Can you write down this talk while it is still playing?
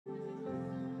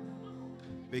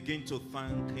Begin to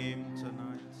thank him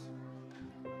tonight.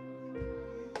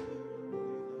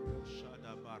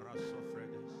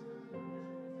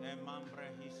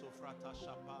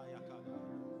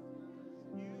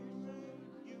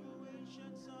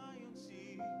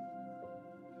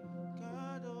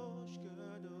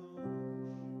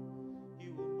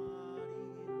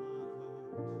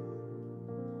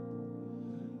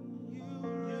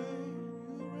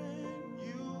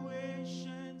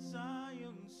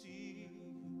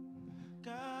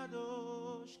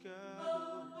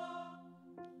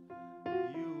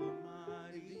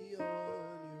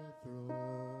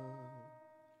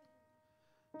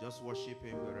 Just worship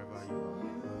him wherever you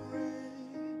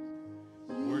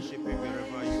are. Worship him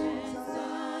wherever you are.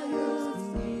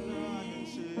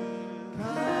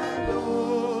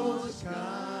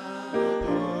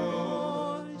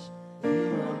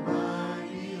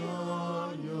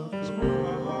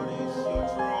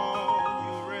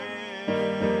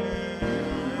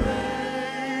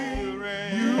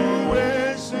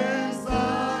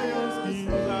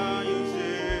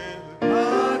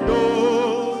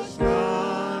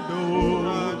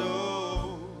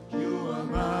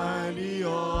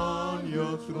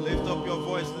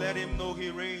 Let him know he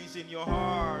reigns in your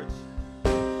heart.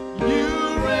 You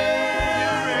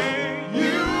reign,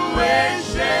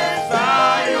 ancient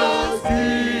Zion's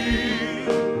King.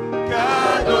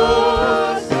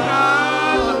 Kadosh,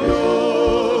 Kadosh,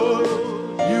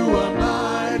 you are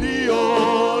mighty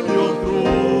on your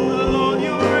throne. Lord,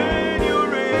 you reign, you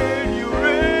reign, you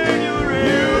reign, you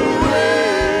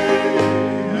reign.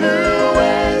 You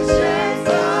ancient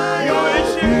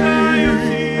Zion's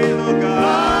King, oh God.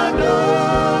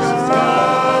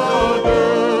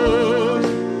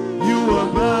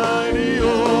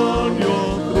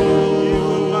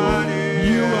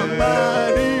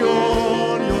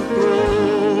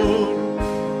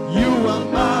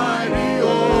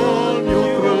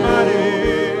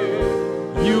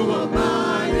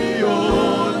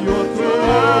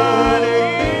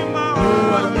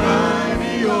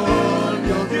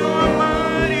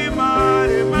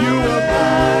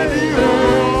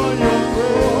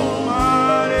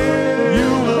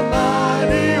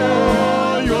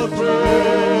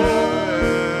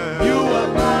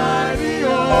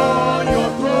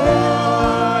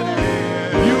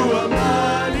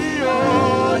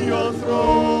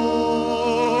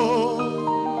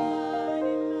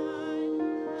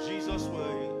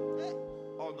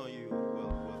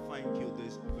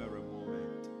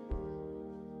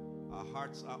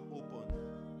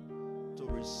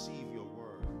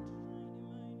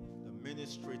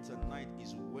 Tonight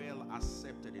is well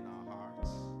accepted in our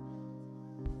hearts.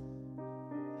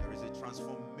 There is a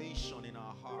transformation in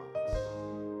our hearts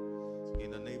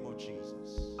in the name of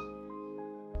Jesus.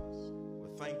 We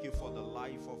thank you for the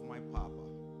life of my Papa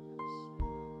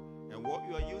and what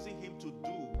you are using him to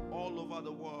do all over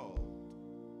the world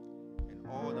and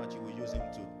all that you will use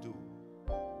him to do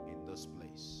in this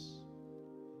place.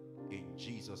 In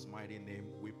Jesus' mighty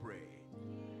name we pray.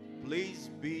 Please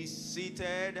be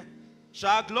seated.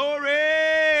 Shout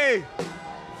glory!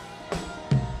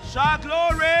 Shout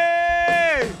glory!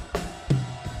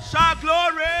 Shout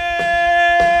glory!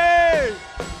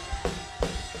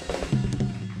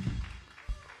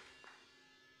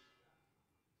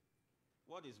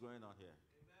 What is going on here?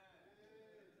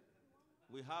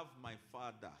 We have my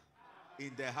Father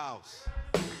in the house.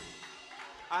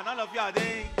 And all of you are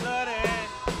saying, glory!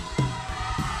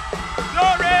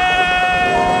 Glory!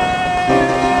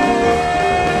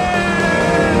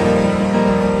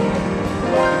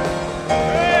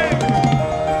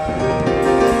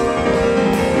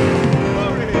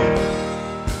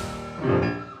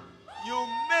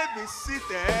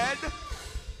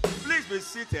 Please be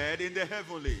seated in the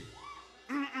heavenly.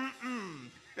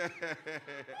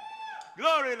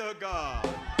 Glory to God.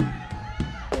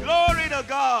 Glory to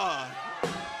God.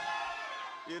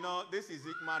 You know, this is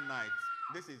Icma night.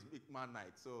 This is Icma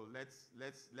night. So let's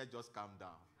just calm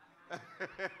down.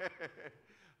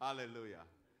 Hallelujah.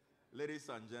 Ladies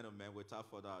and gentlemen, without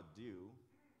further ado,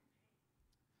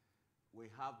 we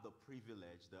have the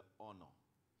privilege, the honor.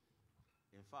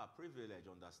 In fact, privilege,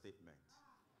 understatement.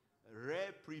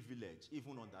 Rare privilege,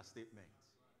 even understatement.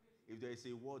 If there is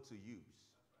a word to use,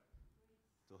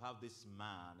 to have this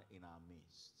man in our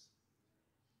midst.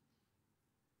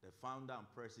 The founder and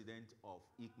president of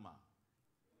Icma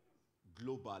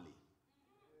globally.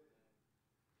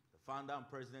 The founder and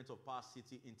president of Power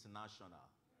City International.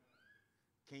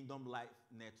 Kingdom Life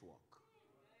Network.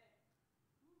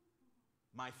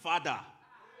 My father.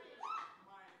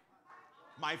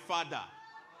 My father.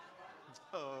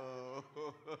 Oh.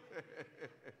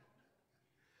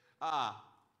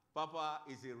 Papa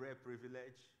is a rare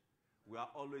privilege. We are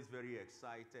always very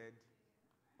excited,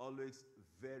 always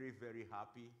very, very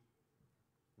happy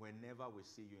whenever we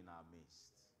see you in our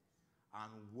midst.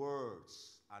 And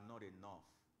words are not enough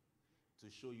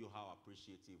to show you how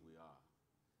appreciative we are.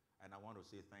 And I want to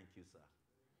say thank you, sir,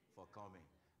 for coming.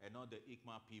 And all the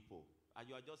Icma people. And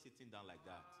you are just sitting down like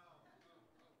that.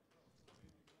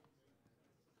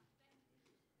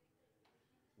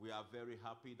 We are very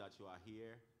happy that you are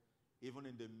here, even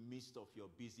in the midst of your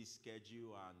busy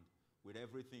schedule and with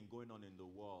everything going on in the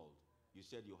world. You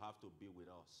said you have to be with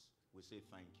us. We say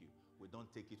thank you. We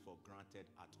don't take it for granted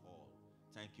at all.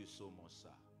 Thank you so much,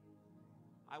 sir.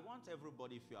 I want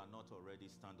everybody, if you are not already,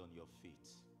 stand on your feet.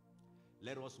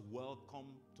 Let us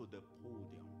welcome to the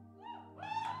podium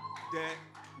the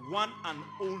one and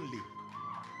only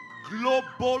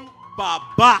Global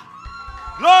Baba.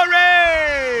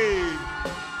 Glory!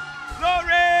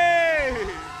 Glory!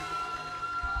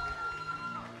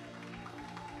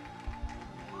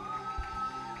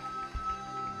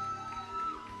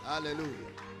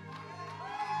 Hallelujah.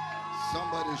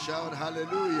 Somebody shout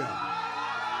hallelujah.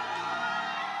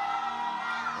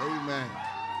 Amen.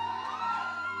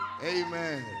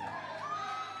 Amen.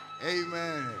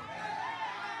 Amen.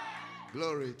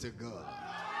 Glory to God.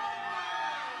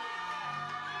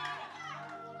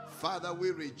 Father,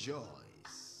 we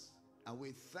rejoice and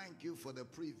we thank you for the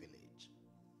privilege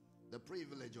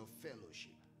of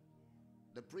fellowship,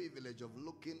 the privilege of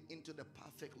looking into the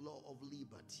perfect law of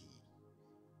liberty.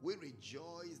 We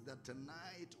rejoice that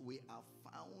tonight we are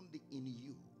found in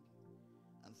you.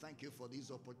 And thank you for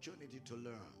this opportunity to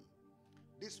learn.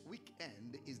 This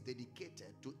weekend is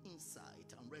dedicated to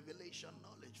insight and revelation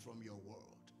knowledge from your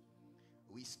word.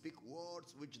 We speak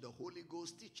words which the Holy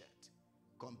Ghost teacheth,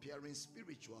 comparing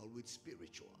spiritual with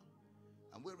spiritual.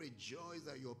 And we rejoice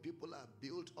that your people are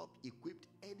built up, equipped,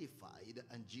 edified,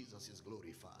 and Jesus is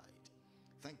glorified.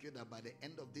 Thank you that by the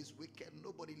end of this weekend,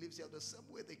 nobody lives here the same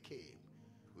way they came.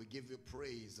 We give you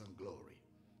praise and glory.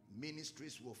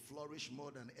 Ministries will flourish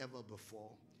more than ever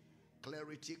before.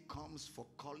 Clarity comes for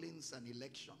callings and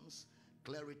elections.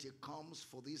 Clarity comes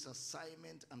for this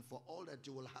assignment and for all that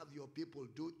you will have your people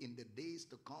do in the days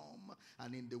to come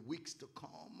and in the weeks to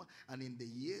come and in the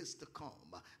years to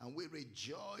come. And we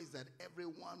rejoice that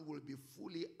everyone will be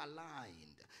fully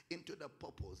aligned into the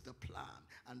purpose, the plan,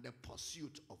 and the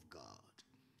pursuit of God.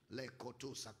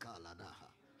 Lekoto sakala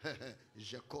daha.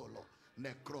 Jekolo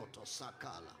nekroto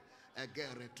sakala.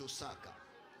 Egere to saka.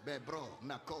 Bebro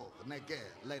nako nege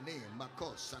leni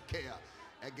mako sakea.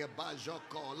 Egebajo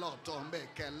koloto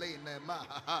mekeline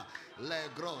maha le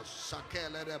gros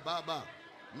sakele de baba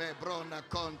me brona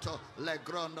konto le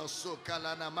grono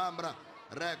sukala na mambra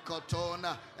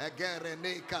rekotona egere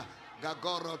nika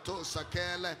gagoro to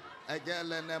sakele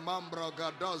egele ne mambro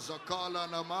gadozo kola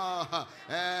na maha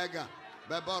ega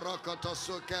beboroko to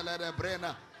sukele de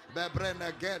brena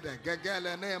bebrena gede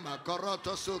gegele nema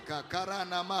koroto suka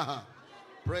karana maha.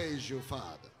 Praise you,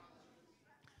 Father.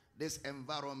 This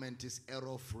environment is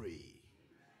error-free.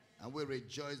 And we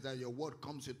rejoice that your word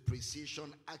comes with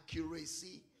precision,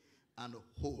 accuracy, and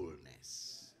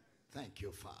wholeness. Thank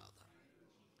you, Father.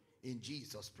 In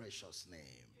Jesus' precious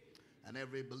name. And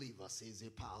every believer says a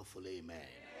powerful amen. Amen.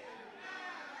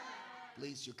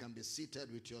 Please, you can be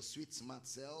seated with your sweet, smart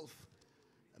self.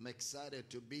 I'm excited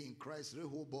to be in Christ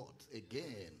Rehoboth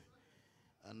again.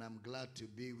 And I'm glad to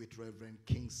be with Reverend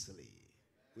Kingsley.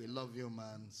 We love you,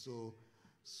 man.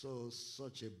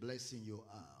 Such a blessing you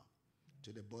are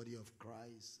to the body of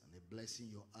Christ, and a blessing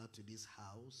you are to this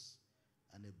house,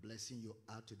 and a blessing you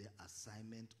are to the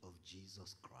assignment of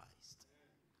Jesus Christ.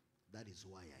 That is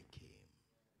why I came.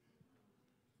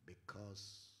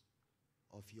 Because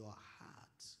of your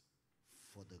heart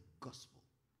for the gospel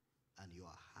and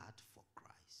your heart for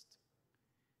Christ,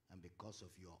 and because of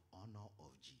your honor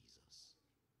of Jesus.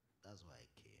 That's why I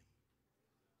came.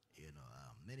 You know,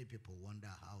 many people wonder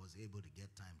how I was able to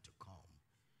get time to come.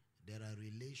 There are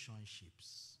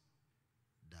relationships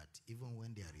that even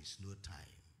when there is no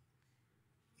time,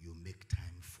 you make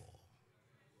time for.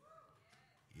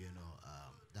 You know,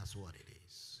 that's what it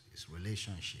is. It's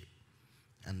relationship.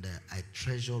 And I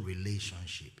treasure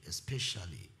relationship,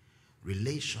 especially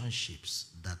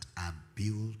relationships that are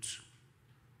built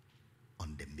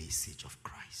on the message of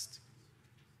Christ.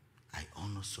 I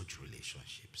honor such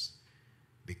relationships,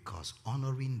 because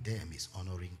honoring them is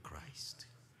honoring Christ.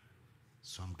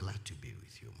 So I'm glad to be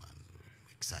with you, man.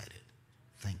 I'm excited.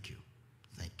 Thank you.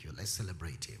 Thank you. Let's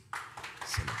celebrate him.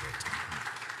 Celebrate him.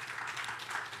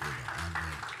 You know, and,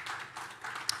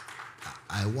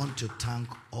 I want to thank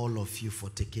all of you for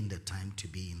taking the time to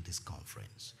be in this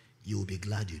conference. You'll be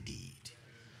glad you did.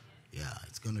 Yeah,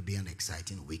 it's going to be an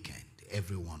exciting weekend,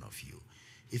 every one of you.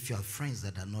 If you have friends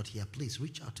that are not here, please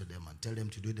reach out to them and tell them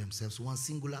to do themselves one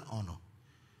singular honor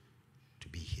to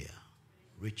be here.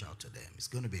 Reach out to them. It's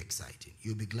going to be exciting.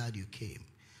 You'll be glad you came.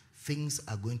 Things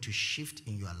are going to shift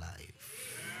in your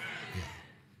life. Yeah.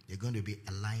 There are going to be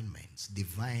alignments,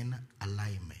 divine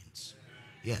alignments.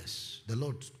 Yes, the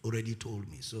Lord already told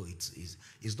me. So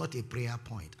it's not a prayer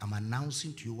point. I'm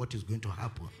announcing to you what is going to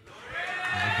happen.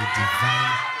 There will be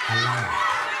divine alignment.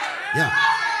 Yeah.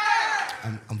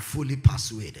 I'm fully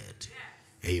persuaded.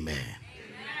 Amen.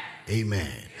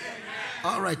 Amen.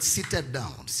 All right, seated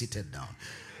down.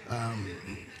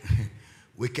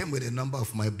 We came with a number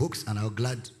of my books, and I'll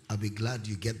be glad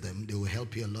you get them. They will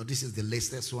help you a lot. This is the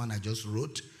latest one I just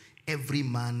wrote. Every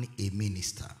Man a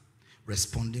Minister,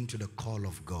 responding to the call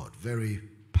of God. Very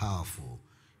powerful.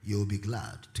 You'll be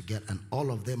glad to get, and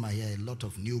all of them are here. A lot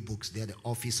of new books there. The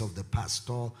Office of the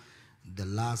Pastor, The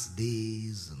Last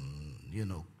Days, and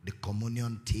the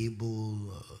Communion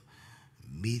Table,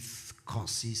 Myth,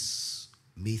 Causes,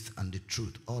 Myth and the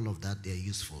Truth. All of that, they're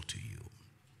useful to you.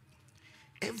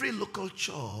 Every local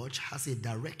church has a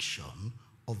direction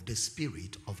of the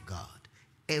Spirit of God.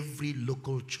 Every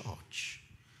local church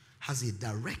has a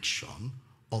direction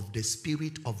of the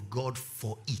Spirit of God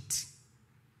for it.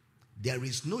 There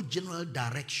is no general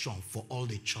direction for all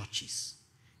the churches.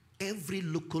 Every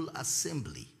local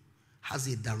assembly has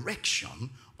a direction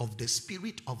of the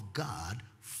Spirit of God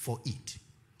for it.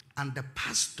 And the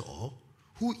pastor,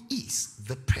 who is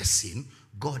the person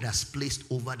God has placed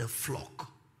over the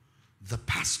flock. The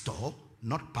pastor,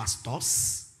 not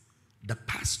pastors. The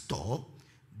pastor,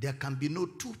 there can be no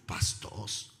two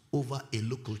pastors over a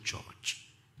local church.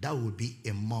 That would be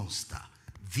a monster.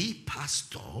 The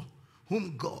pastor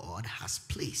whom God has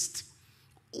placed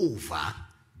over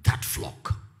that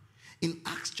flock. In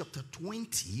Acts chapter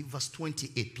 20, verse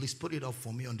 28, please put it up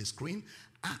for me on the screen.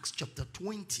 Acts chapter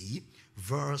 20,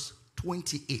 verse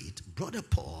 28. Brother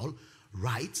Paul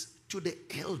writes to the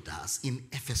elders in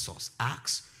Ephesus.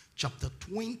 Acts chapter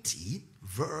 20,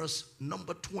 verse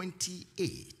number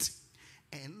 28.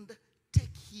 And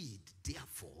take heed,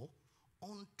 therefore,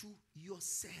 unto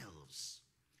yourselves.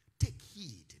 Take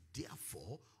heed,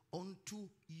 therefore, unto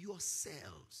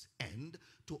yourselves and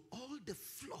to all the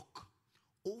flock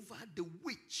over the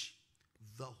which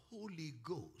the Holy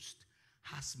Ghost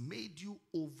has made you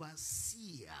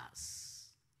overseers,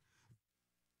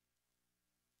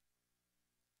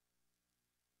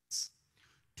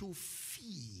 to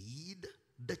feed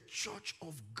the church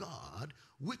of God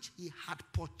which he had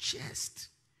purchased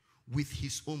with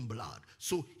his own blood.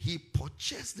 So he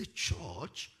purchased the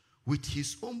church with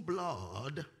his own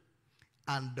blood,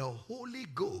 and the Holy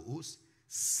Ghost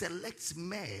selects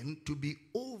men to be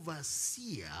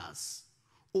overseers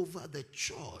over the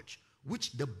church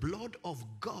which the blood of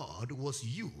God was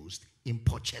used in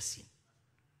purchasing.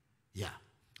 Yeah,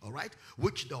 all right?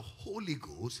 Which the Holy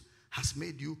Ghost has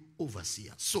made you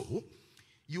overseer. So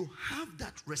you have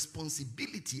that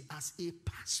responsibility as a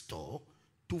pastor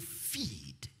to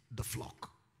feed the flock.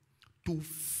 To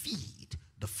feed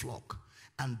the flock.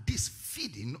 And this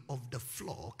feeding of the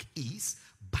flock is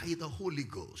by the Holy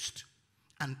Ghost.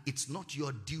 And it's not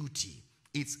your duty.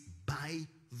 It's by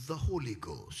the Holy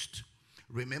Ghost.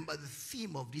 Remember, the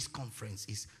theme of this conference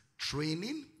is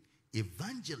training,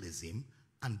 evangelism,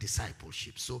 and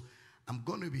discipleship. So I'm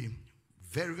going to be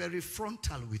very, very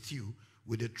frontal with you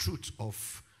with the truth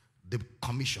of the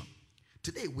commission.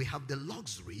 Today we have the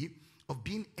luxury of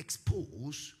being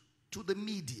exposed to the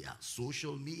media,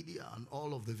 social media, and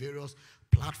all of the various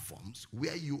platforms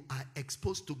where you are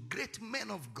exposed to great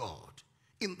men of God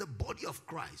in the body of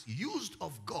Christ, used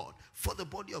of God for the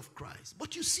body of Christ.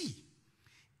 But you see,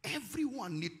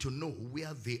 everyone needs to know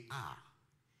where they are.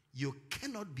 You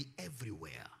cannot be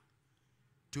everywhere.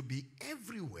 To be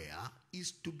everywhere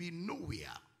is to be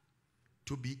nowhere.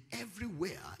 To be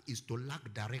everywhere is to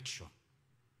lack direction.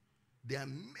 There are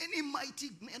many mighty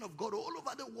men of God all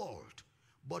over the world,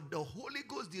 but the Holy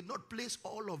Ghost did not place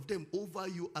all of them over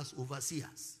you as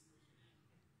overseers.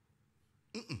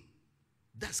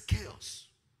 That's chaos.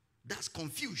 That's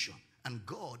confusion. And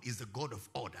God is the God of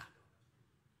order.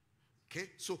 Okay?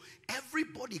 So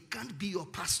everybody can't be your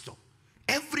pastor.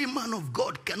 Every man of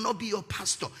God cannot be your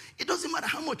pastor. It doesn't matter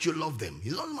how much you love them.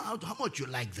 It doesn't matter how much you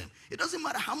like them. It doesn't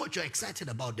matter how much you're excited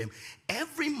about them.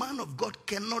 Every man of God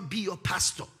cannot be your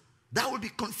pastor. That will be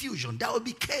confusion. That will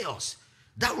be chaos.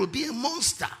 That will be a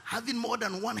monster having more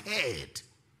than one head.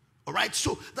 All right?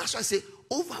 So that's why I say,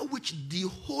 over which the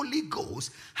Holy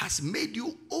Ghost has made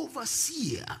you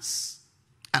overseers.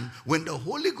 And when the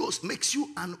Holy Ghost makes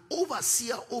you an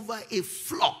overseer over a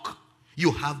flock,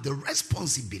 you have the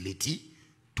responsibility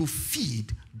to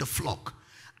feed the flock.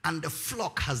 And the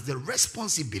flock has the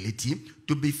responsibility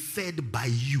to be fed by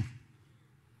you.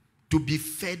 To be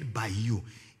fed by you.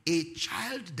 A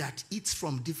child that eats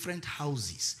from different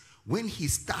houses, when he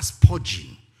starts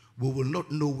purging, we will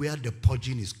not know where the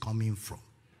purging is coming from.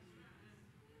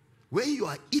 When you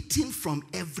are eating from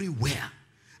everywhere,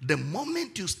 the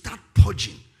moment you start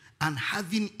purging and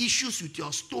having issues with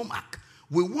your stomach,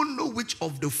 we won't know which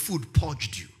of the food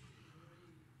purged you.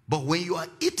 But when you are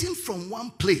eating from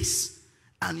one place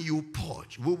and you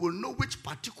purge, we will know which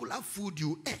particular food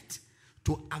you ate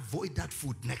to avoid that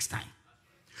food next time.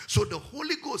 So the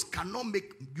Holy Ghost cannot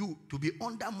make you to be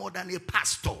under more than a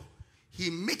pastor. He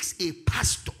makes a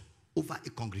pastor over a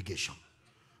congregation.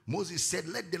 Moses said,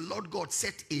 let the Lord God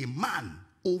set a man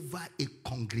over a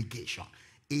congregation.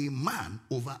 A man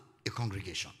over a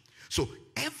congregation. So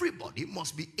everybody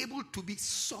must be able to be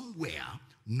somewhere,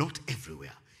 not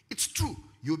everywhere. It's true,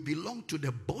 you belong to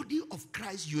the body of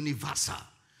Christ universal,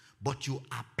 but you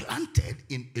are planted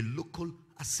in a local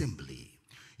assembly.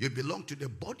 You belong to the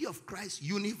body of Christ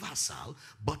universal,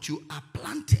 but you are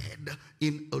planted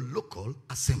in a local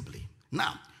assembly.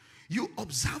 Now, you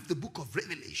observe the book of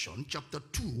Revelation, chapter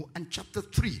 2 and chapter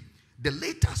 3. The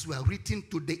letters were written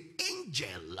to the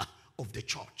angel of the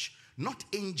church, not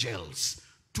angels,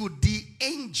 to the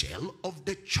angel of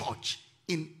the church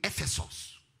in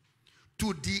Ephesus,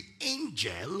 to the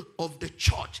angel of the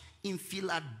church in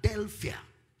Philadelphia,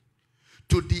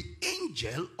 to the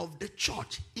angel of the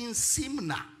church in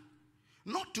Smyrna,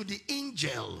 not to the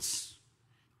angels,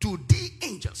 to the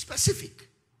angel, specific.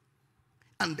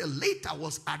 And the letter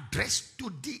was addressed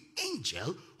to the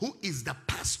angel who is the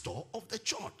pastor of the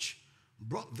church.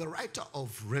 The writer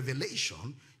of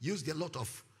Revelation used a lot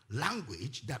of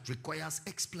language that requires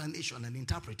explanation and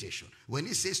interpretation. When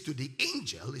he says to the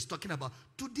angel, he's talking about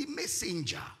to the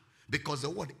messenger, because the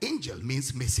word angel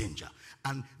means messenger.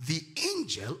 And the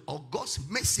angel or God's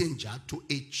messenger to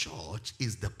a church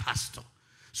is the pastor.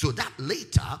 So that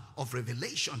letter of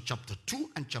Revelation chapter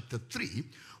 2 and chapter 3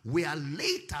 were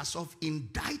letters of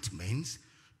indictments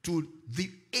to the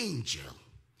angel,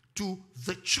 to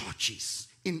the churches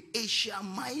in Asia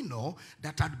Minor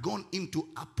that had gone into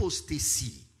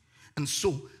apostasy. And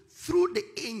so through the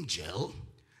angel,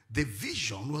 the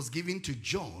vision was given to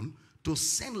John to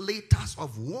send letters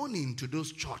of warning to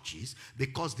those churches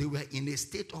because they were in a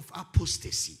state of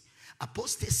apostasy.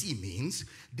 Apostasy means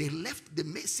they left the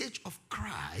message of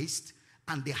Christ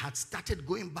and they had started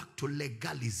going back to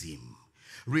legalism.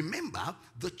 Remember,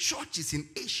 the churches in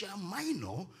Asia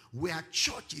Minor were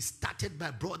churches started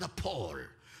by Brother Paul.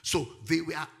 So they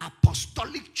were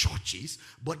apostolic churches,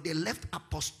 but they left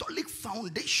apostolic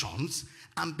foundations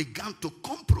and began to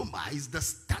compromise the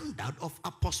standard of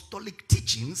apostolic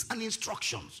teachings and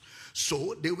instructions.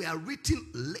 So they were written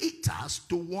letters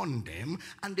to warn them,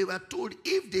 and they were told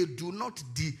if they do not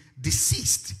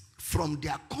desist from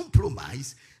their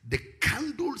compromise, the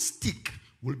candlestick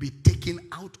will be taken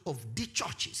out of the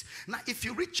churches. Now, if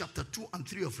you read chapter 2 and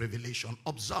 3 of Revelation,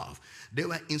 observe, there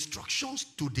were instructions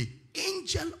to the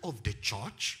angel of the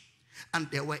church, and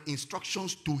there were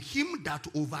instructions to him that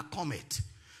overcometh.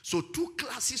 So two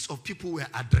classes of people were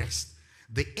addressed.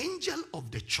 The angel of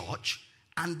the church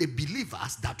and the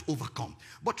believers that overcome.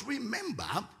 But remember,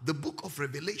 the book of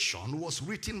Revelation was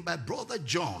written by Brother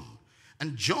John.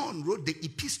 And John wrote the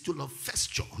epistle of 1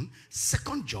 John,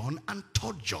 2 John, and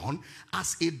 3 John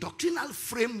as a doctrinal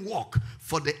framework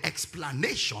for the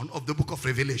explanation of the book of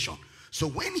Revelation. So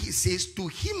when he says, to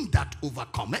him that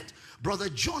overcometh, Brother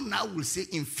John now will say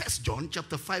in 1 John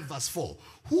chapter 5 verse 4,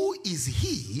 who is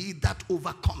he that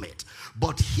overcometh?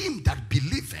 But him that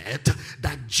believeth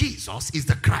that Jesus is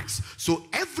the Christ. So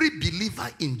every believer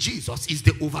in Jesus is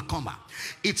the overcomer.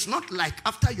 It's not like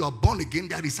after you are born again,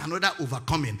 there is another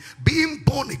overcoming. Being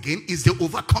born again is the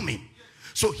overcoming.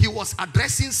 So he was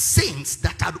addressing saints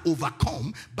that had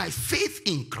overcome by faith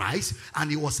in Christ,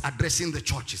 and he was addressing the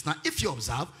churches. Now, if you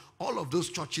observe, all of those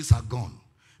churches are gone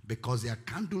because their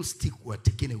candlestick were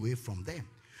taken away from them.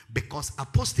 Because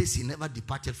apostasy never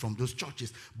departed from those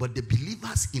churches, but the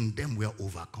believers in them were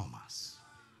overcomers.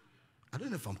 I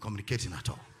don't know if I'm communicating at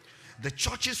all. The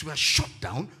churches were shut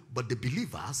down, but the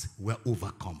believers were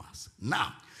overcomers.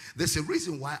 Now, there's a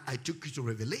reason why I took you to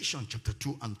Revelation chapter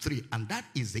 2 and 3, and that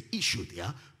is the issue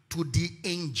there, to the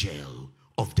angel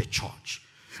of the church.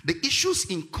 The issues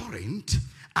in Corinth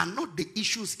are not the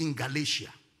issues in Galatia.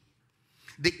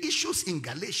 The issues in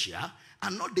Galatia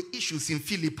are not the issues in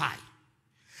Philippi.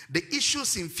 The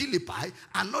issues in Philippi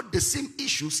are not the same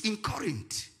issues in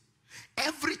Corinth.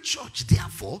 Every church,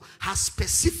 therefore, has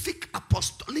specific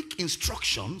apostolic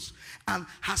instructions and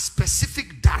has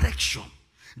specific direction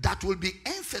that will be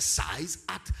emphasized emphasize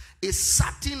at a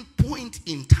certain point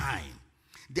in time.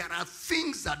 There are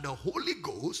things that the Holy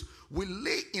Ghost will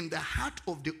lay in the heart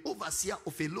of the overseer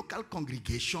of a local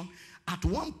congregation at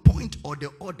one point or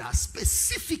the other,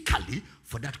 specifically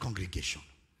for that congregation.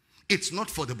 It's not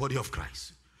for the body of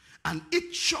Christ. And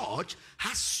each church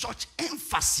has such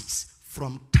emphasis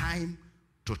from time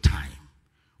to time.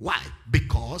 Why?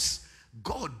 Because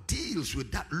God deals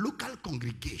with that local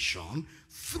congregation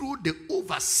through the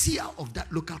overseer of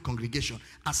that local congregation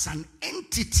as an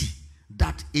entity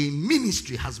that a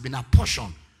ministry has been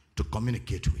apportioned to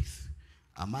communicate with.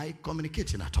 Am I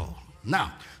communicating at all?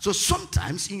 Now, so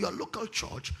sometimes in your local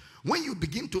church, when you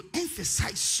begin to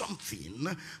emphasize something,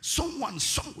 someone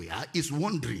somewhere is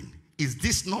wondering, is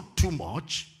this not too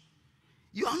much?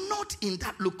 You are not in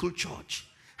that local church.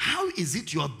 How is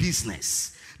it your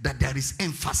business that there is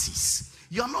emphasis?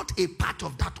 You are not a part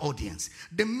of that audience.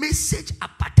 The message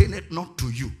appertaineth not to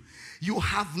you. You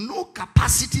have no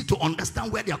capacity to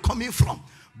understand where they are coming from,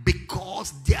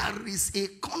 because there is a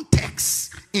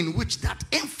context in which that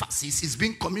emphasis is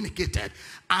being communicated,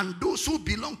 and those who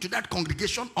belong to that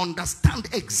congregation understand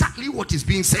exactly what is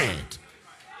being said.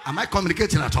 Am I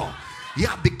communicating at all?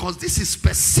 Yeah, because this is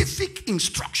specific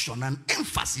instruction and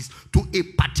emphasis to a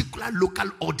particular local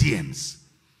audience.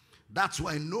 That's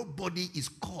why nobody is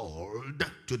called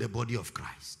to the body of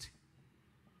Christ.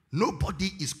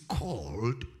 Nobody is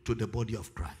called to the body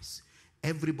of Christ.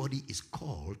 Everybody is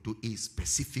called to a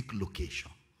specific location.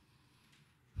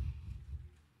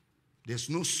 There's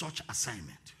no such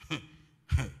assignment.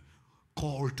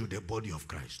 Called to the body of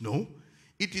Christ. No.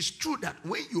 It is true that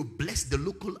when you bless the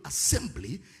local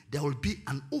assembly, there will be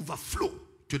an overflow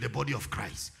to the body of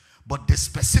Christ. But the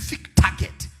specific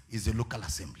target is the local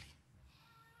assembly.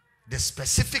 The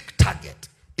specific target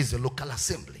is the local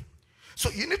assembly. So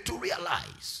you need to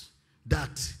realize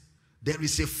that there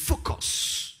is a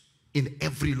focus in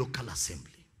every local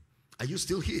assembly. Are you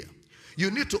still here? You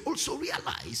need to also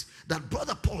realize that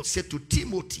Brother Paul said to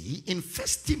Timothy in 1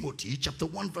 Timothy chapter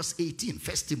 1 verse 18.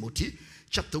 1 Timothy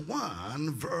chapter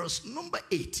 1 verse number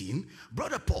 18.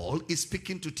 Brother Paul is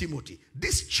speaking to Timothy.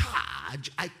 This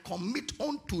charge I commit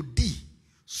unto thee,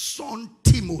 son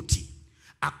Timothy,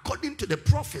 according to the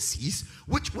prophecies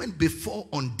which went before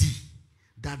on thee,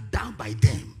 that thou by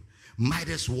them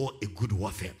mightest war a good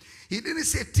warfare. He didn't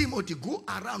say, Timothy, go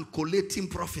around collating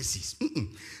prophecies.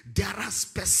 There are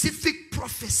specific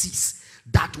prophecies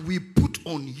that we put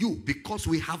on you because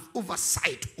we have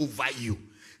oversight over you.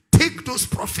 Take those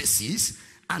prophecies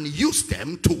and use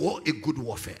them to war a good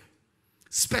warfare.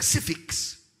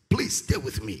 Specifics. Please stay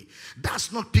with me.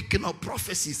 That's not picking up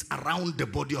prophecies around the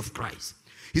body of Christ.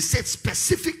 He said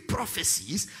specific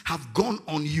prophecies have gone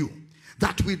on you,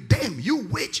 that with them you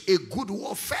wage a good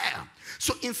warfare.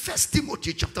 So in 1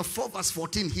 Timothy chapter 4 verse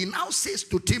 14, he now says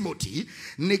to Timothy,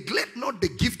 neglect not the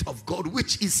gift of God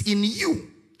which is in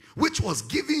you, which was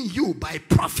given you by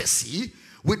prophecy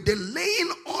with the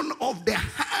laying on of the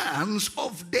hands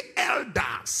of the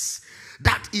elders.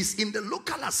 That is, in the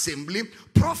local assembly,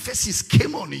 prophecies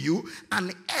came on you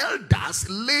and elders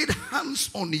laid hands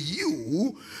on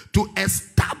you to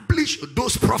establish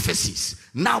those prophecies.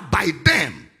 Now by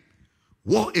them,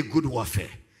 war a good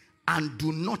warfare, and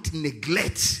do not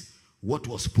neglect what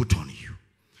was put on you.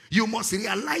 You must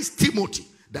realize, Timothy,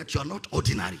 that you are not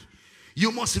ordinary.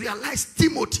 You must realize,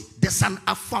 Timothy, there's an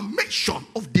affirmation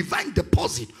of divine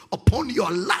deposit upon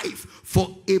your life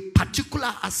for a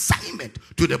particular assignment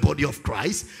to the body of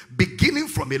Christ, beginning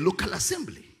from a local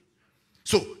assembly.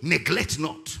 So neglect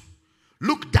not.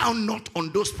 Look down not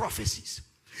on those prophecies.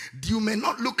 You may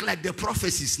not look like the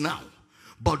prophecies now,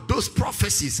 but those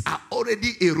prophecies are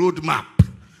already a roadmap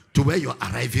to where you're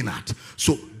arriving at.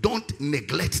 So don't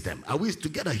neglect them. Are we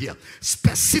together here?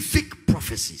 Specific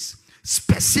prophecies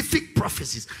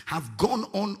have gone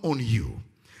on you.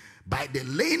 By the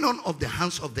laying on of the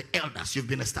hands of the elders, you've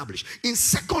been established. In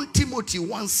 2 Timothy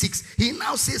 1:6, he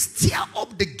now says, stir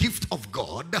up the gift of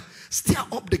God,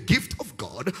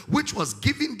 which was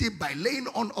given thee by laying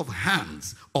on of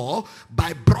hands, or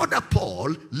by Brother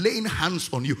Paul laying hands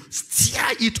on you.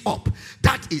 Stir it up.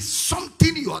 That is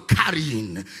something you are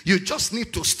carrying. You just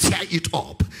need to stir it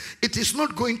up. It is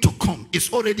not going to come.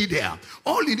 It's already there.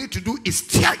 All you need to do is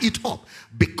stir it up,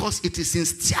 because it is in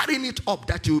stirring it up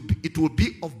that it will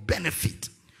be of benefit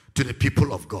to the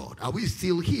people of God. Are we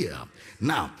still here?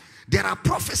 Now, there are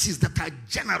prophecies that are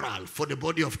general for the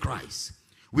body of Christ.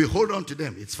 We hold on to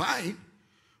them. It's fine.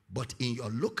 But in your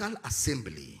local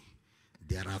assembly,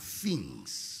 there are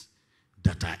things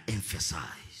that are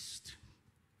emphasized.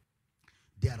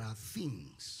 There are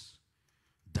things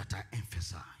that are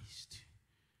emphasized.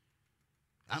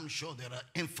 I'm sure there are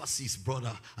emphasis,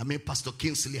 brother. Pastor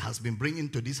Kingsley has been bringing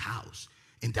to this house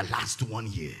in the last 1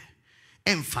 year.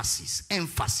 Emphasis,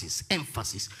 emphasis,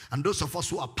 emphasis. And those of us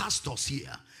who are pastors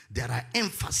here, there are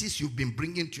emphasis you've been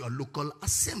bringing to your local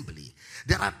assembly.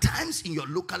 There are times in your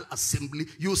local assembly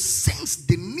you sense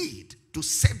the need to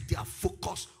set their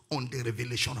focus on the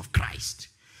revelation of Christ.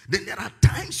 Then there are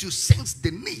times you sense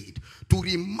the need to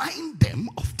remind them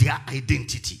of their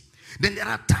identity. Then there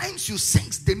are times you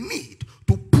sense the need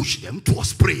to push them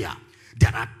towards prayer.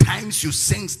 There are times you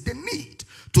sense the need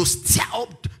to stir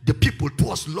up the people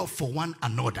towards love for one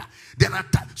another. There are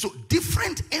times, so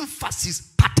different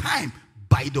emphasis per time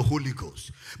by the Holy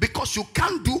Ghost. Because you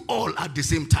can't do all at the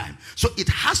same time. So it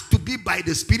has to be by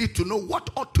the Spirit to know what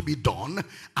ought to be done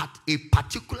at a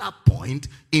particular point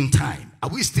in time. Are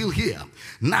we still here?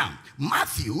 Now,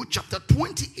 Matthew chapter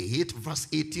 28 verse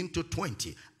 18 to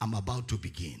 20. I'm about to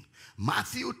begin.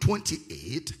 Matthew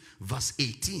 28 verse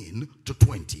 18 to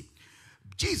 20.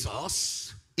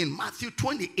 Jesus, in Matthew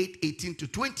 28, 18 to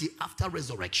 20, after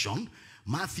resurrection,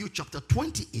 Matthew chapter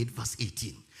 28 verse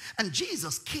 18. And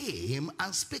Jesus came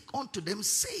and spake unto them,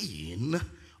 saying,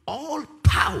 all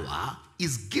power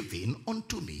is given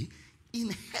unto me in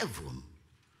heaven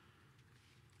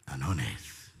and on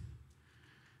earth.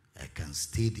 I can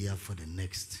stay there for the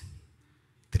next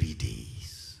 3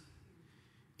 days.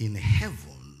 In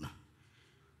heaven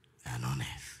and on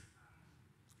earth.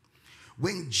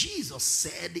 When Jesus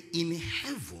said in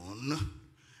heaven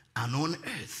and on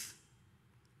earth,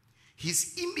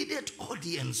 his immediate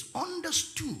audience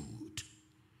understood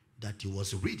that he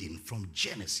was reading from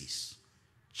Genesis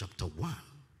chapter 1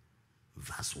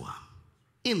 verse 1.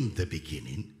 In the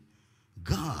beginning,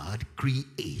 God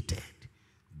created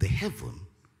the heaven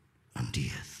and the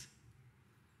earth.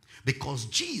 Because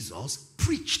Jesus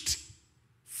preached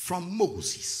from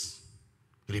Moses.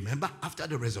 Remember, after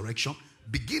the resurrection,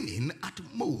 beginning at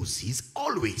Moses,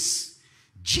 always.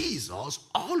 Jesus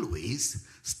always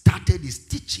started his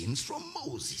teachings from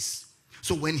Moses.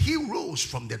 So when he rose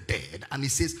from the dead and he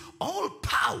says, all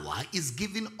power is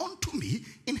given unto me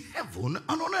in heaven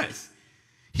and on earth,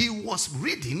 he was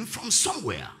reading from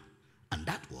somewhere, and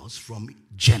that was from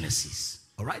Genesis.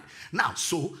 All right? Now,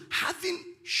 so having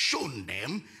shown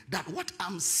them that what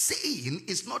I'm saying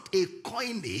is not a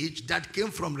coinage that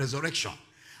came from resurrection,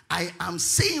 I am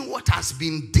saying what has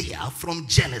been there from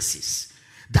Genesis.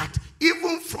 That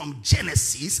even from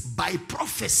Genesis, by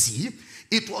prophecy,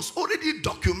 it was already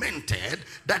documented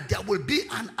that there will be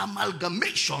an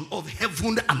amalgamation of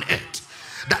heaven and earth.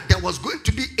 That there was going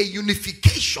to be a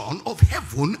unification of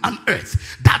heaven and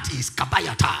earth. That is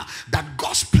Kabayata. That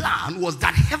God's plan was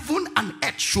that heaven and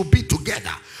earth should be together.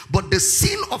 But the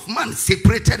sin of man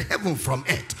separated heaven from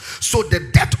earth. So the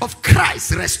death of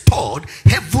Christ restored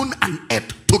heaven and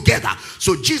earth together.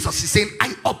 So Jesus is saying,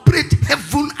 I operate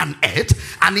heaven and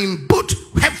earth, and in both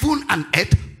heaven and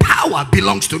earth, power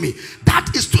belongs to me.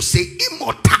 That is to say,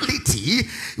 immortality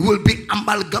will be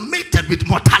amalgamated with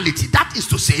mortality. That is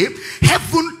to say,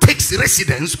 heaven takes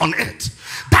residence on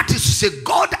earth. That is to say,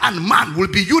 God and man will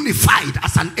be unified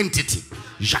as an entity.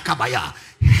 Jakabaya,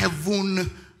 heaven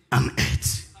and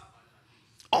earth.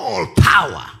 All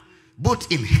power, both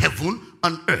in heaven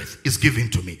and earth, is given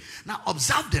to me. Now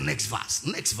observe the next verse.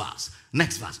 Next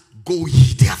verse. Go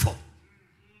ye therefore.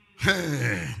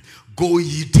 Go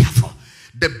ye therefore.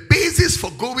 The basis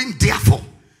for going therefore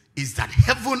is that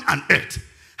heaven and earth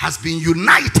has been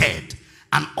united,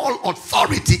 and all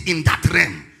authority in that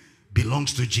realm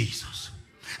belongs to Jesus.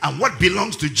 And what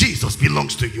belongs to Jesus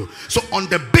belongs to you. So on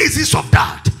the basis of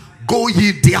that, go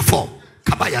ye therefore.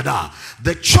 Kabayada.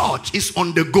 The church is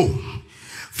on the go.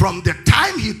 From the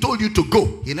time he told you to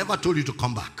go, he never told you to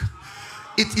come back.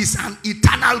 It is an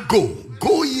eternal go.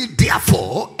 Go ye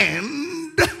therefore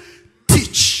and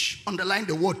teach. Underline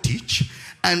the word teach.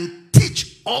 And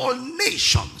teach all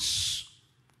nations,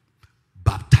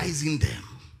 baptizing them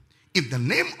in the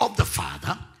name of the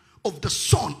Father, of the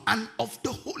Son, and of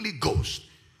the Holy Ghost.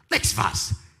 Next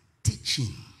verse.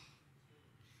 Teaching.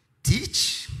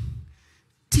 Teach.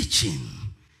 Teaching.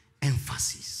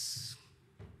 Emphasis.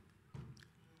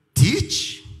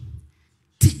 Teach.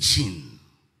 Teaching.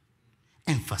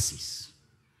 Emphasis.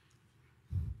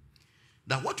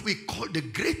 That what we call the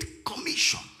Great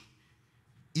Commission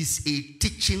is a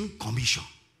teaching commission.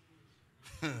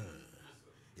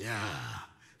 Yeah.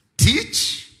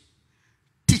 Teach.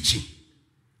 Teaching.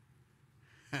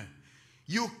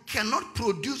 You cannot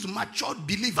produce mature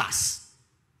believers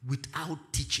without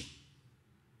teaching.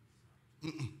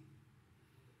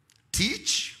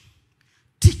 Teach.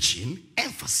 Teaching.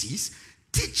 Emphasis.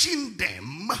 Teaching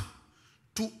them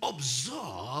to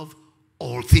observe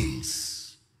all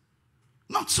things.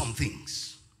 Not some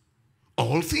things.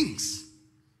 All things.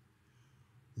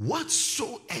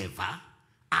 Whatsoever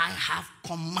I have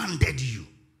commanded you.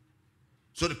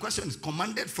 So the question is,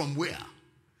 commanded from where?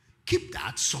 Keep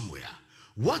that somewhere.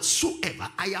 Whatsoever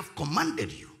I have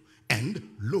commanded you, and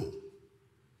lo,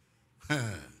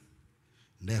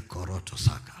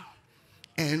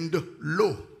 and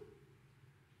lo,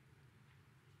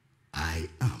 I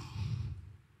am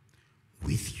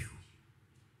with you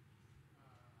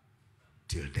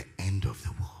till the end of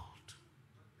the world.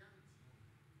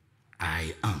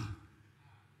 I am,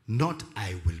 not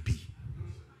I will be.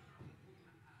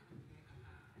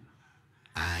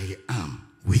 I am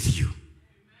with you.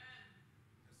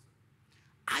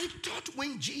 I thought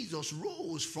when Jesus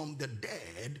rose from the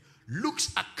dead,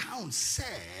 Luke's account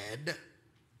said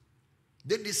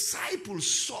the disciples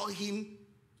saw him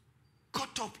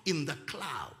caught up in the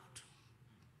cloud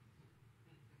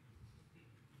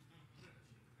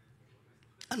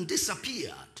and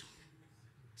disappeared,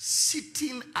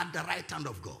 sitting at the right hand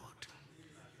of God.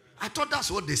 I thought that's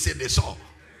what they said they saw.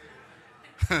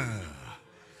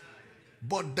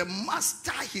 But the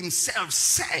master himself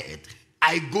said,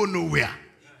 I go nowhere.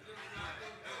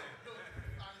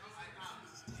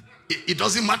 It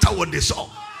doesn't matter what they saw.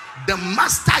 The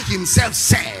master himself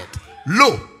said,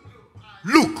 lo,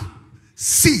 look,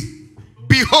 see,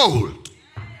 behold,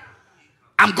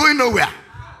 I'm going nowhere.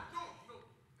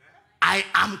 I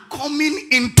am coming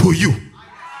into you.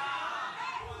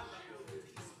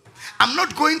 I'm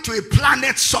not going to a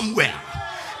planet somewhere.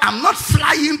 I'm not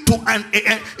flying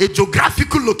to a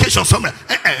geographical location somewhere.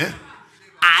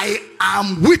 I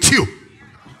am with you.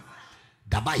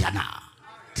 Dabayana.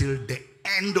 Till the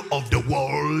end of the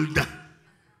world.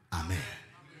 Amen.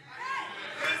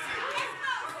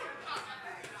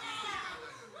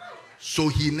 So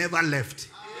he never left.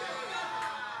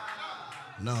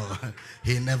 No,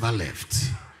 he never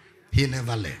left. He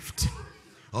never left.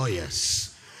 Oh yes.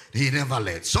 He never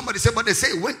left. Somebody said, but they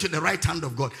say he went to the right hand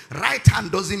of God. Right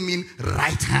hand doesn't mean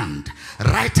right hand.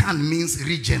 Right hand means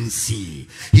regency.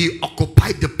 He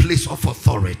occupied the place of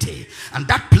authority. And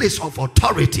that place of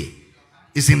authority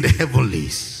is in the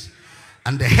heavenlies.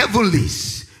 And the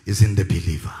heavenlies is in the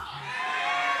believer.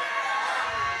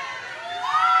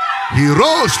 He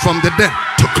rose from the dead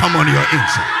to come on your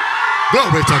inside.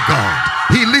 Glory to God.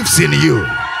 He lives in you.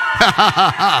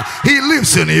 He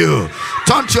lives in you.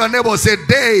 Turn to your neighbor and say,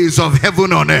 days of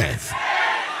heaven on earth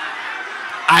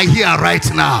are here right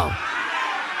now.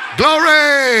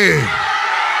 Glory.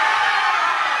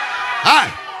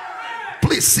 Hi.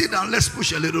 Please sit down. Let's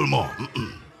push a little more.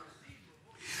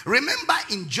 Remember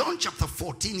in John chapter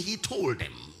 14, he told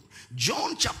them,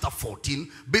 John chapter 14,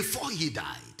 before he died,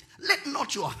 let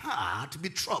not your heart be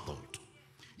troubled.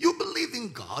 You believe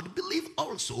in God, believe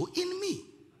also in me.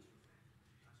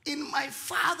 In my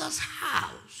Father's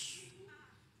house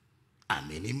are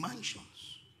many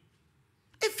mansions.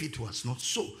 If it was not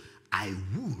so, I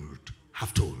would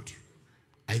have told you.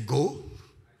 I go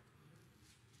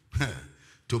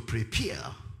to prepare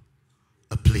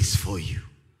a place for you.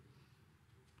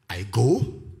 I go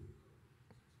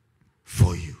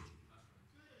for you.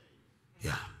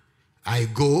 Yeah. I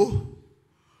go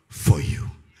for you.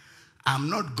 I'm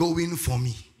not going for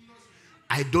me.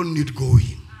 I don't need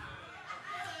going.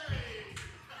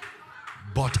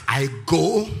 But I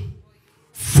go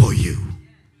for you.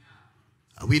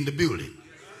 Are we in the building?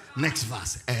 Next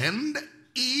verse. And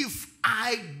if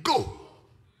I go,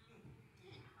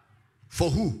 for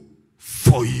who?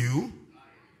 For you.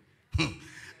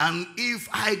 And if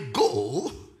I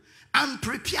go and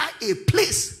prepare a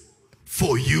place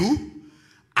for you,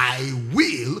 I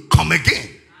will come again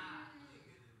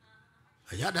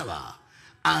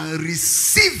and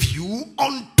receive you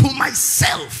unto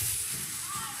myself.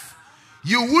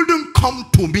 You wouldn't come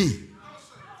to me.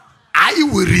 I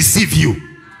will receive you.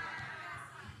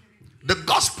 The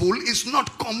gospel is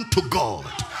not come to God.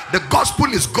 The gospel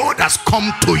is God has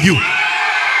come to you.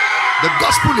 The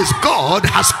gospel is God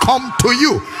has come to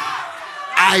you.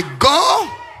 I go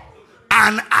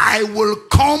and I will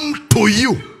come to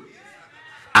you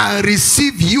and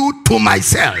receive you to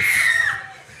myself.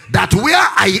 That where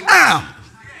I am,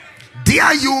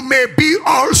 there you may be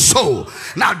also.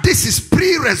 Now this is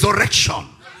pre-resurrection.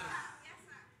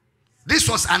 This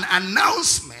was an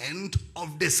announcement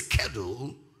of the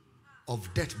schedule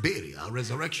of death, burial,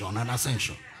 resurrection, and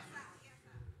ascension.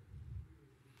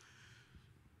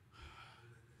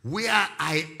 Where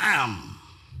I am,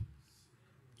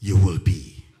 you will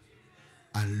be.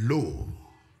 And lo,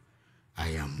 I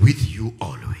am with you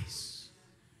always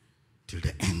till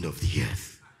the end of the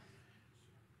earth.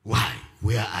 Why?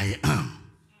 Where I am,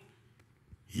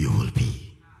 you will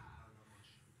be.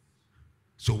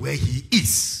 where he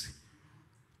is,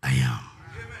 I am.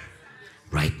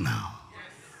 Right now.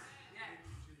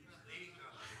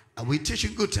 Are we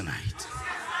teaching good tonight?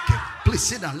 Okay, please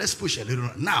sit down. Let's push a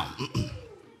little. Now,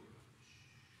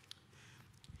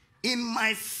 in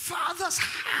my Father's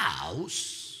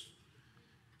house,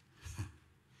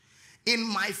 in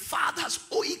my Father's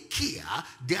Icma,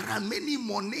 there are many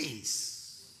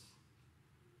monies.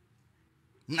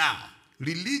 Now,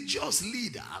 religious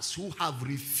leaders who have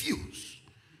refused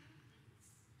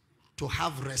to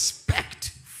have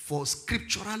respect for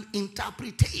scriptural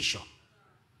interpretation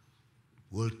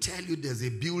will tell you there's a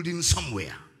building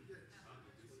somewhere,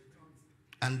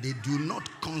 and they do not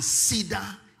consider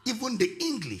even the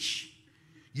English.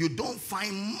 You don't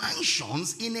find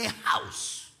mansions in a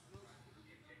house.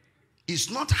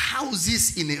 It's not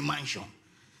houses in a mansion.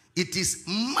 It is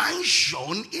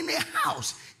mansion in a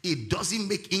house. It doesn't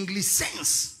make English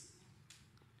sense.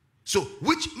 So,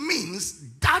 which means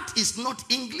that is not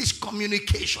English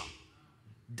communication.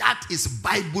 That is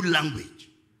Bible language.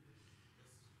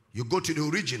 You go to the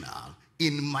original,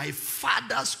 in my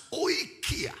Father's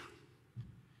Icma.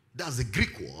 That's the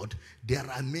Greek word. There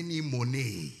are many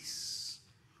monies.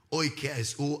 Icma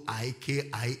is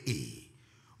O-I-K-I-A.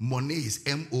 Money is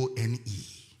M-O-N-E.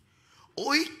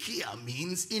 Icma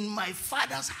means in my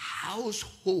Father's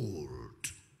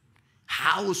household.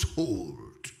 Household.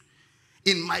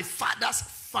 In my Father's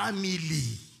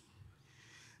family.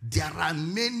 There are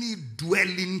many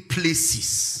dwelling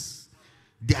places.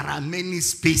 There are many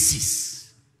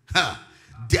spaces.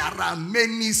 There are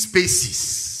many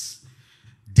spaces.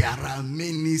 There are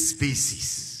many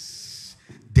spaces.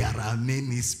 There are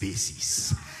many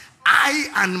spaces.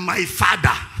 I and my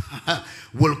Father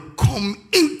will come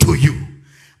into you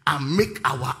and make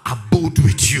our abode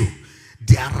with you.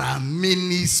 There are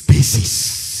many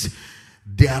spaces.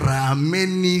 There are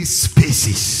many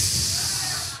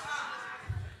spaces.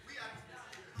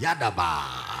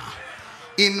 Yadaba.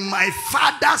 In my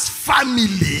Father's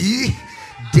family,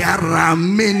 there are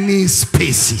many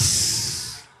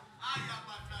spaces.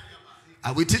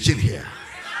 Are we teaching here?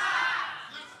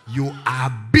 You are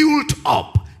built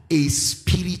up a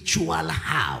spiritual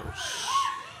house.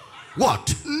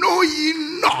 What? Know ye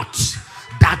not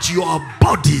that your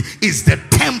body is the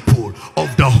temple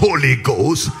of the Holy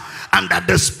Ghost, and that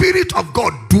the Spirit of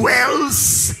God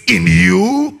dwells in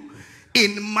you?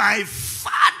 In my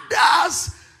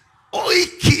Father's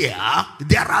Icma,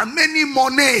 there are many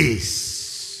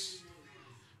monies.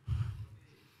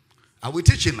 Are we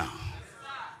teaching now?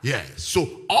 Yes.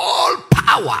 So all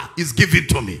power is given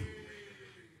to me.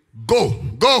 Go,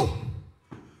 go,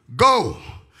 go.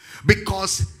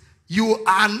 Because you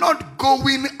are not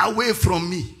going away from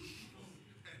me.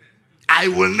 I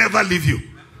will never leave you.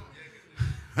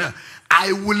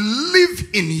 I will live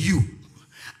in you.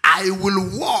 I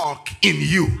will walk in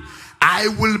you. I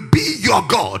will be your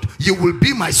God. You will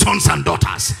be my sons and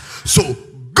daughters. So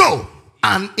go,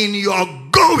 and in your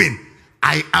going,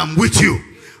 I am with you.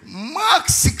 Mark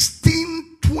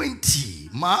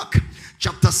 16:20. Mark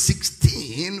chapter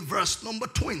 16, verse number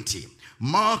 20.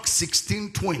 Mark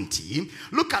 16:20.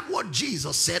 Look at what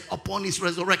Jesus said upon his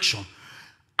resurrection.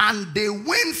 And they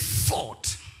went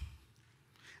forth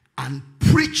and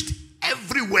preached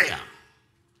everywhere,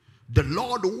 the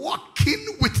Lord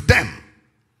walking with them.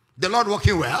 The Lord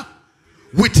walking where?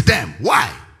 With them. Why?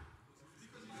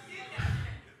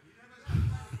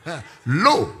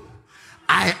 Lo,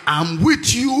 I am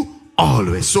with you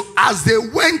always. So as they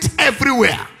went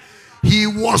everywhere, he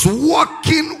was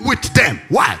walking with them.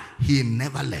 Why? He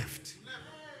never left.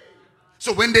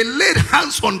 So when they laid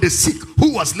hands on the sick,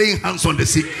 who was laying hands on the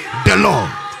sick? The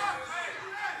Lord.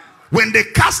 When they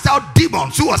cast out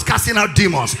demons, who was casting out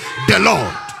demons? The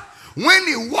Lord. When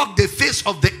he walked the face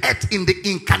of the earth in the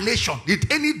incarnation, did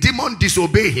any demon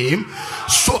disobey him?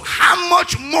 So how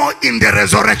much more in the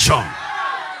resurrection?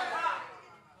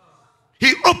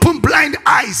 He opened blind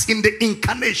eyes in the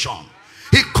incarnation.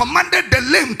 He commanded the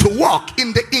lame to walk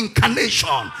in the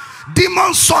incarnation.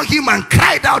 Demons saw him and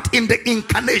cried out in the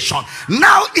incarnation.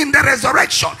 Now in the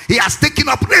resurrection, he has taken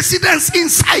up residence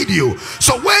inside you.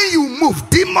 So when you move,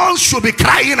 demons should be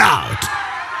crying out.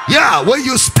 Yeah, when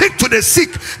you speak to the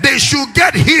sick, they should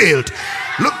get healed.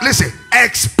 Look, listen,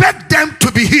 expect them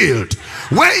to be healed.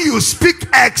 When you speak,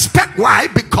 expect. Why?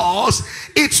 Because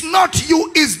it's not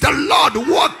you, it's the Lord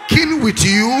walking with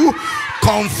you,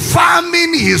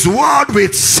 confirming his word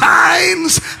with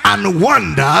signs and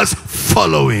wonders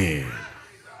following.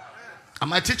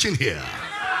 Am I teaching here?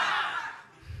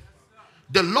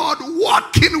 The Lord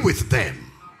walking with them.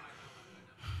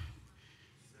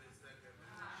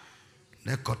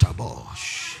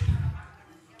 Nekotabosh.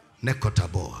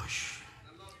 Nekotabosh.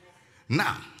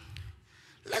 Now,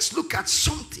 let's look at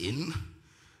something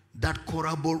that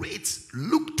corroborates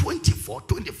Luke 24,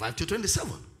 25 to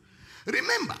 27.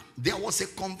 Remember, there was a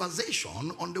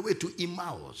conversation on the way to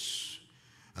Emmaus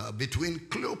between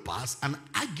Cleopas, and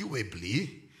arguably,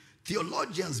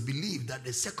 theologians believe that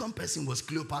the second person was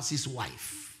Cleopas'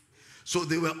 wife. So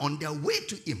they were on their way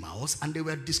to Emmaus, and they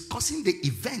were discussing the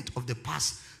event of the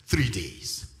past 3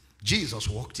 days. Jesus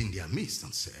walked in their midst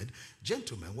and said,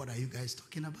 "Gentlemen, what are you guys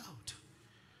talking about?"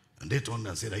 And they turned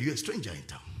and said, "Are you a stranger in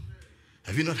town?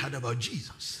 Have you not heard about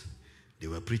Jesus?" They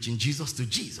were preaching Jesus to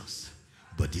Jesus,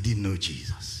 but they didn't know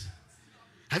Jesus.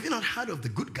 "Have you not heard of the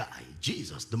good guy,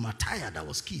 Jesus, the martyr that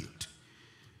was killed?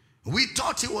 We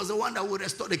thought he was the one that would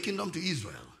restore the kingdom to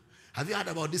Israel. Have you heard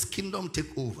about this kingdom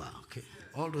takeover?" Okay,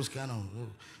 all those kind of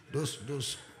those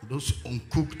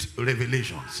uncooked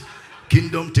revelations.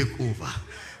 Kingdom takeover.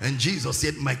 And Jesus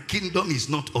said, "My kingdom is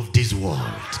not of this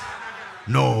world."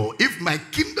 No, if my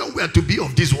kingdom were to be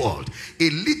of this world, a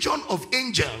legion of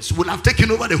angels would have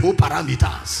taken over the whole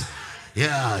parameters.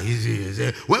 Yeah, he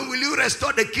said, "When will you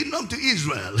restore the kingdom to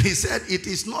Israel?" He said, "It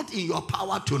is not in your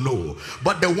power to know,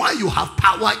 but the one you have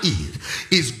power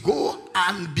is go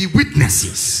and be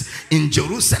witnesses in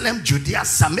Jerusalem, Judea,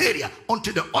 Samaria,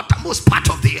 unto the uttermost part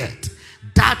of the earth."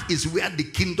 That is where the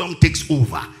kingdom takes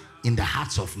over, in the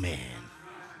hearts of men.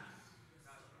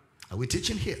 Are we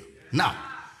teaching here? Now,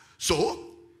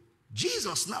 so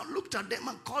Jesus now looked at them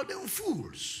and called them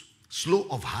fools, slow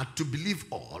of heart to believe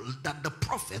all that the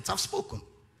prophets have spoken.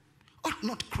 Ought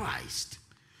not Christ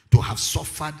to have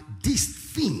suffered these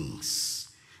things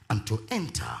and to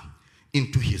enter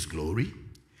into his glory?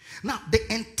 Now, the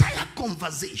entire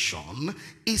conversation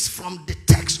is from the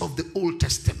text of the Old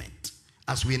Testament,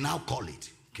 as we now call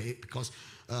it, okay? Because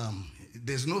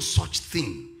there's no such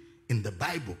thing in the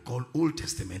Bible called Old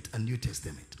Testament and New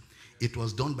Testament. It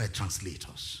was done by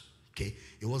translators, okay?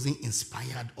 It wasn't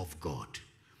inspired of God.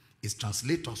 It's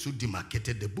translators who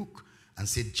demarcated the book and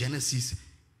said Genesis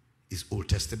is Old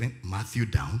Testament, Matthew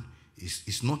down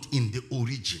is not in the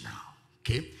original,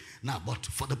 okay? Now, but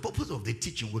for the purpose of the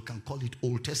teaching, we can call it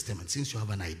Old Testament, since you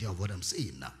have an idea of what I'm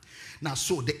saying now. Now,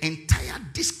 so the entire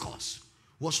discourse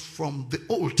was from the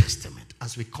Old Testament,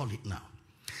 as we call it now.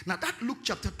 Now, that Luke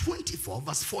chapter 24,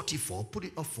 verse 44, put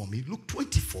it up for me. Luke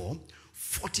 24,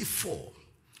 44.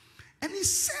 "And he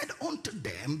said unto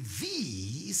them,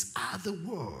 These are the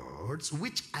words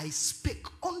which I spake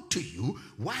unto you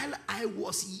while I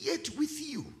was yet with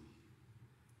you,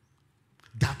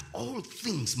 that all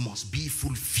things must be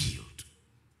fulfilled,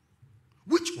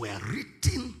 which were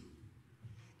written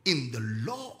in the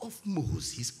law of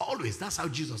Moses." Always, that's how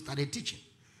Jesus started teaching.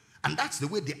 And that's the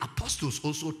way the apostles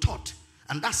also taught.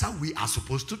 And that's how we are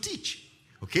supposed to teach.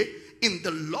 Okay? "In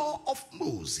the law of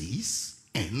Moses,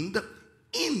 and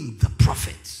in the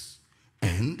prophets,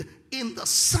 and in the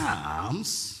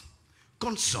Psalms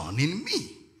concerning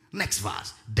me." Next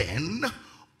verse. "Then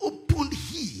opened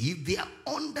he their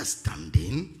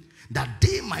understanding, that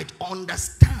they might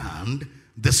understand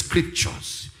the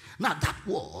scriptures." Now that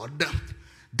word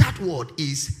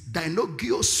is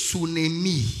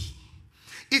dinogiosунemi.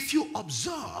 If you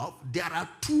observe, there are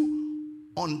two: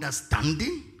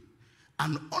 understanding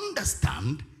and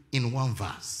understand in one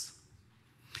verse.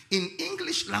 In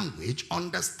English language,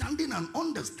 understanding and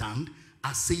understand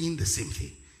are saying the same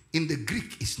thing. In the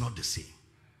Greek, it's not the same.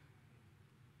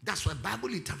 That's why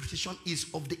Bible interpretation is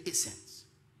of the essence.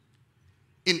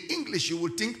 In English, you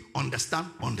would think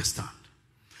understand, understand.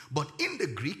 But in the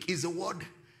Greek is the word,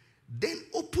 "Then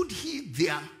opened he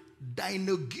their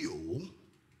dynagio,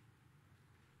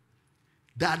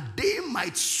 that they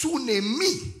might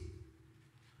sunemi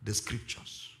the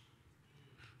scriptures."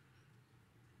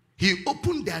 He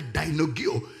opened their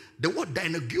dynagio. The word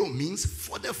dynagio means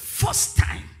for the first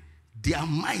time, their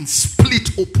minds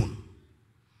split open.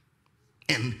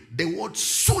 And the word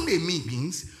sunemi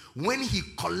means when he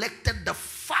collected the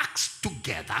facts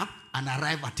together and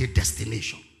arrived at a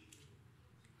destination.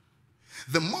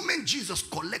 The moment Jesus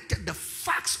collected the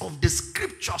facts of the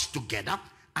scriptures together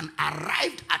and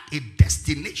arrived at a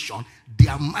destination,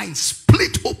 their minds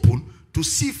split open to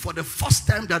see for the first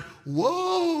time that,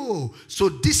 whoa, so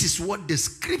this is what the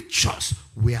scriptures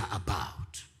were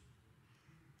about.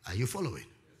 Are you following?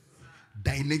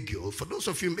 Dynagio. For those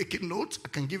of you making notes, I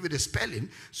can give you the spelling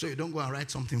so you don't go and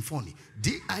write something funny.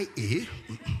 D-I-A-N-O-G-E-O.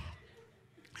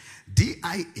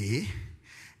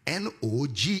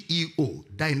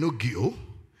 Dynagio.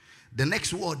 The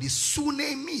next word is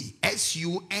sunemi.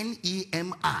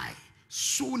 S-U-N-E-M-I.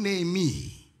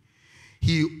 Sunemi.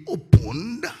 He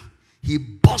opened, he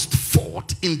burst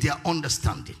forth in their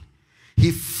understanding.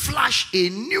 He flashed a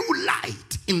new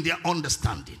light in their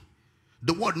understanding.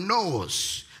 The word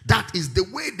knows. That is the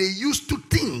way they used to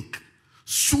think.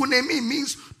 Sunemi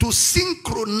means to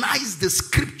synchronize the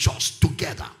scriptures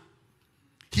together.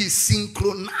 He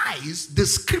synchronized the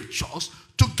scriptures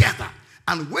together.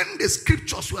 And when the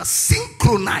scriptures were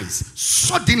synchronized,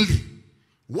 suddenly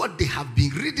what they have been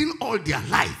reading all their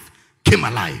life came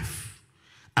alive.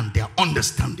 And their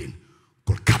understanding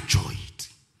could capture it.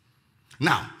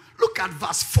 Now, look at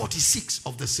verse 46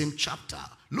 of the same chapter.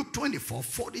 Luke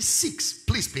 24:46.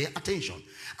 Please pay attention.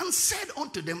 And said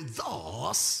unto them,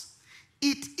 thus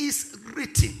it is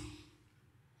written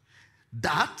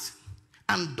that,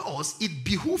 and thus it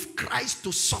behooved Christ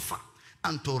to suffer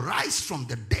and to rise from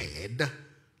the dead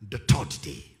the third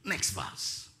day. Next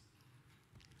verse.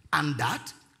 And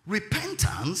that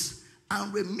repentance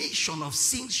and remission of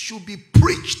sins should be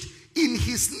preached in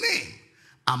his name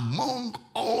among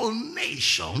all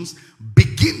nations,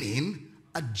 beginning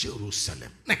at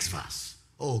Jerusalem. Next verse.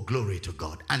 Oh, glory to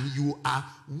God. And you are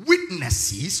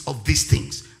witnesses of these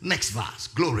things. Next verse.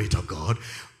 Glory to God.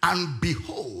 And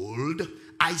behold,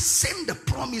 I send the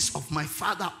promise of my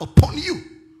Father upon you.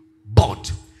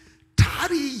 But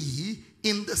tarry ye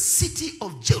in the city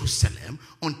of Jerusalem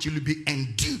until you be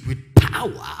endued with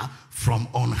power from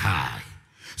on high.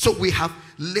 So we have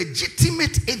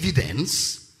legitimate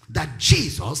evidence that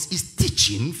Jesus is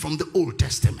teaching from the Old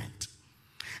Testament.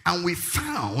 And we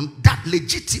found that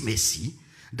legitimacy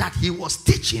that he was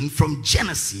teaching from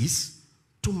Genesis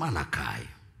to Malachi.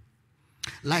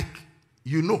 Like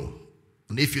you know,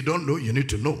 and if you don't know, you need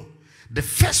to know. The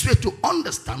first way to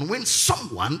understand when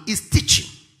someone is teaching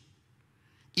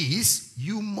is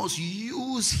you must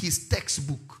use his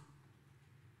textbook.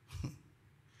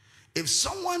 If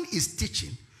someone is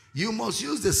teaching, you must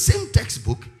use the same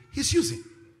textbook he's using.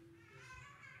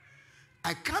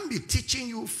 I can't be teaching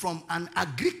you from an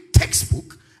Agric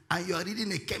textbook and you are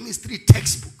reading a chemistry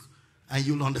textbook and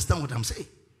you'll understand what I'm saying.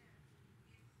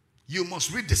 You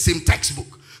must read the same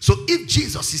textbook. So if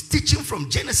Jesus is teaching from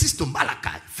Genesis to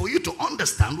Malachi, for you to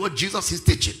understand what Jesus is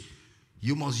teaching,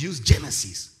 you must use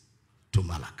Genesis to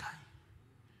Malachi.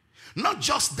 Not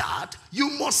just that, you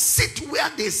must sit where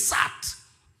they sat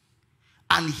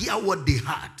and hear what they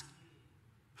heard.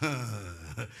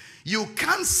 You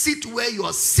can't sit where you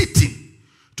are sitting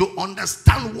to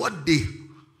understand what they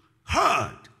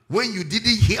heard when you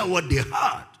didn't hear what they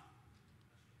heard.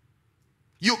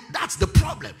 That's the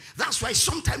problem. That's why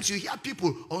sometimes you hear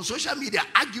people on social media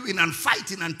arguing and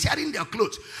fighting and tearing their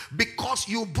clothes, because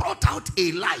you brought out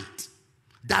a light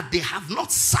that they have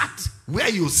not sat where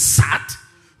you sat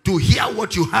to hear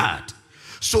what you heard.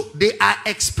 So they are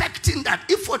expecting that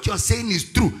if what you're saying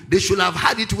is true, they should have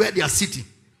heard it where they are sitting.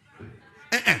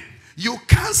 You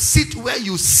can't sit where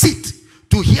you sit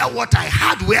to hear what I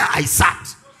heard where I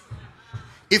sat.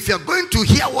 If you're going to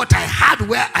hear what I heard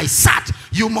where I sat,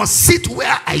 you must sit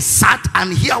where I sat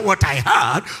and hear what I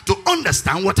heard to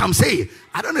understand what I'm saying.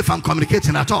 I don't know if I'm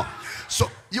communicating at all. So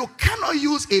you cannot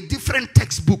use a different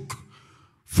textbook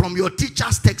from your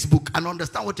teacher's textbook and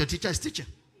understand what your teacher is teaching.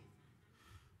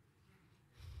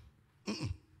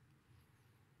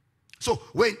 So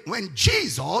when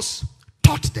Jesus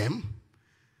taught them,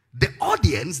 the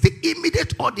audience, the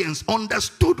immediate audience,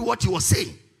 understood what he was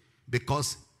saying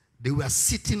because they were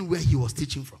sitting where he was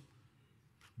teaching from.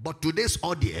 But today's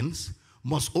audience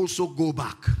must also go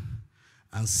back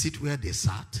and sit where they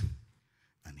sat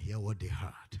and hear what they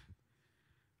heard.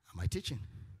 Am I teaching?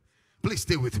 Please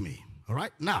stay with me. All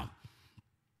right? Now,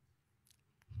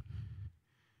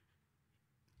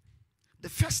 the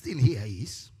first thing here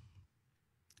is,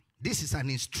 this is an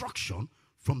instruction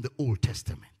from the Old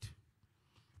Testament.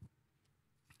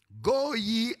 Go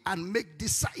ye and make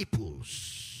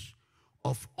disciples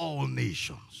of all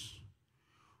nations.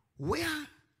 Where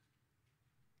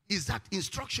is that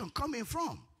instruction coming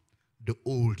from? The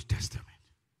Old Testament.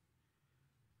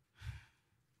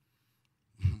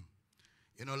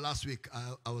 You know, last week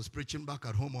I was preaching back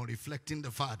at home on reflecting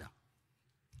the Father.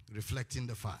 Reflecting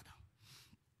the Father.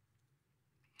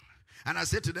 And I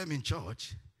said to them in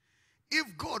church, if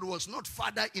God was not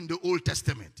Father in the Old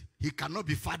Testament, he cannot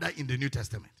be Father in the New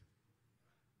Testament.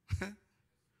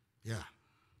 Yeah.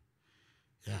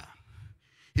 Yeah.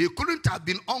 He couldn't have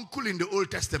been uncle in the Old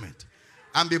Testament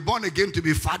and be born again to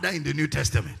be father in the New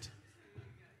Testament.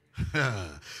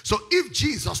 So if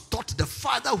Jesus taught the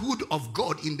fatherhood of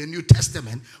God in the New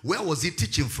Testament, where was he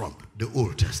teaching from? The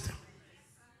Old Testament.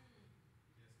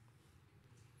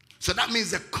 So that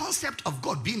means the concept of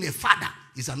God being a father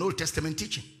is an Old Testament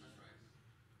teaching.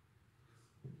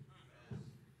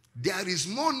 There is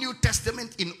more New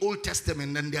Testament in Old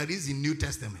Testament than there is in New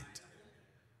Testament.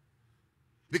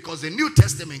 Because the New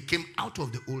Testament came out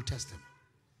of the Old Testament.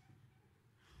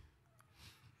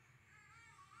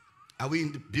 Are we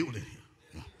in the building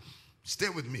here? Stay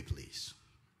with me, please.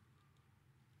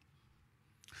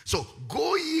 So,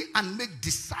 go ye and make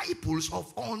disciples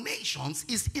of all nations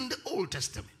is in the Old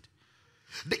Testament.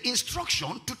 The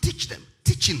instruction to teach them,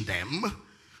 teaching them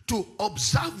to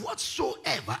observe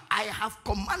whatsoever I have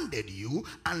commanded you,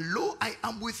 and lo, I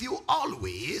am with you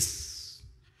always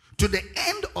to the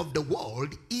end of the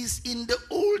world is in the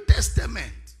Old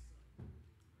Testament.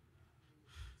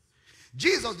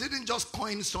 Jesus didn't just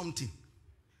coin something.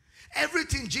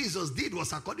 Everything Jesus did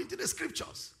was according to the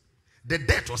scriptures. The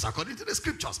death was according to the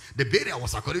scriptures. The burial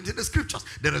was according to the scriptures.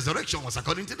 The resurrection was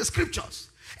according to the scriptures.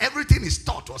 Everything is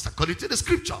taught was according to the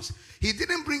scriptures. He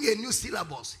didn't bring a new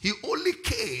syllabus. He only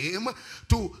came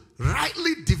to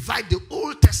rightly divide the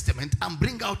Old Testament and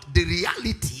bring out the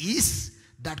realities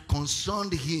that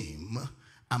concerned him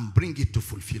and bring it to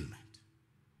fulfillment.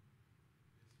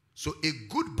 So a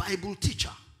good Bible teacher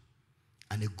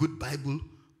and a good Bible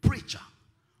preacher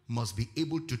must be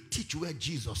able to teach where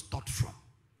Jesus taught from.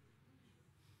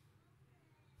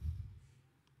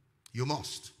 You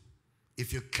must.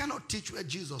 If you cannot teach where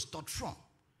Jesus taught from,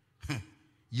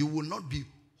 you will not be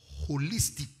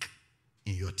holistic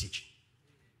in your teaching.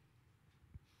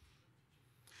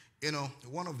 You know,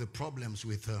 one of the problems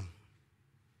with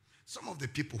some of the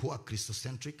people who are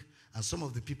Christocentric and some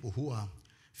of the people who are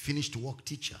finished work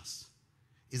teachers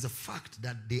is the fact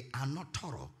that they are not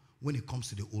thorough when it comes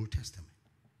to the Old Testament.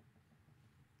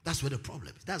 That's where the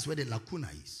problem is. That's where the lacuna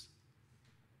is.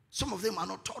 Some of them are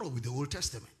not thorough with the Old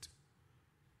Testament.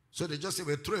 So they just say,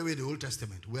 well, throw away the Old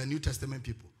Testament. We are New Testament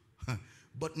people.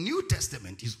 But New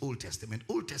Testament is Old Testament.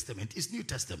 Old Testament is New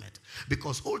Testament.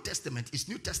 Because Old Testament is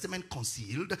New Testament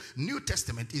concealed. New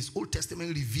Testament is Old Testament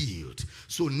revealed.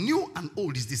 So new and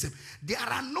old is the same. There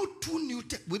are no two new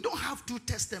we don't have two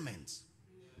testaments.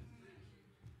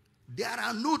 There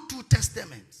are no two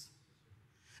testaments.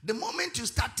 The moment you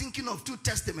start thinking of two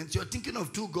testaments, you're thinking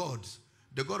of two gods.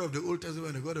 The God of the Old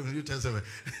Testament and the God of the New Testament.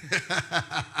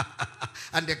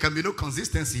 And there can be no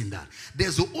consistency in that.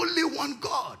 There's only one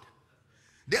God.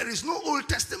 There is no Old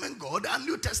Testament God and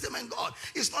New Testament God.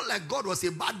 It's not like God was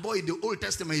a bad boy in the Old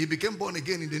Testament. He became born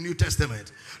again in the New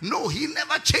Testament. No, he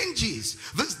never changes.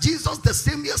 This Jesus the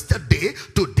same yesterday,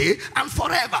 today, and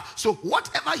forever. So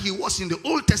whatever he was in the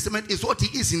Old Testament is what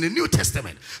he is in the New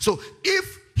Testament. So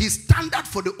if his standard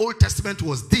for the Old Testament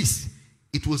was this,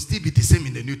 it will still be the same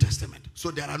in the New Testament.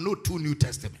 So there are no two New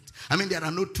Testaments. I mean, there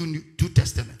are no two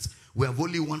Testaments. We have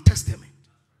only one Testament.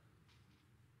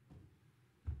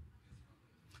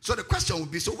 So the question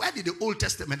would be, so where did the Old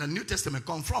Testament and New Testament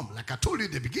come from? Like I told you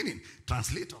in the beginning,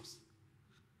 translators.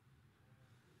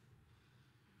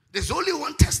 There's only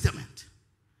one Testament.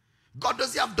 God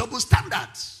doesn't have double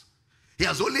standards. He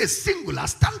has only a singular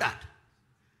standard.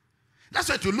 That's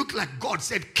why to look like God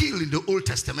said kill in the Old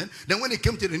Testament. Then when it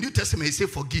came to the New Testament, he said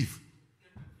forgive.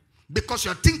 Because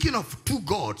you're thinking of two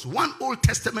gods. One Old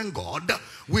Testament God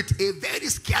with a very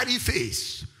scary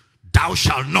face. Thou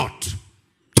shalt not,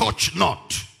 touch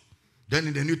not. Then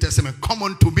in the New Testament, come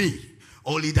unto me,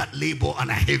 all ye that labor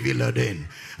and are heavy laden.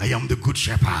 I am the good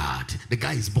shepherd. The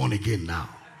guy is born again now.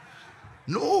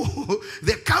 No,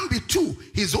 there can't be two.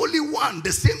 He's only one,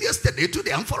 the same yesterday,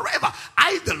 today, and forever.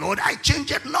 I, the Lord, I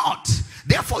change it not.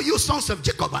 Therefore, you sons of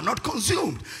Jacob are not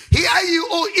consumed. Hear you,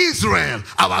 O Israel,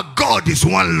 our God is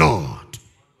one Lord.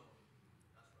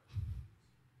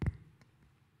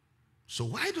 So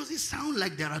why does it sound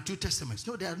like there are two testaments?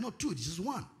 No, there are not two. This is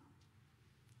one.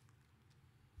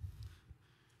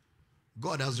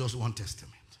 God has just one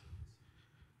testament.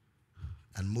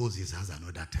 And Moses has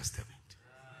another testament.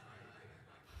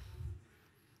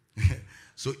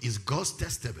 So it's God's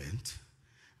testament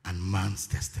and man's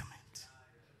testament.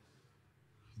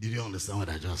 Did you understand what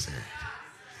I just said?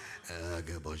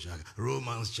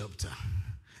 Romans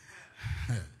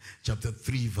chapter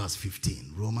 3 verse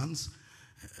 15. Romans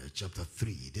chapter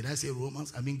 3. Did I say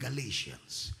Romans? I mean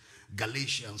Galatians.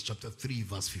 Galatians chapter 3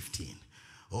 verse 15.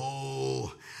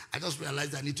 Oh, I just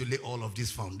realized I need to lay all of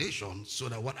this foundation so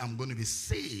that what I'm going to be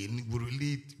saying will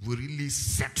really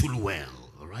settle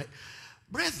well. All right?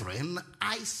 Brethren,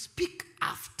 I speak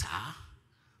after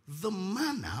the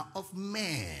manner of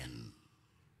men,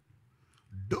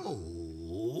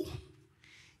 though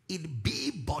it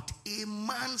be but a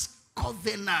man's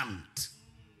covenant.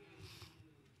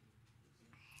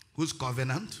 Whose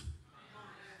covenant?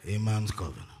 A man's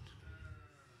covenant.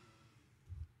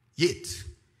 Yet,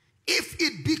 if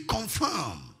it be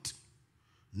confirmed,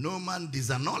 no man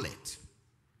disannul it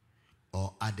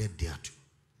or added thereto.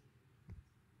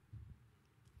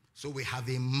 So we have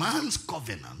a man's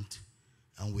covenant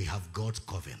and we have God's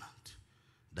covenant.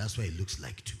 That's why it looks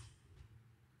like two.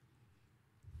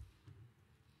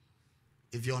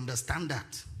 If you understand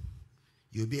that,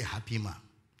 you'll be a happy man.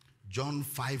 John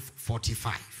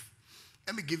 5:45.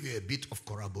 Let me give you a bit of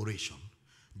corroboration.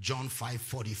 John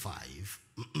 5:45.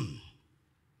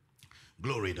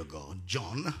 Glory to God.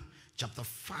 John chapter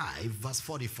 5 verse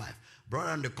 45.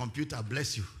 Brother on the computer,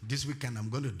 bless you. This weekend I'm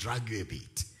going to drag you a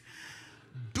bit.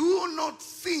 Do not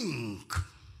think.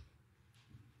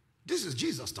 This is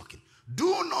Jesus talking.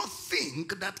 Do not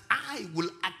think that I will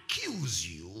accuse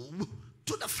you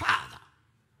to the Father.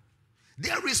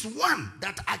 There is one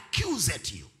that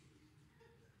accuseth you,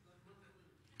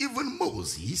 even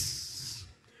Moses,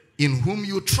 in whom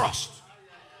you trust.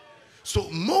 So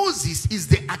Moses is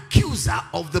the accuser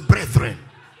of the brethren.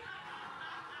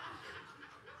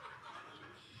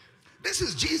 This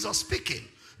is Jesus speaking.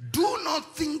 Do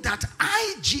not think that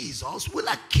I, Jesus, will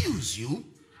accuse you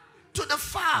to the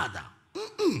Father.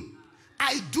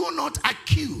 I do not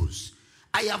accuse.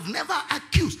 I have never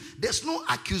accused. There's no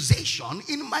accusation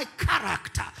in my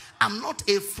character. I'm not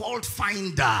a fault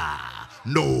finder.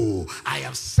 No, I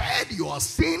have said your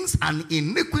sins and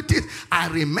iniquities. I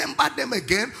remember them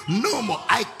again. No more.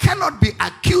 I cannot be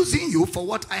accusing you for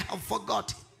what I have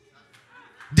forgotten.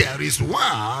 There is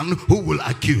one who will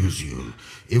accuse you,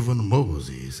 even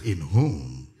Moses, in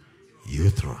whom you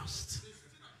trust.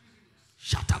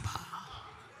 Shataba.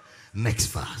 Next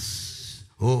verse.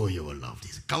 Oh, you will love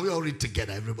this. Can we all read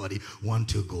together, everybody? 1,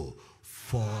 2, go.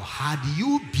 For had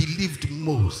you believed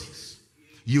Moses,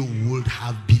 you would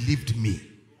have believed me,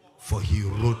 for he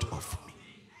wrote of me.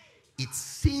 It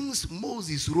seems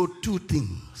Moses wrote two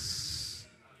things.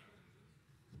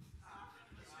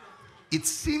 It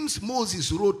seems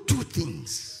Moses wrote two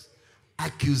things: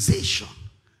 accusation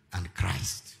and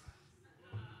Christ.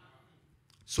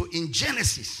 So in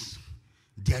Genesis,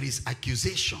 there is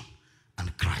accusation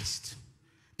and Christ.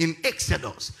 In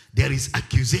Exodus, there is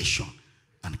accusation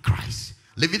and Christ.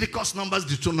 Leviticus, Numbers,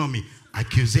 Deuteronomy,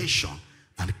 accusation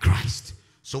and Christ.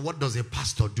 So what does a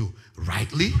pastor do?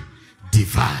 Rightly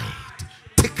divide.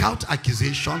 Take out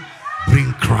accusation,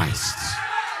 bring Christ.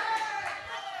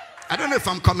 I don't know if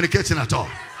I'm communicating at all.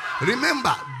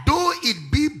 Remember, though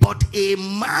it be but a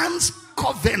man's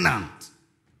covenant.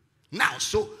 Now,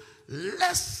 so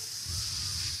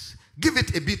let's give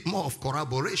it a bit more of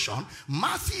corroboration.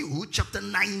 Matthew chapter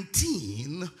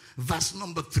 19 verse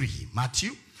number 3.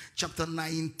 Matthew chapter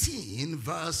 19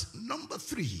 verse number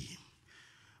 3.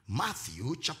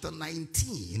 Matthew chapter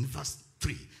 19 verse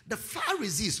 3. The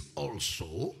Pharisees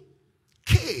also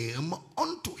came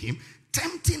unto him,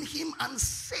 tempting him and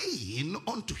saying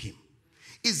unto him,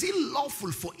 is it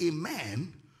lawful for a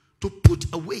man to put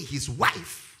away his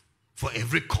wife for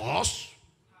every cause?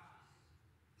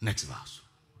 Next verse.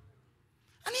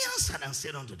 And he answered and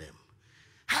said unto them,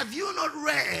 have you not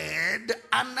read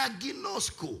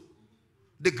anaginosko,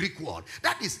 the Greek word?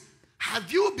 That is,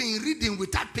 have you been reading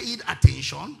without paying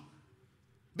attention?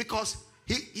 Because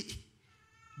they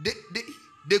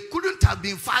couldn't have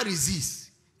been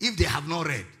Pharisees if they have not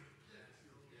read.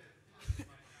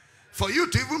 For you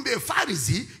to even be a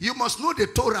Pharisee, you must know the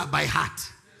Torah by heart.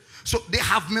 So they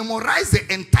have memorized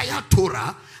the entire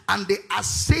Torah and they are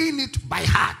saying it by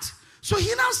heart. So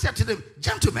he now said to them,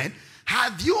 gentlemen,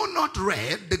 have you not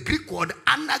read the Greek word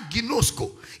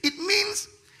anaginosko? It means,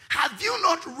 have you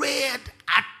not read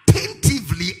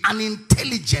attentively and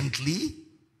intelligently?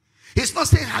 He's not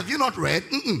saying, have you not read?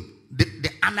 The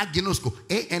anaginosko.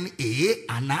 A-N-A,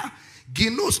 ana,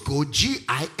 ginosko,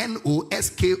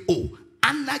 G-I-N-O-S-K-O.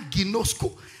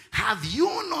 Anaginosko. Have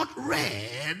you not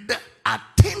read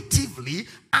attentively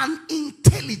and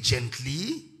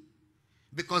intelligently?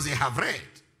 Because they have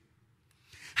read.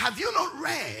 Have you not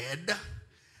read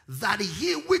that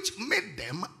he which made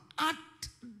them at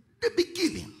the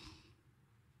beginning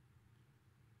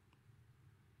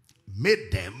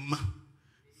made them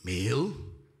male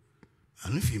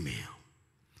and female?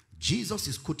 Jesus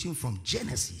is quoting from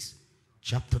Genesis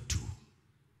chapter 2.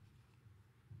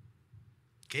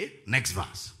 Okay, next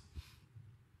verse.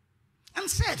 And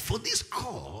said, for this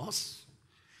cause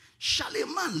shall a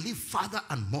man leave father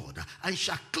and mother, and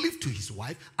shall cleave to his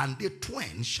wife, and they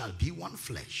twain shall be one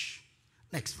flesh.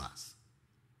 Next verse.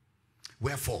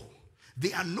 Wherefore,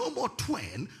 they are no more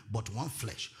twain, but one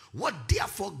flesh. What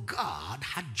therefore God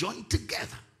had joined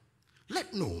together,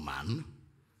 let no man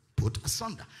put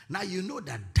asunder. Now you know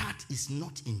that that is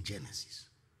not in Genesis.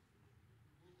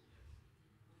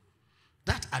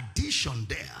 That addition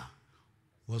there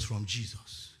was from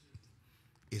Jesus.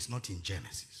 It's not in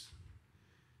Genesis.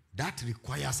 That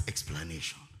requires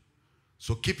explanation.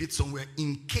 So keep it somewhere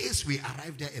in case we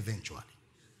arrive there eventually.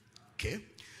 Okay?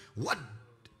 What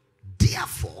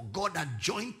therefore God had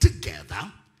joined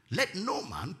together, let no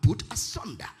man put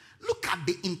asunder. Look at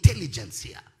the intelligence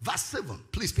here. Verse 7.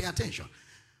 Please pay attention.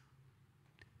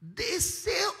 They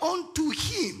say unto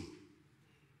him,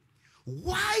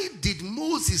 why did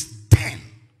Moses then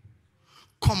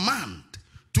command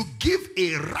to give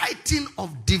a writing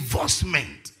of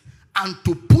divorcement and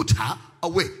to put her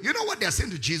away? You know what they're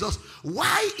saying to Jesus?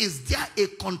 Why is there a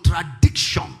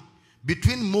contradiction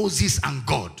between Moses and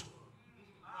God?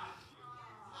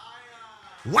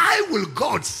 Why will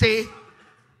God say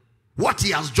what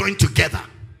he has joined together,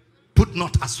 put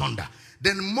not asunder?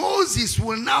 Then Moses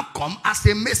will now come as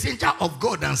a messenger of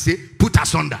God and say, put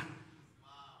asunder.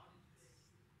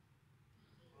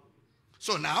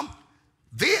 So now,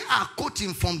 they are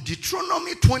quoting from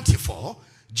Deuteronomy 24.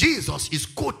 Jesus is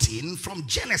quoting from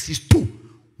Genesis 2,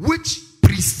 which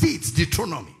precedes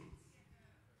Deuteronomy.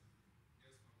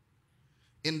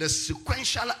 In the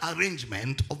sequential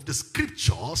arrangement of the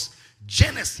scriptures,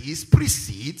 Genesis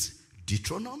precedes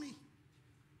Deuteronomy.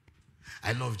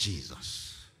 I love Jesus.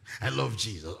 I love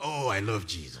Jesus. Oh, I love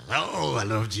Jesus. Oh, I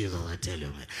love Jesus. I tell you,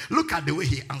 man. Look at the way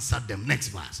he answered them. Next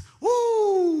verse.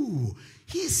 Ooh,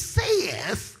 he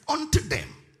saith unto them,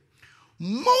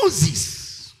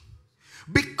 Moses,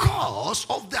 because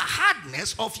of the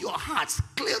hardness of your hearts,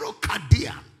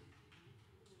 sclerocardian.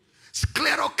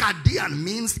 Sclerocardian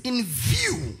means in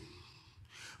view.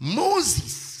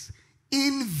 Moses,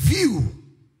 in view.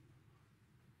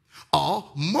 Or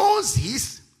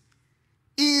Moses,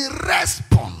 in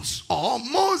response. Or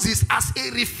Moses as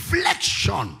a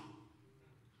reflection.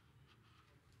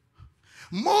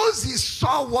 Moses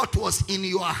saw what was in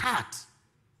your heart.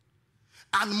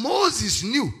 And Moses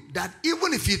knew that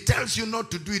even if he tells you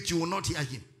not to do it, you will not hear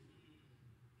him.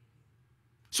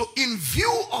 So in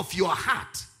view of your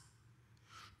heart,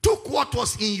 took what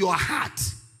was in your heart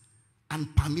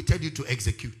and permitted you to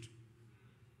execute.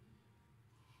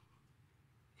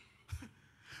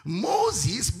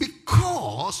 Moses,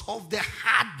 because of the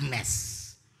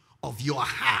hardness of your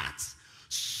heart,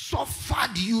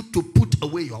 suffered you to put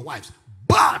away your wives.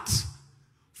 But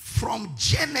from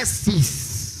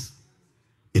Genesis,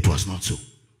 it was not so.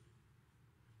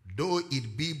 Though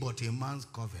it be but a man's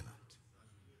covenant.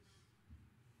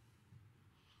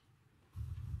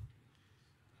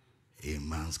 A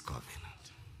man's covenant.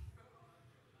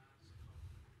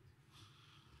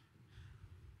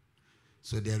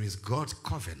 So there is God's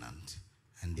covenant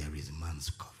and there is man's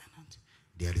covenant.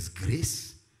 There is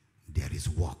grace, there is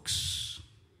works.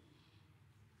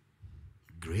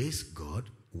 Grace, God,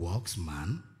 works,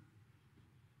 man.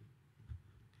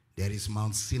 There is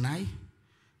Mount Sinai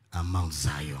and Mount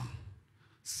Zion.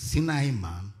 Sinai,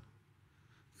 man.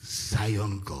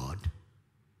 Zion, God.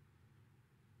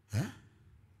 Huh?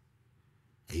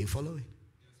 Are you following?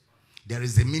 There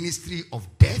is the ministry of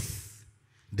death,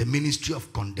 the ministry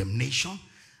of condemnation,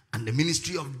 and the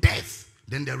ministry of death.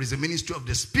 Then there is a ministry of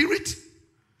the spirit.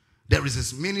 There is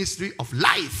this ministry of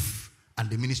life and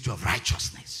the ministry of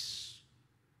righteousness.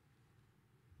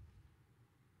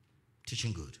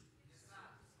 Teaching good.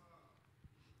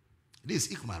 This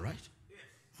is Icma, right?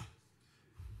 Yes.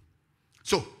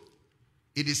 So,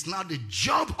 it is now the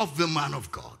job of the man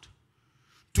of God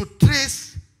to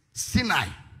trace Sinai,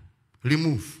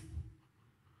 remove.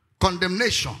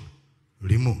 Condemnation,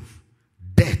 remove.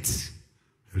 Death,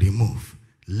 remove.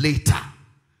 Later,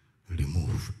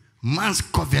 remove. Man's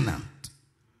covenant,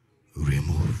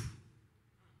 remove.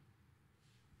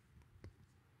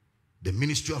 The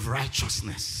ministry of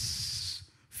righteousness,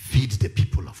 feed the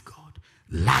people of God.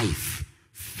 Life,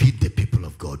 feed the people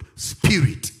of God.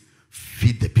 Spirit,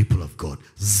 feed the people of God.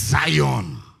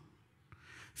 Zion,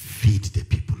 feed the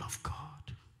people of God.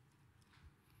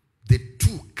 The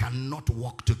two cannot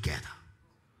walk together.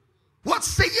 What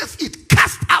saith it?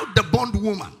 Cast out the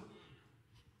bondwoman.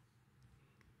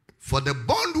 For the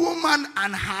bondwoman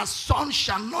and her son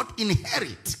shall not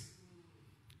inherit.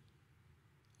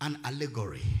 An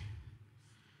allegory.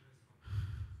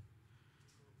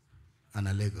 An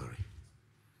allegory.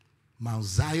 Mount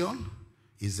Zion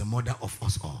is the mother of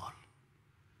us all.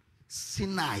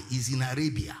 Sinai is in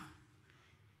Arabia.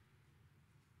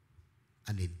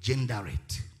 And they gender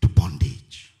it to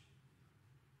bondage.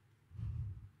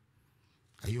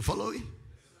 Are you following?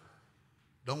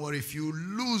 Don't worry, if you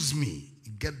lose me,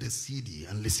 get the CD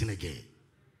and listen again.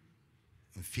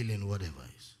 And fill in whatever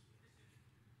is.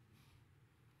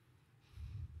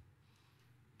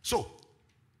 So,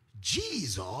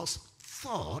 Jesus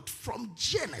thought from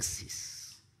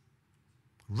Genesis.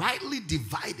 Rightly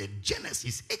divided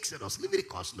Genesis, Exodus,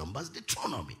 Leviticus, Numbers,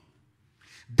 Deuteronomy.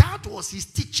 That was his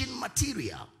teaching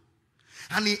material.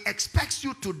 And he expects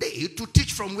you today to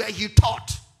teach from where he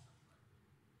taught.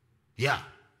 Yeah.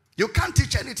 You can't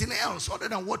teach anything else other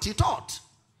than what he taught.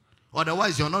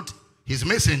 Otherwise, you're not his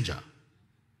messenger.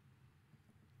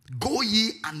 Go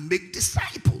ye and make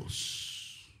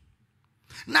disciples.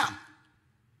 Now,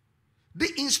 the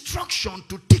instruction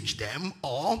to teach them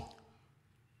or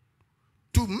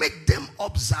to make them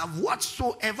observe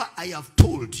whatsoever I have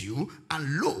told you,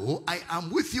 and lo, I am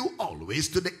with you always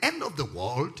to the end of the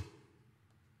world.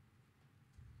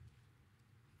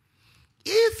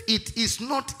 If it is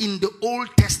not in the Old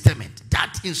Testament,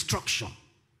 that instruction,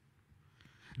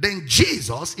 then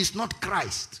Jesus is not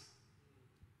Christ.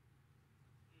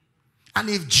 And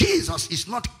if Jesus is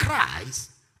not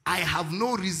Christ, I have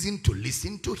no reason to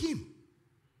listen to him.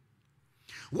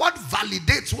 What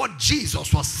validates what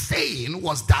Jesus was saying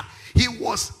was that he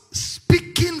was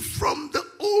speaking from the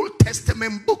Old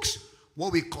Testament books,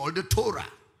 what we call the Torah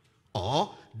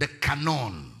or the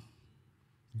canon,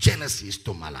 Genesis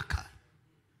to Malachi,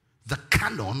 the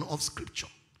canon of Scripture.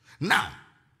 Now,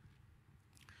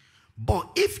 but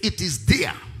if it is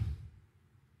there,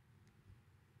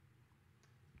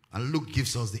 and Luke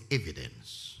gives us the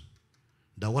evidence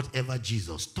that whatever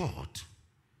Jesus taught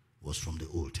was from the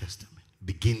Old Testament,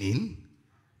 beginning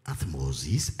at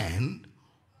Moses and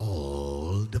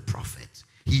all the prophets.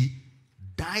 He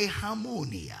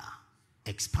diharmonia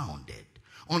expounded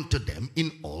unto them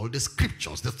in all the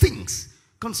scriptures, the things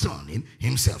concerning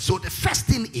himself. So the first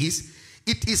thing is,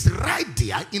 it is right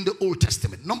there in the Old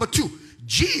Testament. Number two,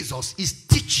 Jesus is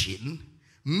teaching,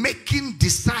 making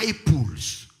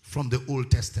disciples from the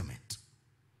Old Testament.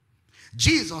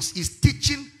 Jesus is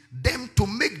teaching them to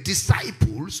make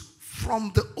disciples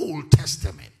from the Old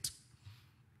Testament.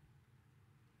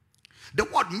 The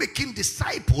word making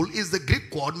disciple is the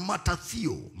Greek word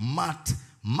matatheo.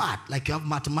 Like you have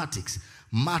mathematics.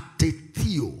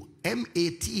 Matatheo.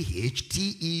 M-A-T-H-T-E-U-O.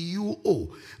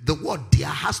 The word there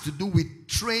has to do with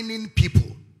training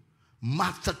people.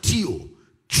 Matatheo.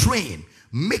 Train.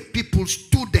 Make people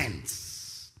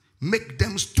students. Make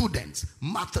them students.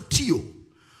 Matatheo.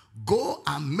 Go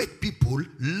and make people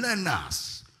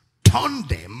learners. Turn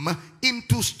them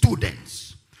into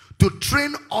students. To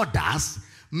train others,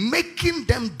 making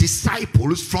them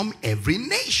disciples from every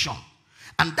nation.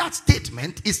 And that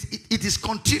statement is it is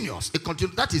continuous.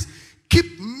 That is,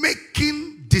 keep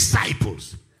making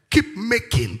disciples. Keep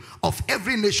making of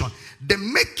every nation. The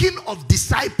making of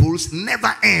disciples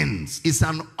never ends. It's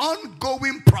an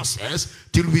ongoing process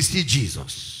till we see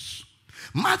Jesus.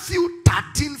 Matthew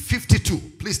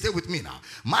 13:52. Please stay with me now.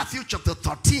 Matthew chapter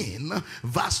 13,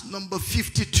 verse number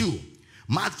 52.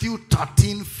 Matthew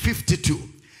 13:52.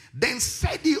 Then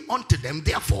said he unto them,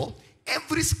 therefore,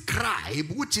 every scribe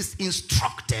which is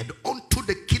instructed unto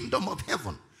the kingdom of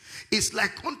heaven is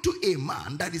like unto a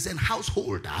man that is an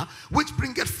householder, which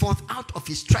bringeth forth out of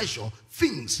his treasure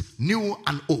things new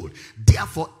and old.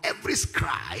 Therefore, every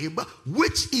scribe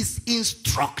which is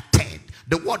instructed,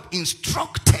 the word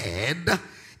instructed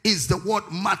is the word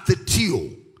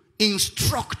matatheo,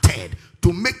 instructed,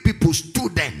 to make people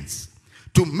students,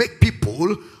 to make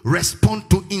people respond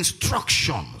to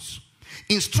instructions.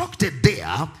 Instructed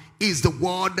there is the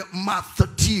word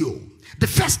matatheo. The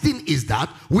first thing is that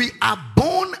we are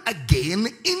born again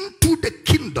into the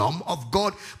kingdom of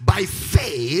God by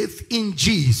faith in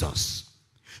Jesus.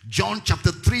 John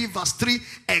chapter 3 verse 3,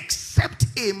 except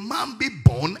a man be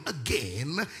born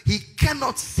again, he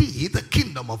cannot see the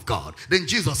kingdom of God. Then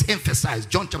Jesus emphasized,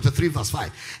 John chapter 3 verse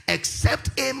 5,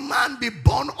 except a man be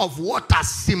born of water,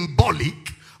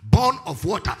 symbolic, born of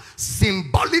water,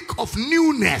 symbolic of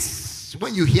newness.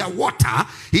 When you hear water,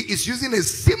 he is using a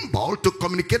symbol to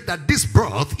communicate that this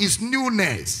birth is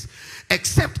newness.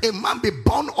 Except a man be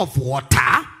born of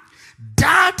water,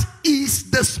 that is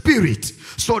the spirit.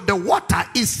 So the water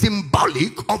is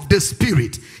symbolic of the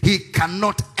spirit. He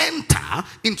cannot enter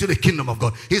into the kingdom of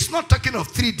God. He's not talking of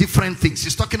three different things.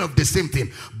 He's talking of the same thing.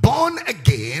 Born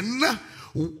again,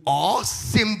 or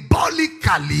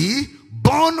symbolically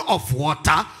born of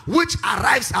water, which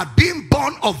arrives at being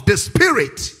born of the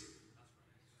spirit.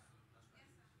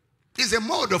 Is a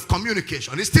mode of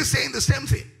communication. He's still saying the same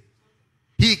thing.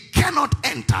 He cannot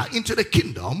enter into the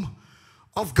kingdom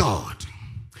of God.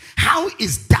 How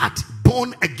is that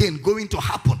born again going to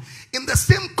happen? In the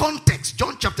same context,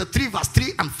 John chapter 3 verse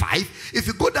 3 and 5, if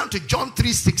you go down to John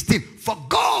 3:16, for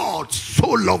God so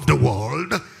loved the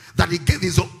world that he gave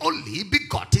his only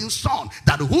begotten son,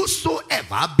 that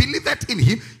whosoever believeth in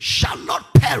him shall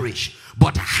not perish,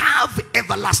 but have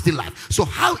everlasting life. So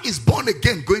how is born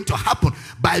again going to happen?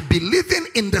 By believing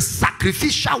in the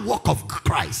sacrificial work of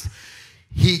Christ.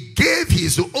 He gave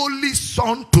his only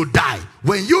son to die.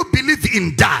 When you believe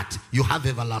in that, you have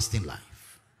everlasting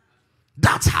life.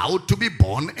 That's how to be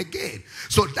born again.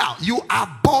 So now you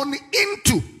are born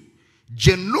into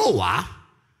Genoa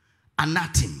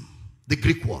anatim. The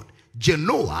Greek word.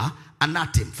 Genoa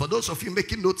anatim. For those of you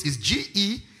making notes, is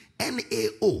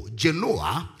G-E-N-A-O.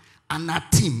 Genoa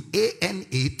anatim.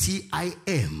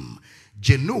 A-N-A-T-I-M.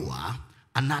 Genoa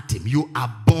anatim. You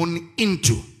are born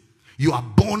into. You are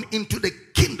born into the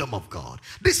kingdom of God.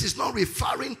 This is not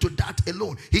referring to that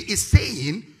alone. He is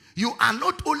saying you are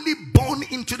not only born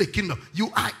into the kingdom,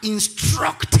 you are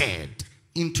instructed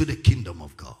into the kingdom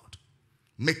of God.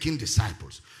 Making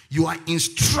disciples. You are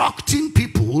instructing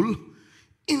people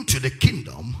into the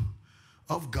kingdom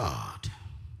of God.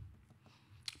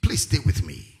 Please stay with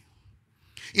me.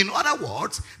 In other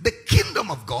words, the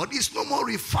kingdom of God is no more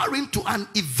referring to an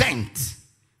event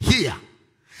here.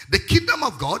 The kingdom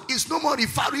of God is no more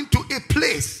referring to a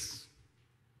place.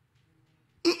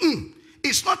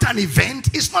 It's not an event.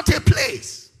 It's not a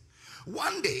place.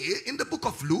 One day in the book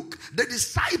of Luke, the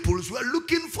disciples were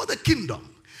looking for the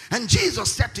kingdom. And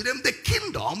Jesus said to them, the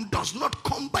kingdom does not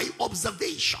come by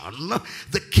observation.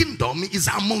 The kingdom is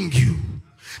among you.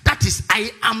 That is,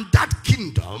 I am that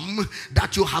kingdom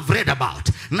that you have read about.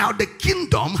 Now the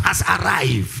kingdom has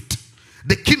arrived.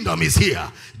 The kingdom is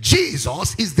here.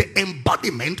 Jesus is the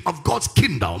embodiment of God's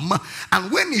kingdom.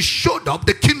 And when he showed up,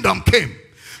 the kingdom came.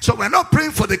 So we're not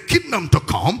praying for the kingdom to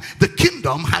come. The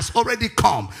kingdom has already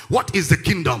come. What is the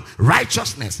kingdom?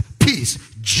 Righteousness, peace,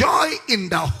 joy in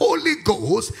the Holy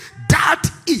Ghost. That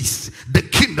is the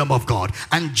kingdom of God.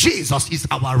 And Jesus is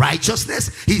our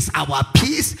righteousness. He's our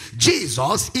peace.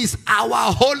 Jesus is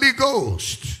our Holy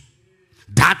Ghost.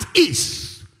 That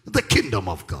is the kingdom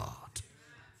of God.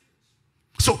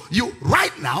 So you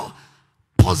right now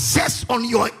possess on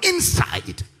your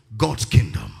inside God's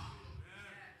kingdom.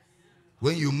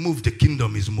 When you move, the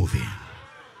kingdom is moving.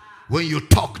 When you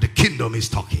talk, the kingdom is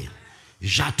talking.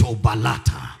 Jato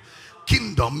balata.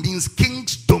 Kingdom means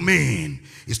king's domain.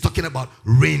 It's talking about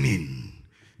reigning.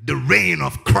 The reign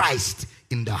of Christ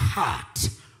in the heart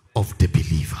of the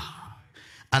believer.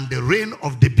 And the reign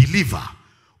of the believer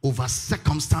over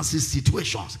circumstances,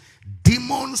 situations,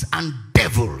 demons and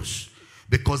devils.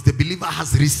 Because the believer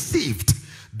has received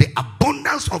the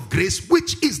abundance of grace,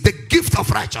 which is the gift of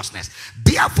righteousness.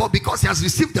 Therefore, because he has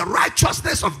received the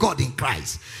righteousness of God in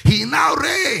Christ, he now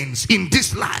reigns in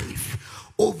this life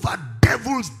over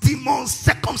devils, demons,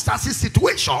 circumstances,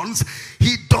 situations.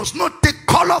 He does not take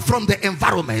color from the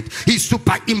environment. He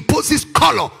superimposes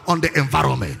color on the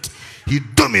environment. He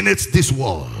dominates this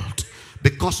world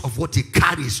because of what he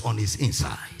carries on his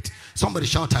inside. Somebody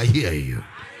shout, I hear you.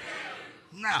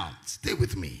 Now, stay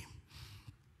with me.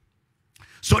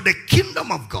 So the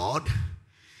kingdom of God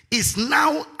is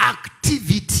now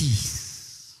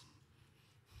activities.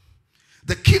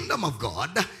 The kingdom of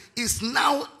God is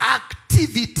now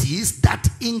activities that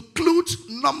includes,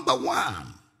 number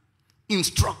one,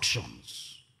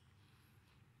 instructions.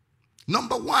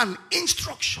 Number one,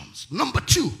 instructions. Number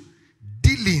two,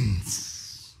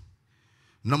 dealings.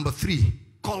 Number three,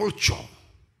 culture.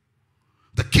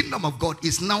 The kingdom of God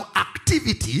is now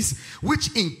activities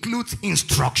which includes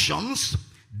instructions,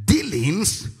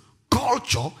 dealings,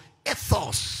 culture,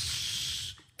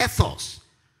 ethos,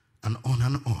 and on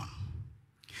and on.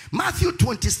 Matthew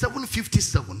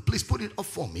 27:57. Please put it up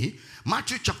for me.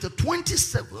 Matthew chapter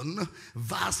 27,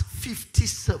 verse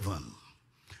 57.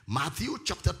 Matthew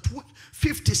chapter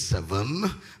 57,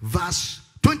 verse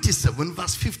 27,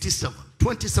 verse 57.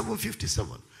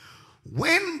 27:57.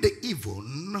 When the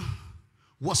even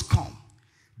was come,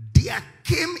 there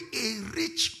came a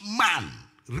rich man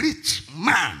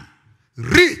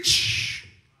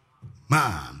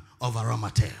of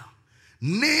Arimathea,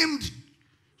 named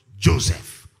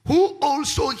Joseph, who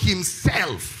also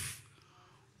himself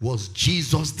was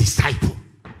Jesus' disciple.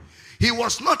 He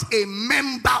was not a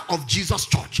member of Jesus'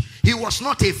 church. He was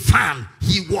not a fan.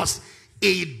 He was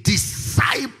a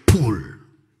disciple.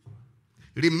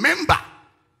 Remember,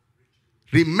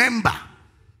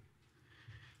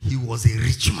 he was a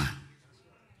rich man.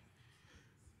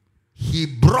 He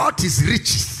brought his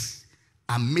riches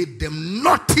and made them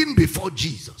nothing before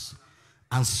Jesus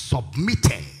and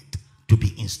submitted to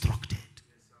be instructed.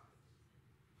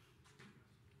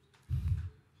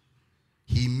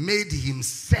 He made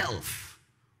himself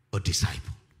a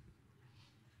disciple.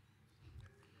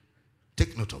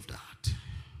 Take note of that.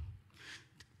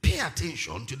 Pay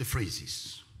attention to the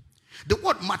phrases. The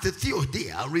word Matthew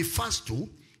there refers to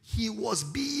he was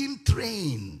being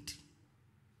trained.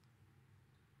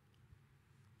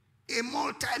 A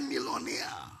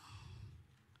multi-millionaire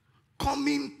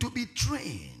coming to be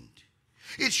trained.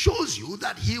 It shows you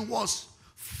that he was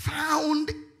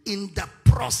found in the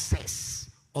process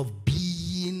of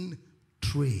being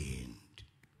trained.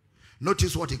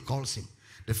 Notice what he calls him.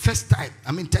 The first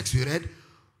text we read,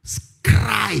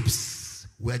 scribes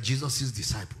were Jesus'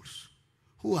 disciples.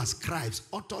 Who are scribes?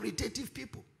 Authoritative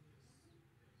people.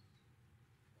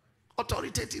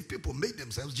 Authoritative people made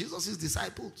themselves Jesus'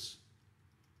 disciples.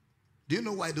 Do you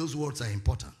know why those words are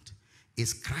important? A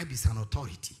scribe is an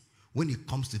authority when it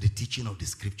comes to the teaching of the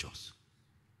scriptures.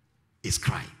 A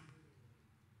scribe.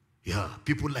 Yeah,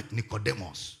 people like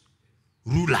Nicodemus,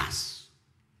 rulers.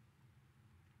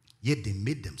 Yet they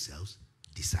made themselves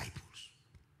disciples.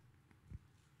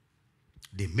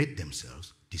 They made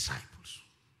themselves disciples.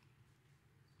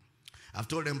 I've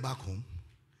told them back home,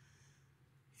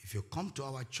 if you come to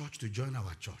our church to join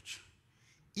our church,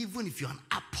 even if you're an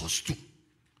apostle,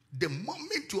 the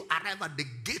moment you arrive at the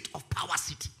gate of Power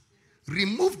City,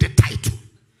 remove the title,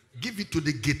 give it to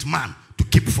the gate man to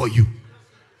keep for you.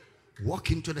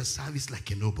 Walk into the service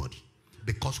like a nobody,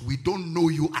 because we don't know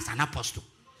you as an apostle.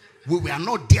 We were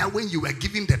not there when you were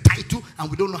given the title, and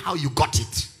we don't know how you got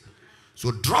it.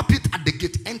 So drop it at the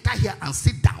gate, enter here and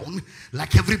sit down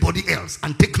like everybody else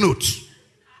and take notes.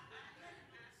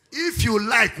 If you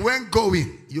like, when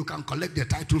going, you can collect the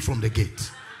title from the gate.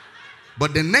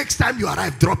 But the next time you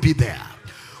arrive, drop it there.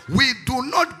 We do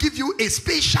not give you a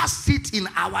special seat in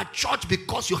our church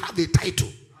because you have a title.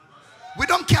 We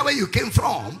don't care where you came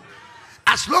from.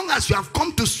 As long as you have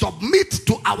come to submit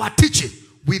to our teaching,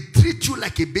 we treat you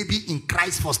like a baby in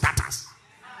Christ for starters.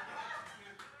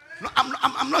 No,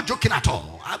 I'm not joking at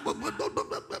all.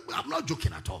 I'm not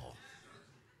joking at all.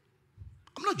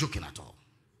 I'm not joking at all.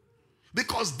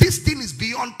 Because this thing is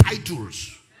beyond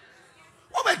titles.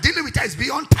 What we're dealing with is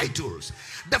beyond titles.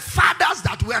 The fathers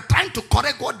that were trying to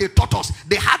correct what they taught us,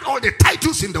 they had all the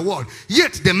titles in the world,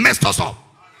 yet they messed us up.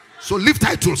 So leave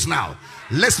titles now.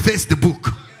 Let's face the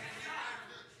book.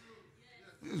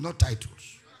 It's not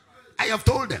titles. I have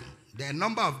told them, there are a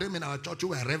number of them in our church who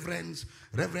were reverends,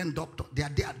 reverend doctor. They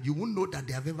are there. You won't know that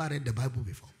they have ever read the Bible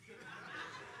before.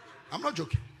 I'm not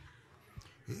joking.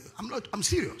 I'm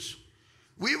serious.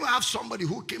 We even have somebody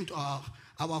who came to our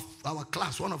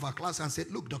class, one of our class, and said,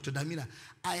 look, Dr. Damina,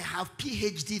 I have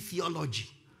PhD theology.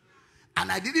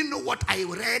 And I didn't know what I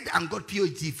read and got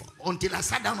PhD for until I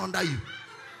sat down under you.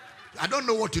 I don't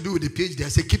know what to do with the PhD. I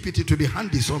say, keep it to be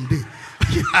handy someday.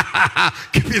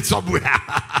 Keep it somewhere.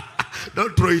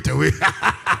 Don't throw it away.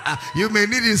 You may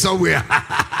need it somewhere.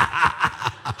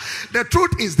 The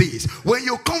truth is this: when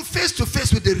you come face to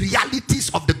face with the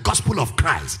realities of the gospel of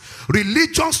Christ,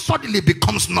 religion suddenly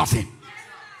becomes nothing.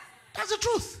 That's the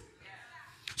truth.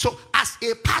 So as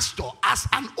a pastor, as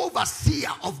an overseer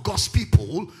of God's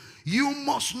people, you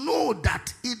must know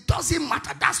that it doesn't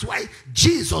matter. That's why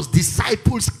Jesus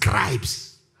disciples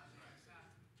scribes.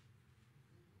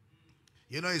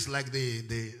 You know, it's like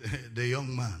the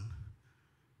young man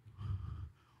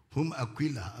whom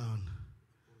Aquila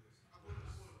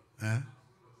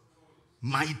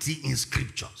mighty in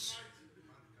scriptures,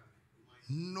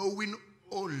 knowing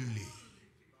only.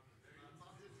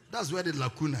 That's where the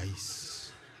lacuna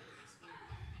is.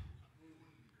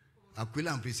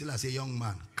 Aquila and Priscilla say, young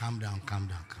man, calm down, calm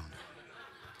down, calm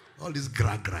down. All this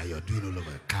gra-gra you're doing all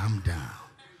over, calm down.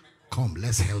 Come,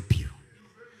 let's help you.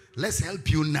 Let's help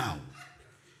you now,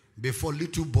 before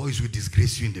little boys will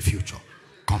disgrace you in the future.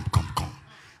 Come, come, come.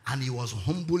 And he was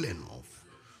humble enough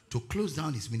to close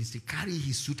down his ministry, carry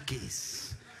his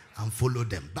suitcase, and follow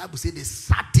them. Bible says they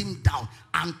sat him down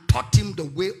and taught him the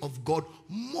way of God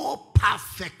more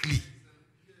perfectly.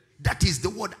 That is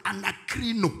the word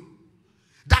anakrino.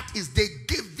 That is, they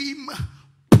gave him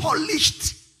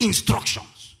polished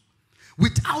instructions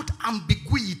without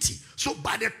ambiguity. So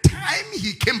by the time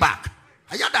he came back,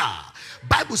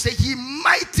 Bible says he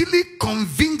mightily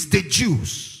convinced the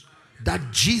Jews that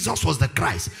Jesus was the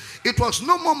Christ. It was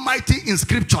no more mighty in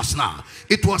scriptures now.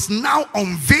 It was now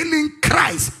unveiling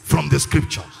Christ from the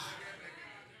scriptures.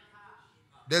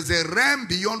 There's a realm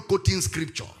beyond quoting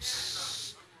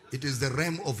scriptures. It is the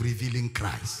realm of revealing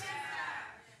Christ.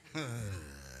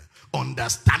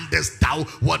 Understandest thou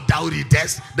what thou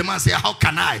readest? The man said, how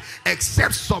can I?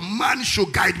 Except some man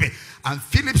should guide me. And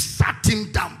Philip sat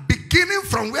him down, beginning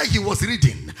from where he was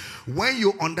reading. When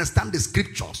you understand the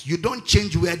scriptures, you don't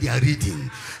change where they are reading.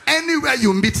 Anywhere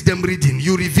you meet them reading,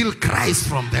 you reveal Christ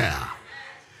from there.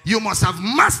 You must have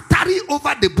mastery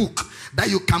over the book, that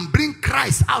you can bring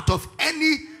Christ out of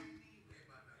any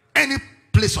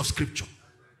place of scripture.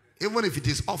 Even if it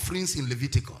is offerings in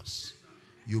Leviticus,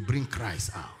 you bring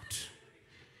Christ out.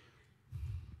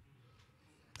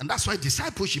 And that's why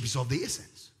discipleship is of the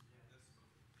essence.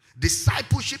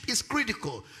 Discipleship is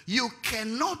critical. You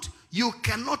cannot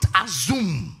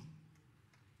assume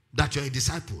that you're a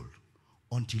disciple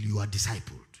until you are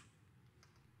discipled.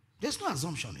 There's no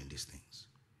assumption in these things.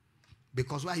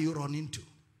 Because where are you running to?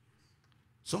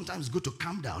 Sometimes it's good to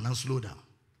calm down and slow down,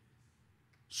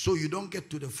 so you don't get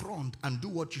to the front and do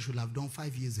what you should have done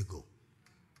 5 years ago.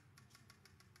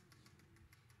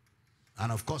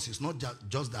 And of course, it's not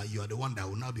just that you are the one that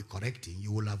will now be correcting.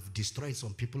 You will have destroyed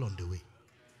some people on the way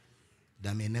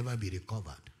that may never be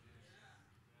recovered.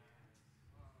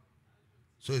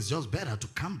 So it's just better to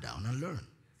calm down and learn.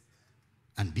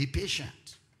 And be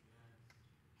patient.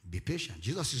 Be patient.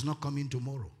 Jesus is not coming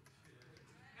tomorrow.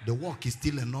 The work is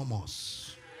still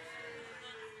enormous.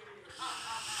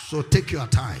 So take your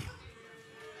time.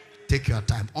 Take your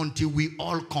time until we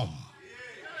all come.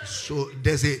 So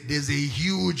there's a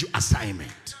huge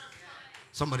assignment.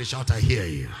 Somebody shout, I hear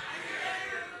you.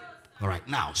 All right,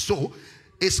 now, so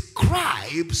a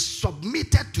scribe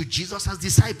submitted to Jesus as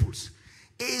disciples.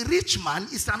 A rich man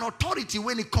is an authority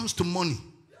when it comes to money.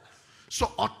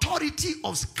 So authority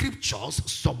of scriptures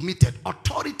submitted.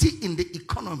 Authority in the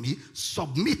economy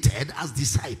submitted as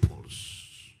disciples.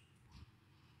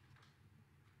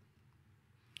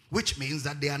 Which means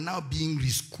that they are now being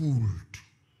reschooled.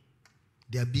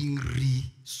 They are being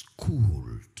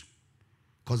reschooled.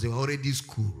 Because they were already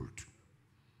schooled.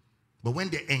 But when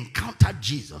they encountered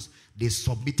Jesus, they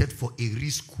submitted for a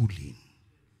reschooling.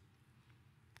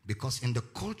 Because in the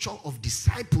culture of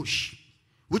discipleship,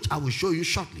 which I will show you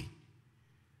shortly,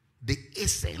 the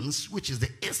essence, which is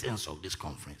the essence of this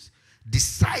conference,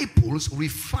 disciples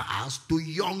refers to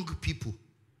young people.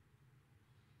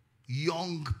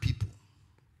 Young people.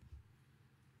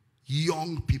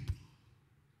 Young people.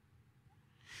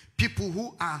 People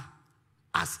who are,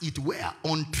 as it were,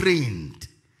 untrained,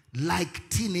 like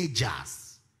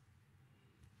teenagers.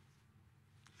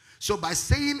 So by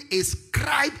saying a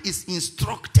scribe is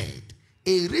instructed,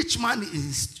 a rich man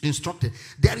is instructed,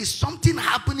 there is something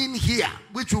happening here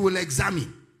which we will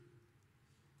examine.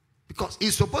 Because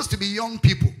it's supposed to be young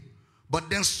people, but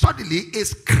then suddenly a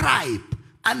scribe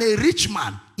and a rich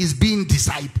man is being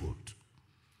discipled.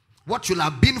 What should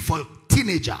have been for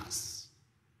teenagers.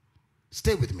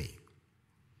 Stay with me.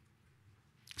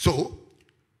 So,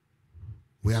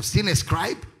 we have seen a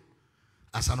scribe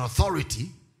as an authority,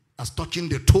 as touching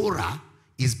the Torah,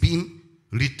 is being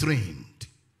retrained.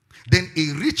 Then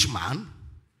a rich man,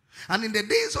 and in the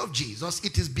days of Jesus,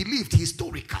 it is believed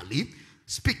historically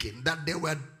speaking that there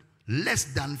were less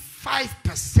than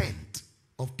 5%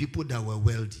 of people that were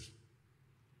wealthy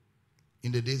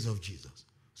in the days of Jesus.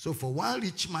 So for one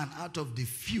rich man out of the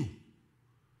few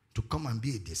to come and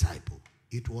be a disciple,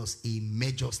 it was a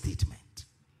major statement.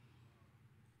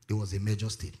 It was a major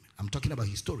statement. I'm talking about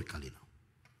historically now.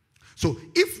 So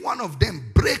if one of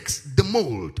them breaks the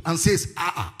mold and says,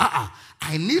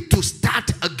 I need to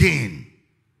start again,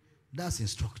 that's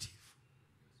instructive.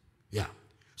 Yeah.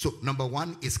 So number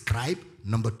one is scribe.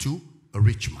 Number two, a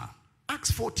rich man.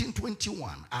 Acts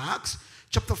 14:21. Acts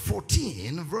chapter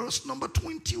 14, verse number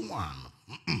 21.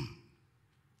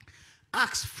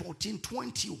 Acts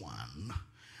 14:21.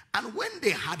 And when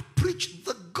they had preached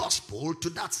the gospel to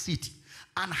that city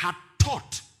and had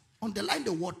taught, underline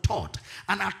the word taught,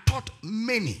 and had taught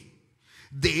many,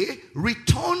 they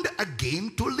returned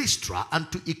again to Lystra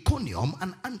and to Iconium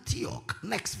and Antioch.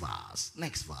 Next verse.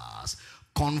 Next verse.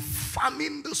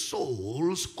 Confirming the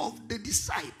souls of the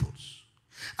disciples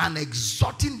and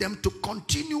exhorting them to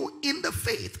continue in the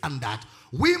faith, and that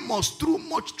we must through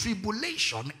much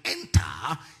tribulation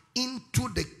enter into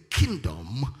the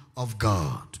kingdom of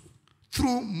God.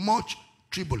 Through much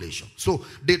tribulation. So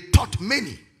they taught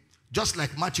many, just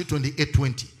like Matthew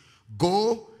 28:20.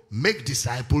 Go make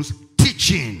disciples,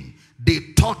 teaching.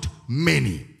 They taught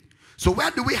many. So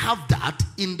where do we have that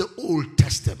in the Old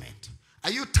Testament?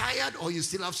 Are you tired or you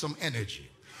still have some energy?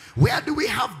 Where do we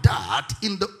have that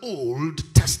in the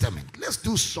Old Testament? Let's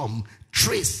do some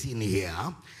tracing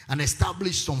here and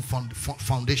establish some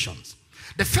foundations.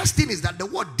 The first thing is that the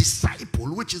word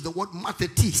disciple, which is the word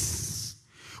mathetes,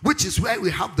 which is where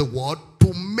we have the word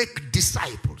to make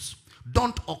disciples,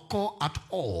 don't occur at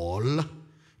all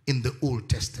in the Old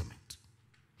Testament.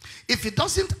 If it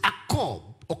doesn't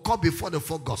occur before the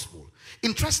fourth gospel,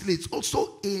 interestingly, it's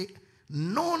also a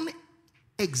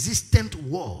non-existent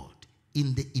word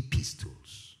in the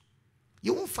epistles.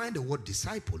 You won't find the word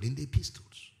disciple in the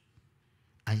epistles,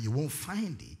 and you won't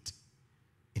find it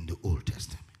in the Old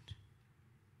Testament.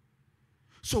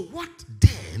 So what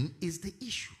then is the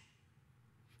issue?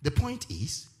 The point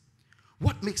is,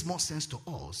 what makes more sense to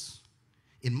us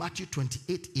in Matthew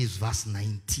 28 is verse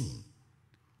 19.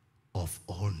 Of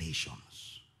all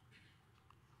nations.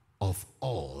 Of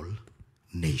all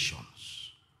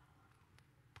nations.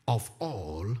 Of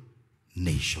all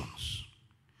nations.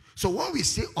 So when we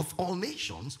say of all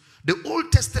nations, the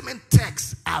Old Testament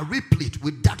texts are replete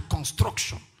with that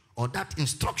construction or that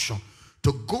instruction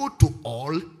to go to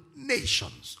all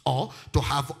nations or to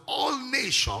have all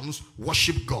nations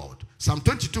worship God. Psalm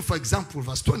 22, for example,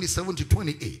 verse 27 to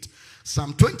 28.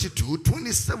 Psalm 22,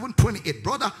 27, 28.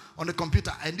 Brother, on the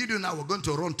computer, I need you now. We're going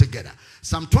to run together.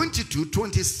 Psalm 22,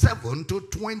 27 to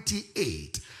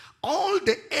 28. All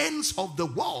the ends of the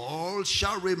world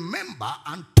shall remember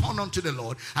and turn unto the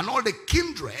Lord, and all the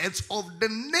kindreds of the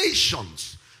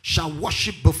nations shall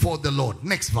worship before the Lord.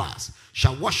 Next verse.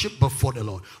 Shall worship before the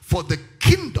Lord. For the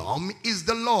kingdom is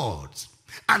the Lord's,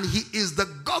 and he is the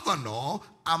governor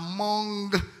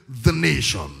among the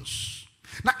nations.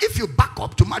 Now, if you back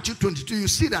up to Matthew 22, you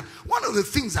see that one of the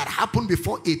things that happened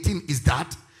before 18 is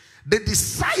that the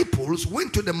disciples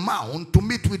went to the mount to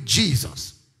meet with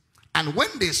Jesus. And when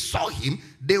they saw him,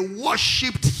 they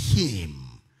worshipped him.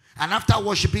 And after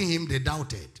worshiping him, they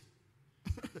doubted.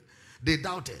 They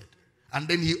doubted. And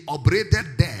then he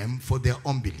upbraided them for their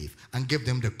unbelief and gave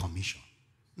them the commission.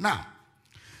 Now,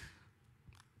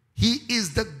 he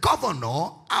is the governor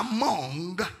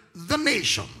among the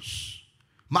nations.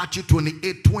 Matthew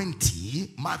 28,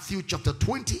 20. Matthew chapter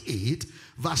 28,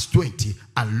 verse 20.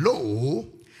 And lo,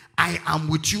 I am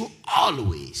with you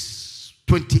always.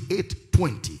 28,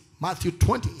 20. Matthew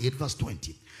 28, verse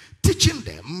 20. Teaching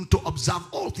them to observe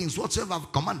all things whatsoever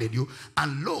I've commanded you.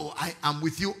 And lo, I am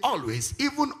with you always,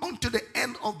 even unto the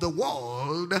end of the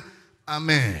world.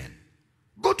 Amen.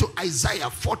 Go to Isaiah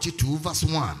 42, verse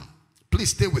 1. Please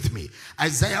stay with me.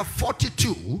 Isaiah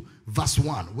 42, verse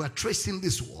 1. We're tracing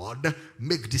this word,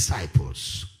 make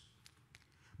disciples.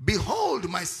 Behold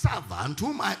my servant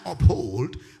whom I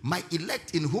uphold, my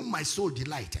elect in whom my soul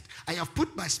delighted. I have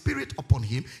put my spirit upon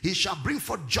him. He shall bring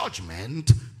forth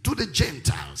judgment to the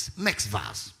Gentiles. Next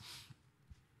verse.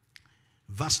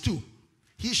 Verse 2.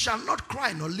 He shall not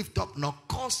cry nor lift up nor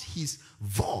cause his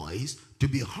voice to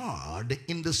be heard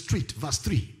in the street. Verse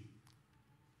 3.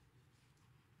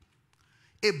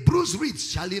 A bruised reed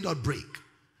shall he not break,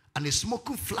 and a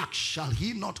smoking flax shall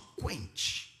he not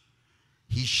quench.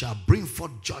 He shall bring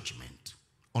forth judgment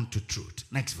unto truth.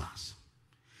 Next verse.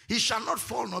 He shall not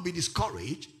fall nor be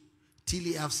discouraged till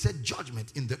he have set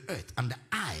judgment in the earth, and the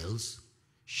isles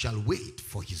shall wait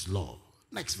for his law.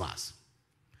 Next verse.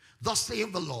 Thus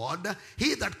saith the Lord,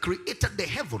 he that created the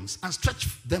heavens and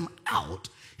stretched them out,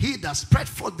 he that spread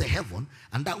forth the heaven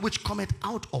and that which cometh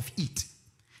out of it,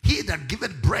 he that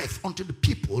giveth breath unto the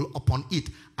people upon it,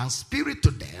 and spirit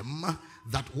to them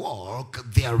that walk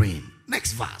therein.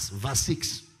 Next verse, verse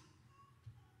 6.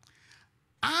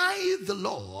 I, the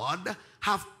Lord,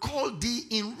 have called thee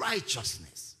in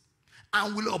righteousness,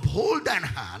 and will uphold thine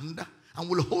hand, and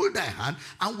will hold thy hand,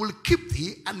 and will keep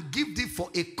thee, and give thee for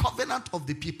a covenant of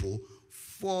the people,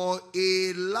 for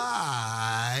a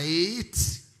light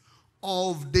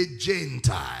of the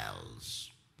Gentiles.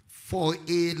 For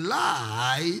a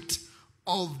light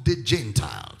of the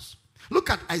Gentiles. Look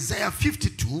at Isaiah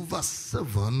 52, verse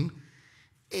 7,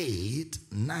 8,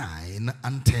 9,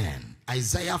 and 10.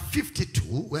 Isaiah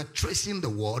 52, we're tracing the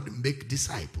word, make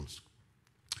disciples.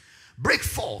 Break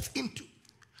forth into.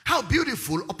 How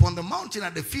beautiful upon the mountain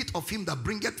at the feet of him that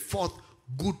bringeth forth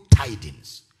good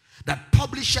tidings, that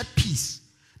publisheth peace,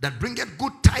 that bringeth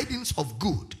good tidings of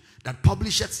good, that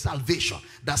publisheth salvation,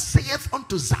 that saith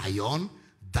unto Zion,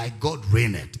 thy God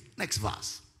reigneth. Next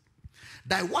verse.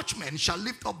 Thy watchmen shall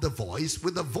lift up the voice,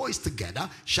 with the voice together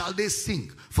shall they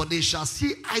sing, for they shall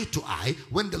see eye to eye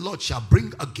when the Lord shall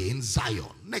bring again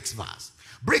Zion. Next verse.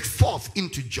 Break forth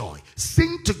into joy,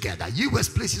 sing together, ye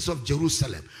west places of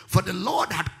Jerusalem, for the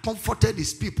Lord hath comforted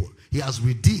his people, he has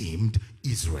redeemed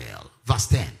Israel. Verse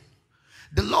 10.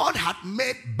 The Lord hath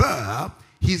made bare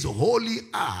his holy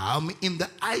arm in the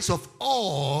eyes of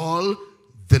all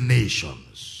the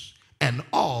nations, and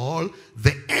all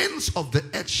the ends of the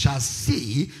earth shall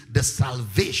see the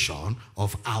salvation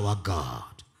of our God.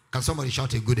 Can somebody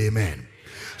shout a good amen?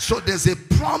 So there's a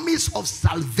promise of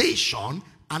salvation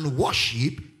and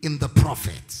worship in the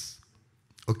prophets.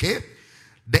 Okay?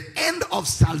 The end of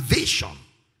salvation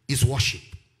is worship.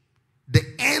 The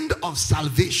end of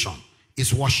salvation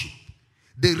is worship.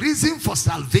 The reason for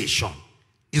salvation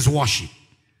is worship.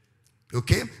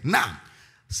 Okay? Now,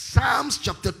 Psalms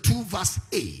chapter 2 verse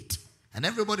 8. And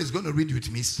everybody's going to read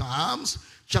with me. Psalms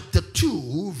chapter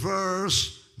 2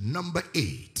 verse number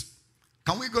 8.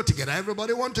 Can we go together?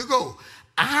 Everybody want to go?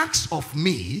 Ask of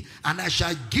me, and I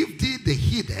shall give thee the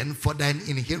hidden for thine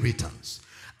inheritance,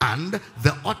 and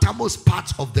the uttermost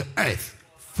parts of the earth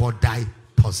for thy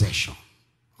possession.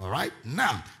 All right?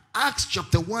 Now, Acts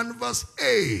chapter 1 verse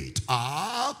 8.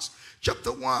 Acts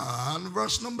chapter 1,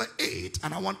 verse number 8.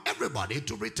 And I want everybody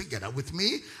to read together with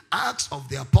me. Acts of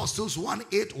the Apostles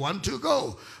 1:8, 1-2,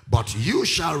 go. But you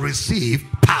shall receive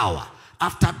power.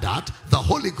 After that, the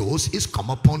Holy Ghost is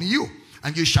come upon you.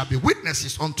 And you shall be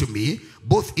witnesses unto me,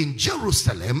 both in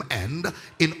Jerusalem and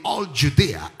in all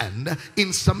Judea and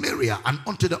in Samaria and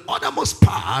unto the uttermost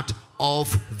part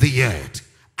of the earth.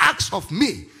 Ask of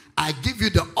me, I give you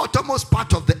the uttermost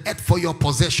part of the earth for your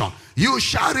possession. You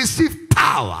shall receive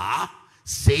power,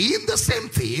 saying the same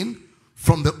thing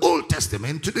from the Old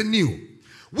Testament to the New,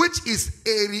 which is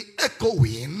a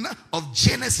re-echoing of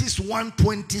Genesis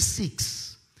 1:26.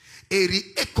 A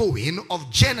re-echoing of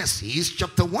Genesis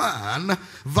chapter 1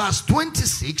 verse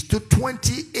 26 to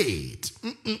 28.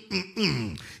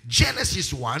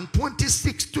 Genesis 1,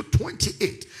 26 to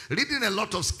 28. Reading a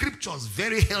lot of scriptures,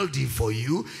 very healthy for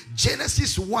you.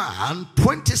 Genesis 1,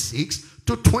 26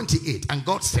 to 28. And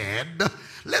God said,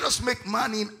 let us make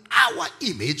man in our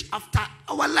image after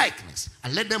our likeness,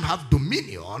 and let them have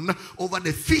dominion over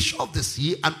the fish of the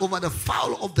sea, and over the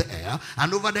fowl of the air,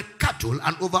 and over the cattle,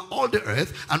 and over all the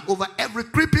earth, and over every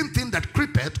creeping thing that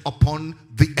creepeth upon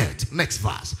the earth. Next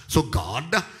verse. So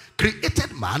God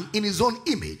created man in his own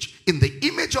image. In the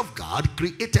image of God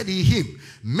created he him.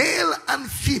 Male and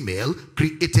female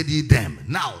created he them.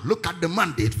 Now look at the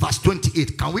mandate, verse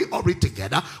 28. Can we all read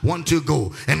together? 1, 2,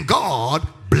 go. And God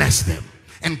blessed them.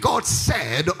 And God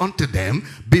said unto them,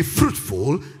 be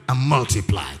fruitful and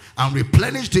multiply, and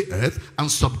replenish the earth,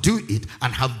 and subdue it,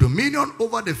 and have dominion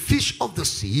over the fish of the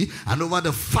sea, and over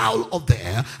the fowl of the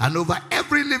air, and over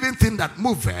every living thing that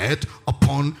moveth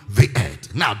upon the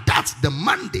earth. Now that's the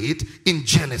mandate in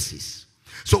Genesis.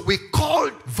 So we call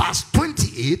verse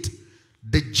 28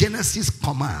 the Genesis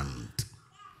command.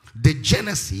 The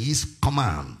Genesis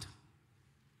command.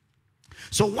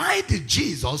 So why did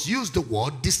Jesus use the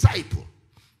word disciple?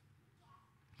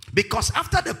 Because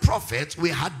after the prophets, we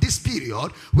had this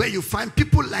period where you find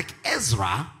people like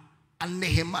Ezra and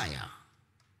Nehemiah,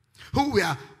 who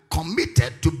were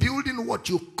committed to building what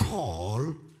you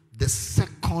call the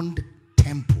second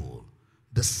temple.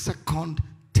 The second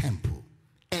temple.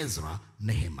 Ezra,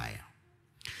 Nehemiah.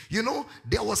 You know,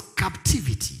 there was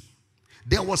captivity.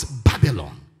 There was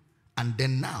Babylon. And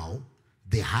then now,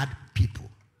 they had people.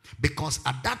 Because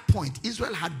at that point,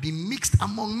 Israel had been mixed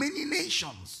among many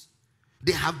nations.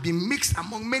 They have been mixed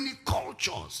among many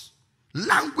cultures,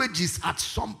 languages at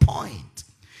some point,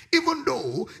 even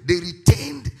though they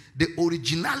retained the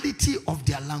originality of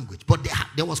their language. But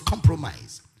there was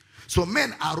compromise. So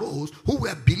men arose who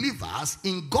were believers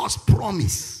in God's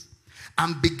promise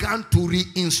and began to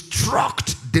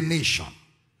re-instruct the nation,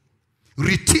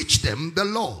 reteach them the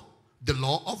law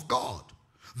of God,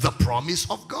 the promise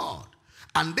of God.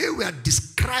 And they were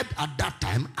described at that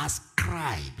time as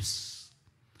scribes.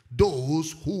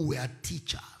 Those who were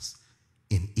teachers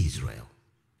in Israel.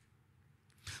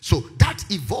 So that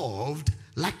evolved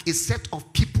like a set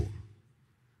of people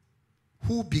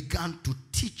who began to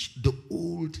teach the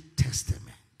Old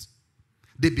Testament.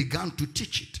 They began to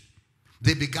teach it.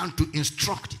 They began to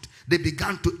instruct it. They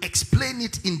began to explain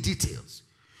it in details.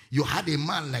 You had a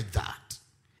man like that.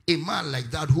 A man like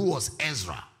that who was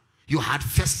Ezra. You had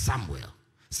 1 Samuel,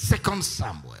 2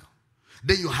 Samuel.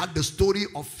 Then you had the story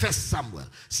of 1 Samuel,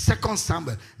 2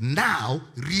 Samuel, now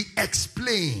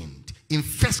re-explained in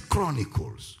 1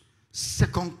 Chronicles, 2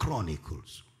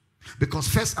 Chronicles.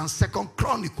 Because 1 and 2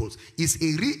 Chronicles is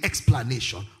a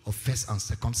re-explanation of 1 and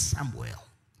 2 Samuel.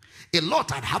 A lot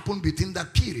had happened within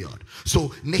that period.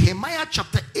 So Nehemiah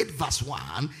chapter 8 verse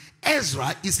 1,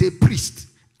 Ezra is a priest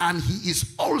and he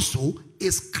is also a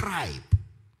scribe.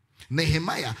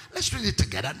 Nehemiah, let's read it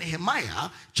together. Nehemiah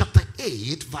chapter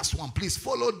 8 verse 1. Please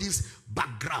follow this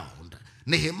background.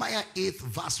 Nehemiah 8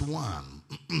 verse 1.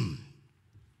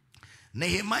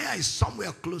 Nehemiah is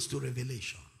somewhere close to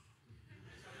Revelation.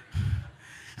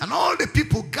 And all the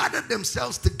people gathered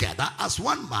themselves together as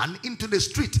one man into the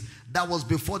street that was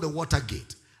before the water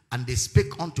gate. And they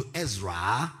spake unto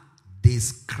Ezra the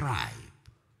scribe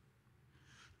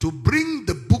to bring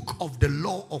the book of the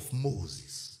law of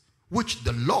Moses, which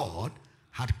the Lord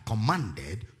had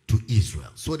commanded to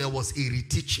Israel. So there was a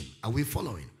reteaching. Are we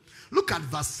following? Look at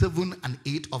verse 7 and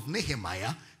 8 of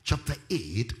Nehemiah chapter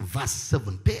 8 verse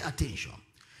 7. Pay attention.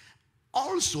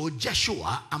 Also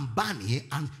Jeshua and Bani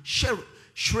and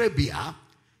Sherebiah,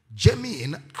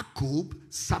 Jemin, Akub,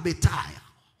 Sabbatai,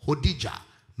 Hodijah,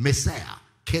 Messiah,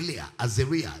 Keliah,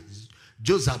 Azariah,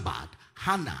 Jozabad,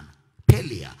 Hanan,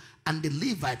 Peliah, and the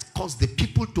Levites caused the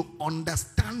people to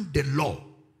understand the law.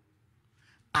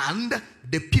 And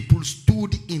the people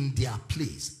stood in their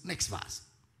place. Next verse.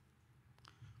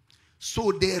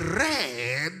 So they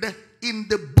read in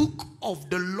the book of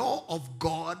the law of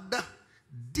God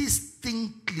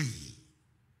distinctly,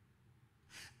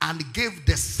 and gave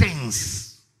the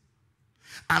sense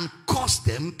and caused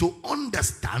them to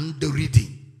understand the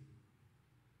reading.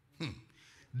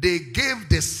 They gave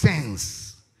the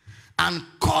sense and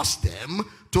caused them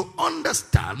to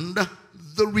understand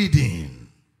the reading.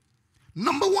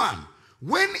 Number one,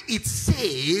 when it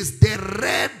says they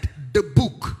read the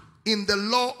book in the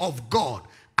law of God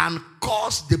and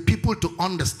caused the people to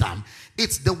understand,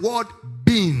 it's the word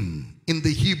bin in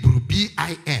the Hebrew,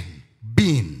 B-I-N,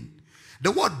 bin.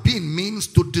 The word bin means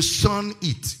to discern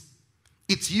it.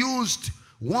 It's used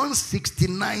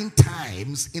 169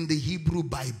 times in the Hebrew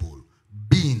Bible.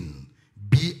 Bin,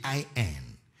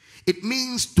 B-I-N. It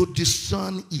means to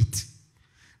discern it.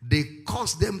 They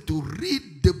caused them to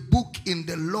read the book in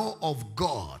the law of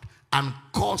God and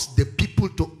caused the people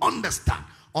to understand.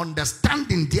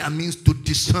 Understanding there means to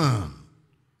discern.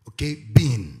 Okay,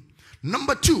 bin.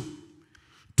 Number two,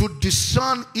 to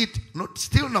discern it, not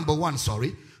still number one,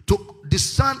 sorry, to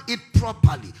discern it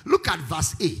properly. Look at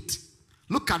verse 8.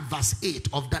 Look at verse 8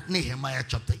 of that Nehemiah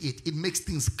chapter 8. It makes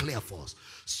things clear for us.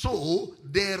 So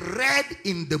they read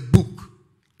in the book,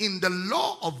 in the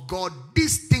law of God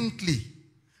distinctly,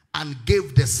 and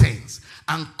gave the sense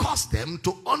and caused them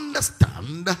to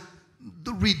understand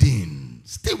the reading.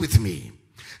 Stay with me.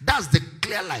 That's the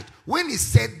clear light. When he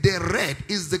said they read,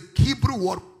 is the Hebrew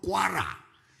word quara.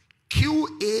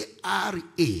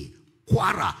 Q-A-R-A.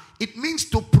 Quara. It means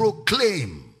to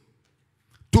proclaim.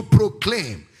 To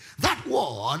proclaim. That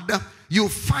word you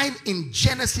find in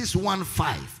Genesis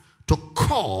 1:5. To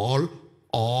call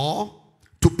or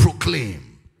to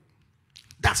proclaim.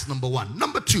 That's number one.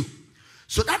 Number two.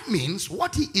 So that means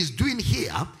what he is doing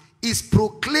here is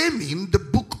proclaiming the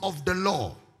book of the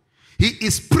law. He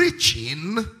is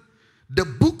preaching the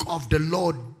book of the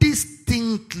law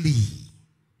distinctly.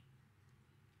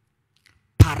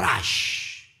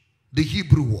 Parash, the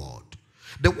Hebrew word.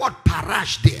 The word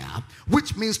parash there,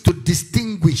 which means to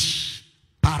distinguish.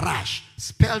 Parash,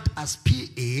 spelled as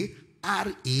P-A-R-A-S-H.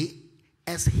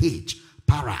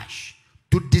 Parash,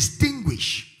 to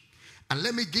distinguish. And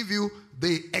let me give you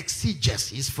the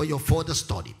exegesis for your further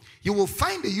study. You will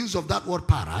find the use of that word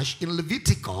parash in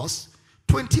Leviticus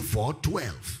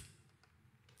 24:12.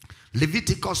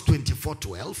 Leviticus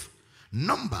 24:12.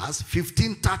 Numbers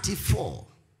 15:34.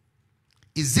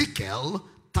 Ezekiel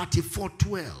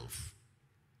 34:12.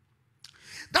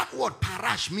 That word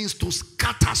parash means to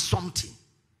scatter something.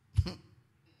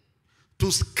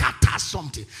 To scatter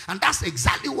something. And that's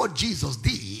exactly what Jesus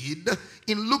did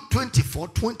in Luke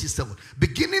 24:27.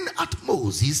 Beginning at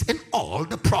Moses and all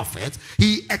the prophets,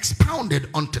 he expounded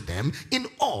unto them in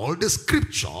all the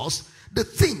scriptures the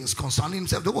things concerning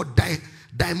himself. The word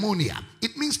daimonia,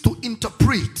 it means to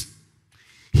interpret.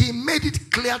 He made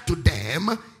it clear to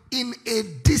them in a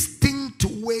distinct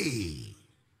way.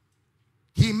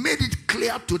 He made it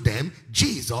clear to them,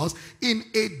 Jesus, in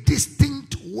a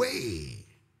distinct way.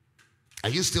 Are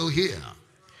you still here?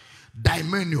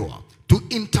 Daimonia, to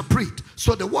interpret.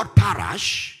 So the word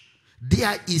parash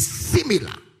there is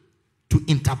similar to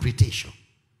interpretation.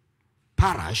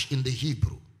 Parash in the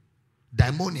Hebrew,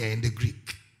 daimonia in the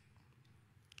Greek.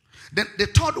 Then the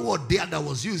third word there that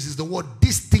was used is the word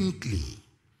distinctly.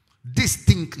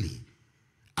 Distinctly.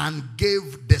 And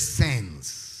gave the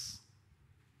sense.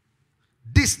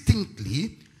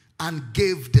 Distinctly and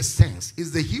gave the sense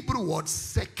is the Hebrew word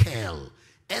sekel.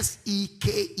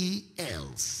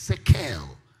 S-E-K-E-L.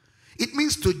 Sekel. It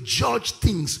means to judge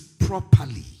things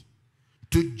properly.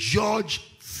 To judge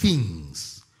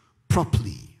things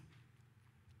properly.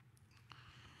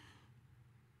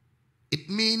 It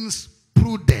means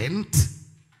prudent,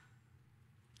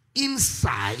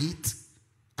 insight,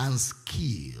 and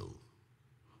skill.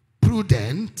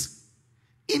 Prudent,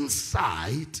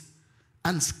 insight,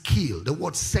 and skill. The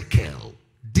word sekel,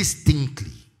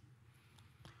 distinctly.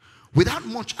 Without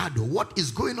much ado, what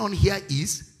is going on here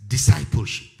is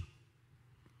discipleship.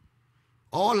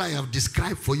 All I have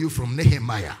described for you from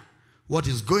Nehemiah, what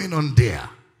is going on there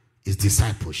is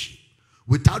discipleship.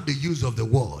 Without the use of the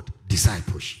word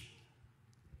discipleship.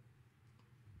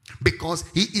 Because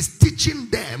he is teaching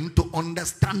them to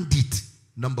understand it,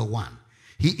 number one.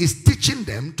 He is teaching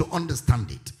them to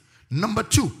understand it. Number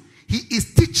two, he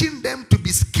is teaching them to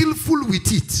be skillful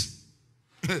with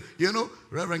it. You know,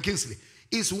 Reverend Kingsley,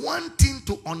 it's one thing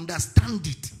to understand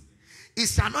it.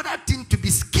 It's another thing to be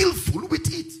skillful with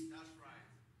it. That's right.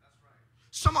 That's right.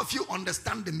 Some of you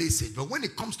understand the message, but when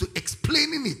it comes to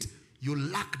explaining it, you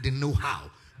lack the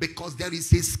know-how because there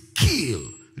is a skill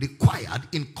required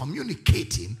in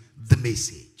communicating the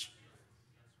message.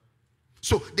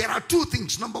 So there are two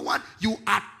things. Number one, you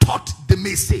are taught the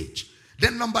message.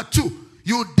 Then number two,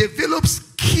 you develop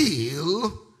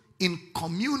skill in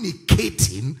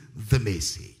communicating the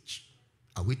message.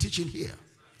 Are we teaching here?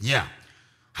 Yeah.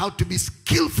 How to be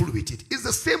skillful with it. It's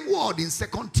the same word in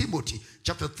 2 Timothy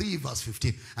chapter 3 verse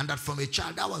 15. And that from a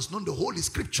child thou hast known the holy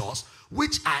scriptures,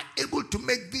 which are able to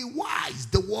make thee wise.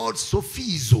 The word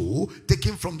sophizo,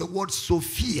 taken from the word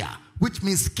sophia, which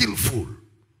means skillful.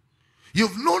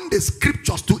 You've known the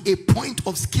scriptures to a point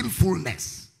of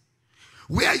skillfulness,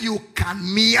 where you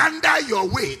can meander your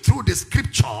way through the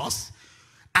scriptures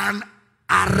and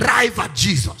arrive at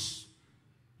Jesus.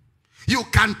 You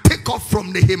can take off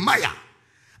from Nehemiah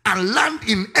and land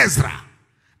in Ezra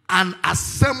and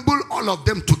assemble all of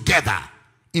them together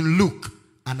in Luke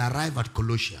and arrive at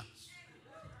Colossians.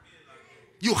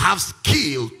 You have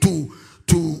skill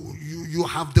you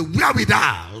have the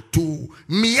wherewithal to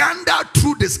meander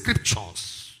through the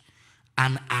scriptures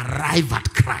and arrive at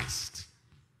Christ.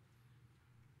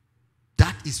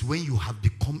 That is when you have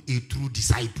become a true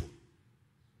disciple.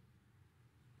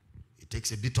 It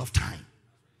takes a bit of time.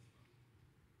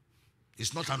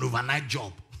 It's not an overnight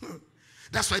job.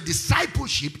 That's why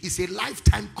discipleship is a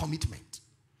lifetime commitment.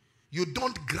 You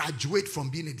don't graduate from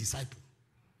being a disciple.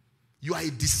 You are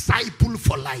a disciple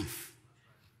for life.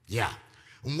 Yeah.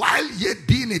 While yet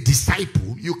being a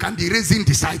disciple, you can be raising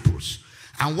disciples.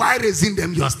 And while raising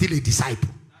them, you are still a disciple.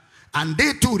 And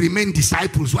they too remain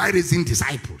disciples while raising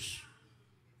disciples.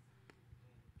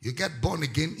 You get born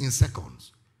again in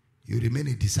seconds. You remain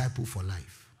a disciple for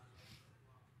life.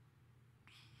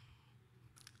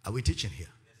 Are we teaching here?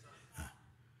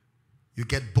 You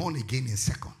get born again in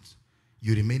seconds.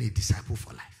 You remain a disciple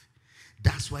for life.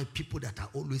 That's why people that are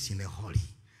always in a hurry,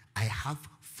 I have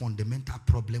fundamental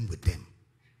problem with them.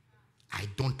 I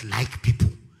don't like people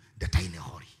that are in a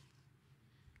hurry.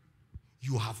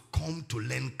 You have come to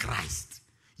learn Christ.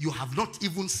 You have not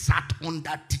even sat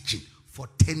under teaching for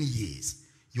 10 years.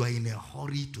 You are in a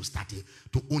hurry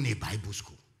to own a Bible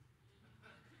school.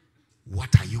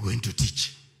 What are you going to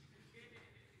teach?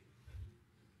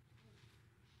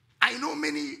 I know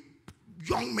many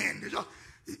young men,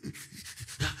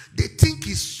 they think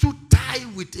it's suit tie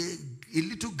with a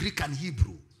little Greek and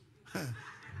Hebrew.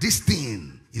 This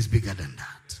thing is bigger than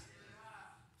that.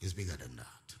 It's bigger than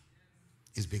that.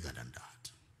 It's bigger than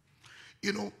that.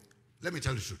 You know, let me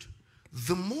tell you the truth.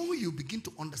 The more you begin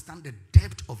to understand the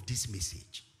depth of this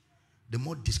message, the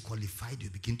more disqualified you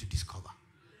begin to discover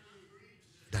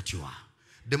that you are.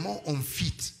 The more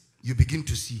unfit you begin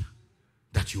to see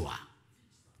that you are.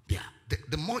 Yeah.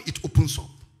 The more it opens up,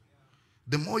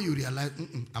 the more you realize,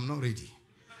 I'm not ready.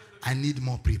 I need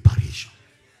more preparation.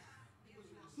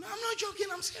 No, I'm not joking.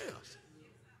 I'm serious.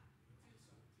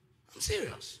 I'm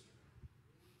serious.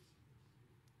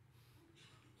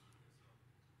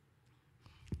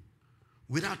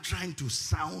 Without trying to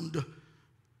sound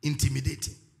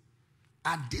intimidating,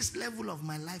 at this level of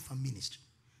my life and ministry,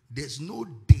 there's no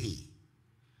day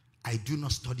I do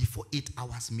not study for 8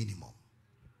 hours minimum.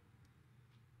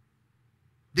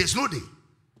 There's no day.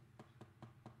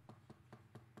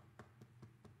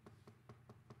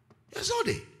 There's no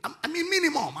day. I mean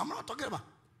minimum. I'm not talking about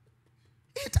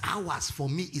 8 hours. For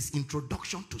me is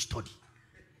introduction to study.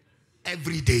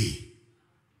 Every day.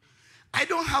 I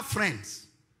don't have friends.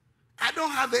 I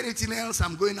don't have anything else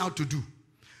I'm going out to do.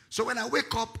 So when I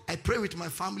wake up, I pray with my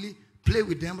family, play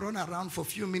with them, run around for a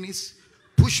few minutes,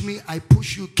 push me, I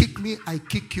push you, kick me, I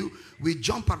kick you. We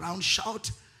jump around, shout.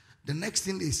 The next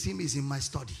thing they see me is in my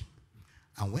study.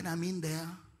 And when I'm in there,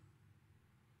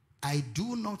 I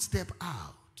do not step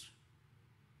out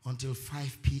until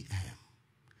 5 p.m.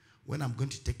 when I'm going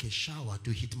to take a shower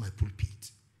to hit my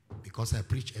pulpit, because I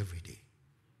preach every day.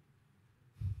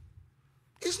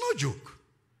 It's no joke.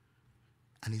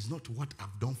 And it's not what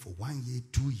I've done for 1 year,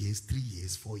 2 years, 3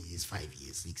 years, 4 years, 5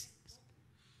 years, 6 years.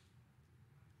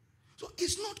 So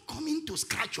it's not coming to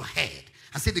scratch your head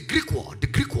and say the Greek word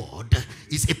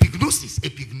is epignosis.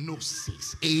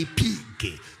 Epignosis.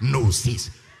 Epignosis.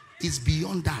 It's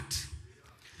beyond that.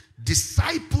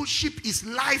 Discipleship is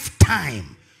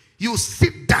lifetime. You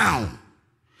sit down,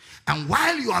 and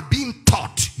while you are being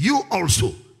taught, you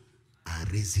also are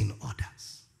raising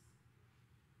others.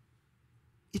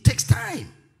 It takes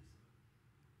time.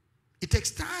 It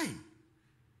takes time.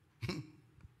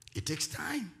 It takes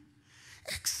time.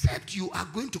 Except you are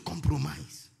going to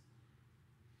compromise.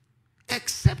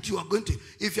 Except you are going to,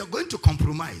 if you're going to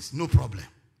compromise, no problem.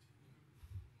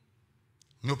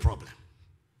 No problem.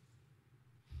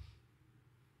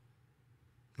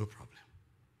 No problem.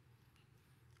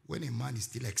 When a man is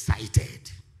still excited,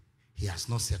 he has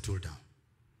not settled down.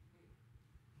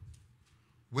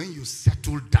 When you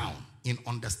settle down in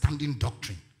understanding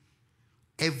doctrine,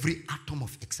 every atom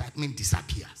of excitement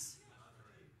disappears.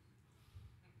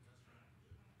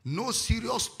 No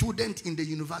serious student in the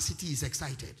university is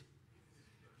excited.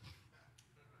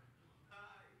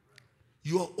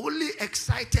 You are only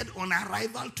excited on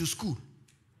arrival to school.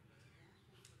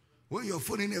 When you're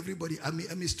phoning everybody, I'm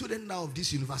a student now of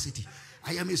this university.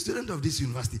 I am a student of this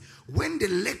university. When the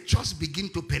lectures begin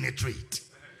to penetrate,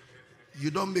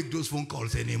 you don't make those phone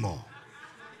calls anymore.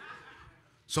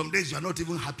 Some days you are not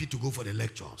even happy to go for the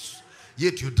lectures.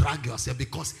 Yet you drag yourself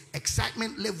because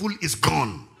excitement level is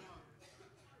gone.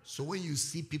 So when you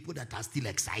see people that are still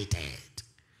excited,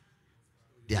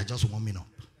 they are just warming up.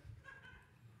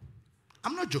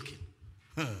 I'm not joking.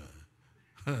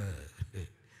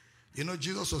 You know,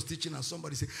 Jesus was teaching and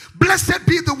somebody said, blessed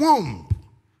be the womb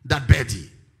that bare thee.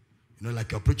 You know,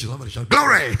 like you're preaching, somebody shout,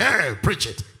 glory, hey, preach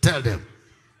it, tell them.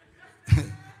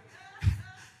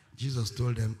 Jesus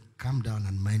told them, calm down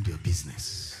and mind your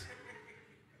business.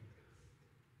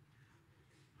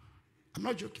 I'm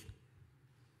not joking.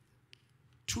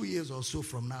 2 years or so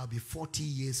from now, I'll be 40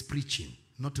 years preaching,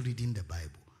 not reading the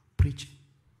Bible, preaching,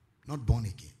 not born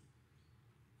again.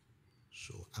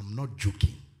 So I'm not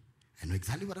joking. I know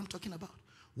exactly what I'm talking about.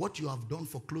 What you have done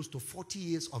for close to 40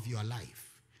 years of your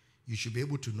life, you should be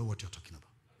able to know what you're talking about.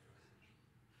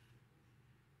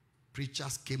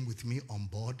 Preachers came with me on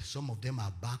board. Some of them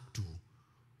are back to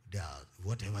their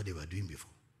whatever they were doing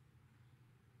before.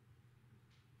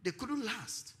 They couldn't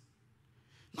last.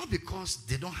 Not because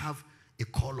they don't have a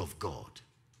call of God,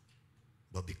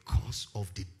 but because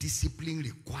of the discipline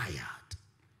required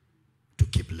to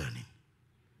keep learning.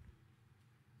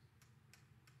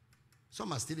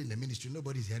 Some are still in the ministry.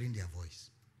 Nobody's hearing their voice.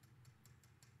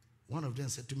 One of them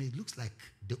said to me, it looks like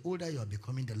the older you are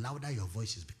becoming, the louder your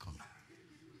voice is becoming.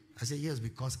 I said, yes,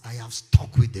 because I have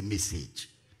stuck with the message.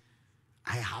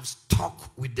 I have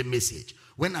stuck with the message.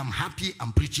 When I'm happy,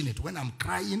 I'm preaching it. When I'm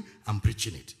crying, I'm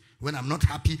preaching it. When I'm not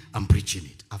happy, I'm preaching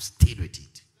it. I've stayed with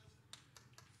it.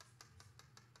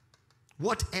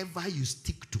 Whatever you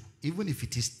stick to, even if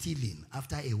it is stealing,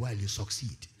 after a while you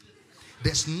succeed.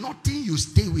 There's nothing you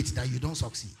stay with that you don't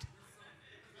succeed.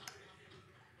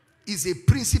 It's a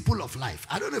principle of life.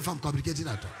 I don't know if I'm communicating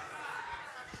at all.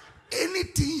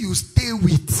 Anything you stay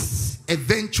with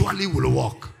eventually will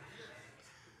work.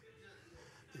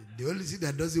 The only thing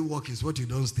that doesn't work is what you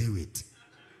don't stay with.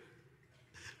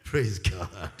 Praise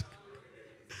God.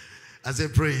 I say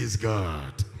praise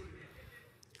God.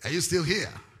 Are you still here?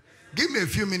 Give me a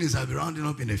few minutes. I'll be rounding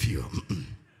up in a few.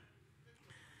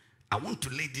 I want to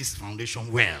lay this foundation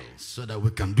well so that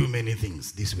we can do many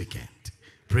things this weekend.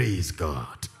 Praise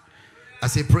God. I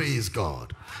say praise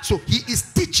God. So he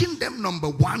is teaching them, number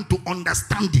one, to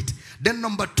understand it. Then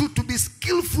number two, to be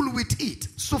skillful with it.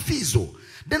 Sophizo.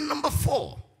 Then number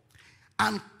four,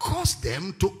 and cause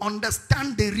them to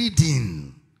understand the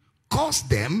reading. Cause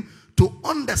them to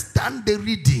understand the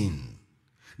reading.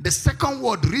 The second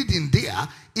word reading there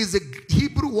is a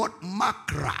Hebrew word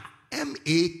makra.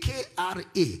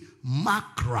 M-A-K-R-A.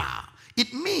 Makra.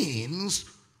 It means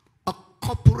a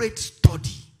corporate study.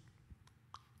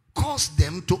 Cause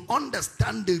them to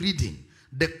understand the reading,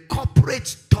 the corporate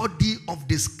study of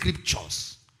the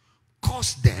scriptures.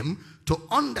 Cause them to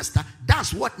understand.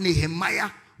 That's what Nehemiah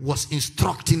was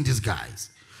instructing these guys.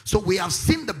 So we have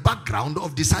seen the background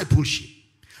of discipleship.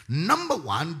 Number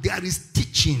one, there is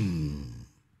teaching.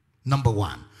 Number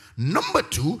one. Number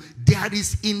two, there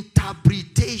is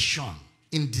interpretation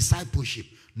in discipleship.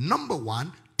 Number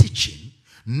one, teaching.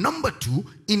 Number two,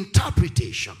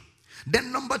 interpretation.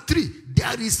 Then number three,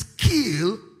 there is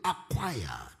skill acquired.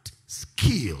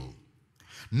 Skill.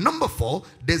 Number four,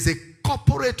 there's a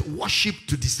corporate worship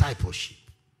to discipleship.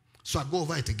 So I go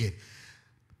over it again.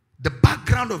 The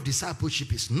background of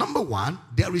discipleship is, number one,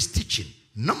 there is teaching.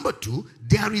 Number two,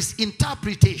 there is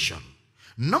interpretation.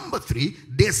 Number three,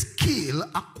 there's skill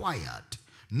acquired.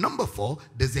 Number four,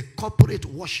 there's a corporate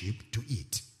worship to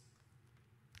it.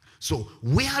 So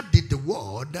where did the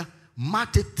word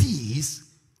mathetes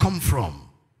come from?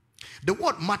 The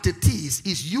word mathetes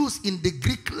is used in the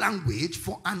Greek language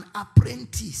for an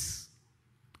apprentice.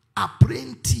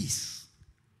 Apprentice.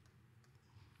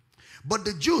 But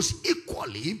the Jews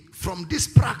equally from this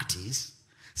practice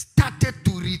started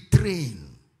to retrain.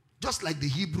 Just like the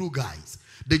Hebrew guys.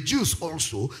 The Jews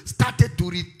also started to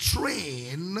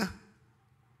retrain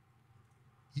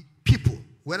people,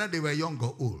 whether they were young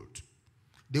or old.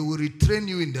 They will retrain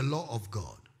you in the law of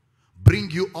God. Bring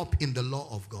you up in the law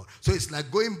of God. So it's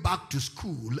like going back to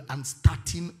school and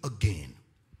starting again.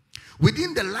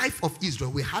 Within the life of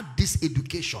Israel, we had this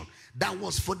education that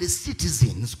was for the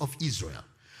citizens of Israel.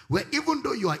 Where even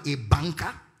though you are a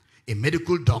banker, a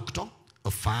medical doctor,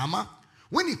 a farmer,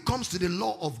 when it comes to the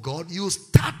law of God, you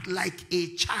start like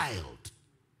a child.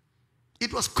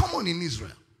 It was common in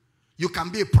Israel. You can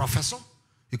be a professor,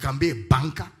 you can be a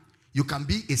banker, you can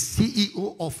be a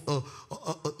CEO of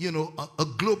a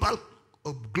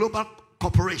global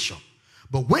corporation.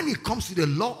 But when it comes to the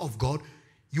law of God,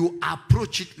 you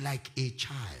approach it like a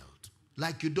child,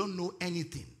 like you don't know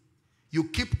anything. You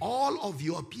keep all of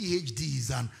your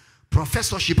PhDs and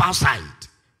professorship outside,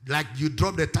 like you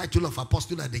drop the title of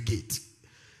apostle at the gate.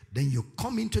 Then you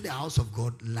come into the house of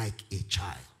God like a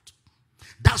child.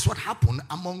 That's what happened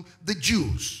among the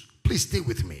Jews. Please stay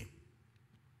with me.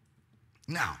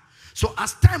 Now, so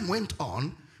as time went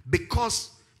on,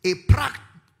 because the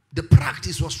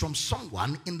practice was from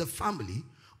someone in the family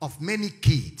of many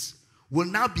kids, will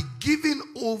now be given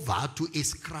over to a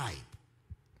scribe.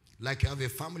 Like you have a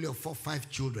family of 4 or 5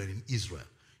 children in Israel,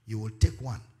 you will take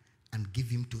one and give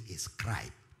him to a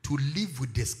scribe to live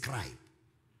with the scribe.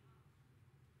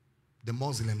 The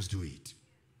Muslims do it.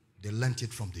 They learnt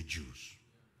it from the Jews.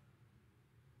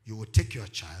 You will take your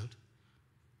child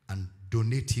and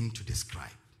donate him to the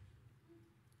scribe.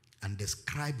 And the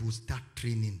scribe will start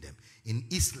training them. In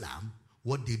Islam,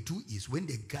 what they do is when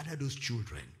they gather those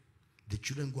children, the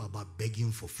children go about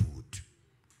begging for food.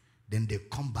 Then they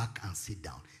come back and sit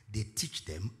down. They teach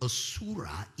them a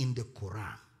surah in the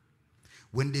Quran.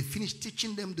 When they finish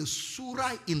teaching them the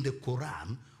surah in the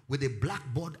Quran with a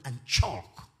blackboard and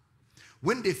chalk,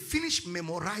 when they finish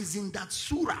memorizing that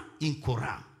surah in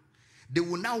Quran, they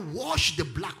will now wash the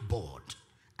blackboard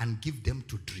and give them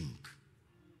to drink.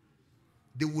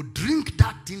 They will drink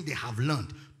that thing they have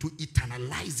learned to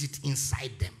eternalize it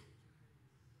inside them.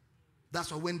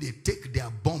 That's why when they take their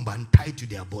bomb and tie it to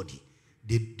their body,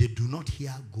 they do not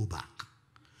hear go back.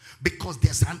 Because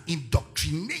there's an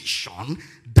indoctrination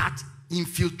that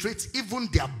infiltrates even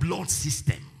their blood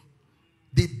system.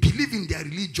 They believe in their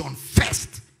religion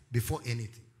first before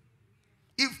anything.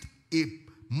 If a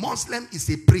Muslim is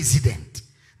a president,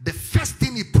 the first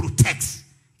thing he protects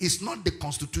is not the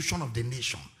constitution of the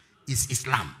nation, it's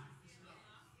Islam.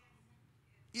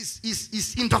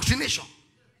 It's indoctrination.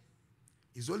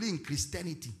 It's only in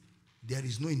Christianity there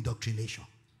is no indoctrination.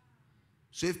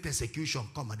 So if persecution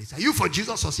comes and they say, are you for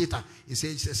Jesus or Satan? He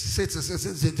says,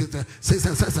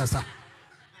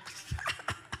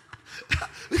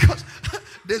 because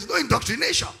there's no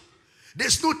indoctrination.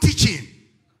 There's no teaching.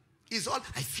 It's all,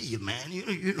 I feel, man.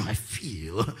 You know, I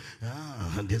feel.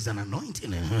 There's an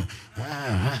anointing.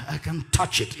 I can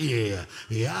touch it.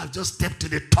 Yeah, I've just stepped to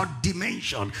the 3rd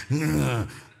dimension.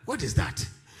 What is that?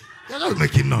 You're not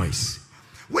making noise.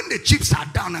 When the chips are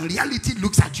down and reality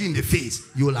looks at you in the face,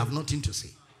 you will have nothing to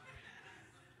say.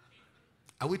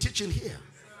 Are we teaching here?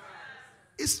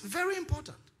 It's very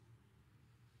important.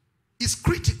 It's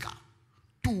critical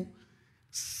to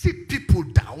sit people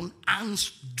down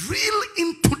and drill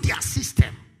into their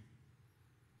system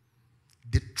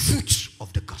the truths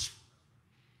of the gospel.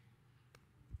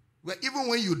 Where even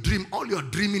when you dream, all you're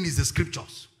dreaming is the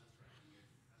scriptures.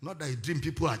 Not that you dream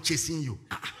people are chasing you.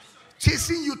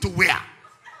 Chasing you to where?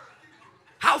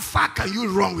 How far can you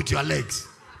run with your legs?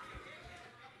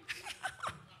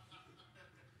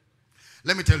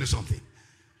 Let me tell you something.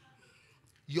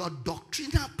 Your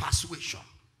doctrinal persuasion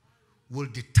will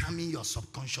determine your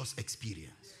subconscious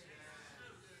experience.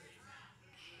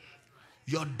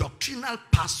 Your doctrinal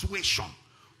persuasion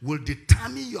will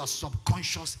determine your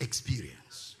subconscious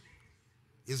experience.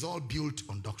 It's all built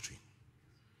on doctrine.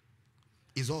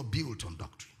 It's all built on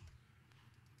doctrine.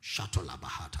 Shatola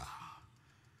Bahata.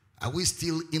 Are we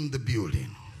still in the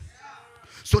building?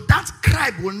 So that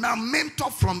scribe will now mentor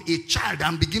from a child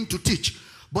and begin to teach.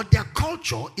 But their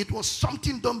culture, it was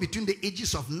something done between the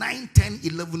ages of 9, 10,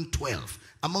 11, 12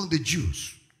 among the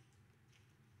Jews.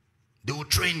 They will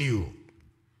train you.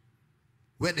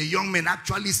 Where the young men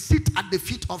actually sit at the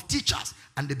feet of teachers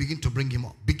and they begin to bring him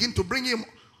up. Begin to bring him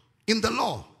in the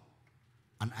law.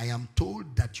 And I am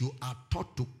told that you are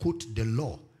taught to quote the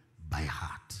law by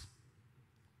heart.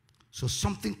 So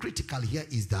something critical here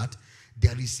is that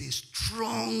there is a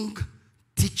strong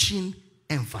teaching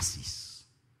emphasis.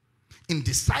 In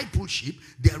discipleship,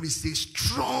 there is a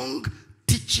strong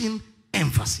teaching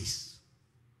emphasis.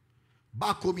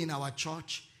 Back home in our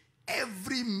church,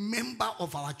 every member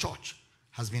of our church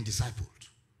has been discipled.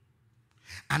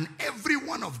 And every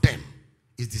one of them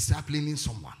is disciplining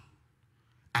someone.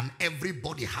 And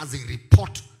everybody has a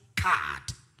report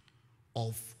card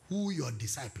of who you're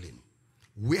discipling.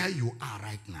 Where you are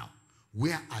right now.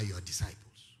 Where are your disciples?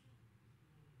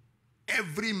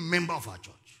 Every member of our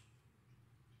church.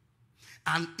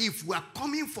 And if we are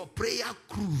coming for prayer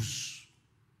cruise,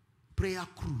 prayer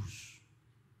cruise.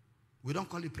 We don't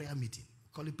call it prayer meeting.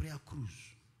 We call it prayer cruise.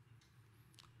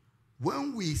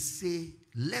 When we say,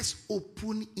 let's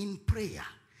open in prayer,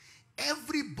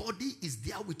 everybody is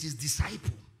there with his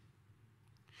disciple.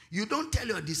 You don't tell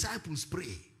your disciples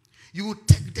pray. You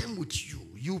take them with you.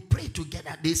 You pray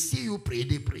together. They see you pray,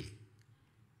 they pray.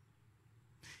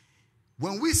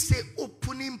 When we say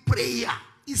opening prayer,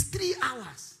 it's 3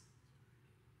 hours.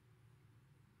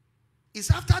 It's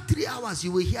after 3 hours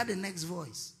you will hear the next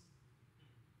voice.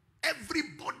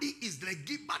 Everybody is the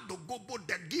giver, the gobo,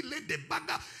 the gile, the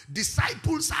bagger.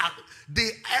 Disciples are,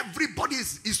 everybody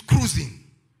is cruising.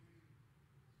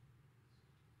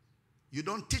 You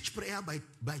don't teach prayer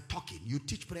by talking. You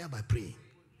teach prayer by praying.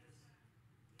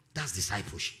 That's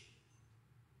discipleship.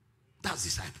 That's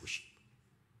discipleship.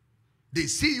 They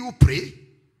see you pray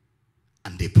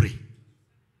and they pray.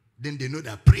 Then they know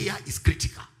that prayer is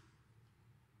critical.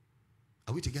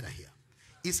 Are we together here?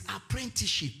 It's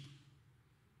apprenticeship.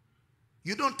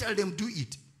 You don't tell them do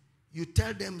it. You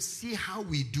tell them see how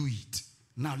we do it.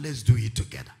 Now let's do it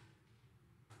together.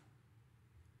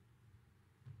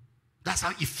 That's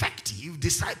how effective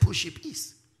discipleship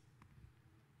is.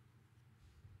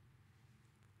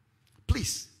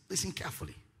 Please, listen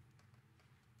carefully.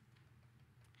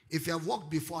 If you have worked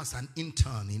before as an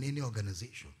intern in any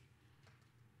organization,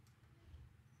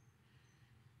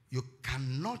 you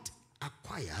cannot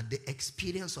acquire the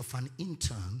experience of an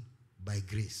intern by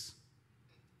grace.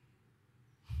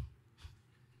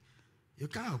 You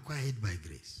can't acquire it by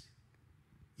grace.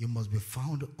 You must be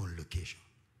found on location.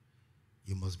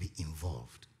 You must be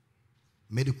involved.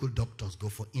 Medical doctors go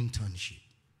for internship.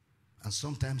 And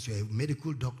sometimes you're a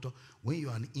medical doctor. When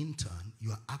you're an intern,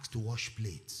 you are asked to wash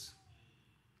plates,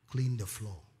 clean the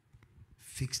floor,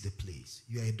 fix the place.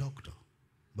 You're a doctor.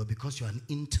 But because you're an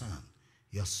intern,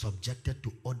 you're subjected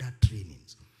to other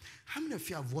trainings. How many of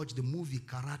you have watched the movie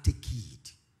Karate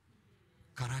Kid?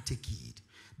 Karate Kid.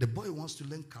 The boy wants to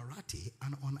learn karate,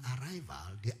 and on arrival,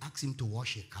 they ask him to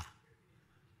wash a car.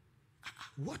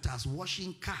 What has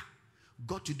washing car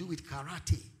got to do with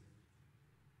karate?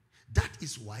 That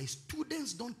is why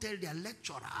students don't tell their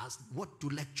lecturers what to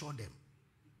lecture them.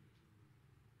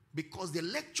 Because the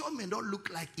lecture may not look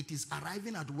like it is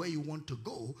arriving at where you want to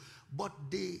go, but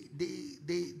the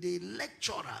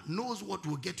lecturer knows what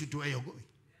will get you to where you're going.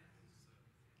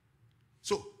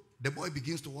 So the boy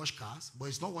begins to wash cars, but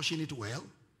he's not washing it well.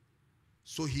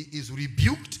 So he is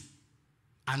rebuked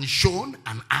and shown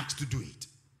and asked to do it.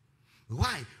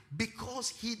 Why? Because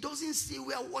he doesn't see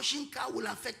where washing car will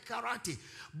affect karate.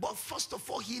 But first of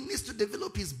all, he needs to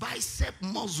develop his bicep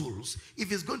muscles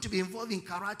if he's going to be involved in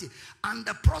karate. And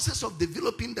the process of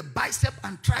developing the bicep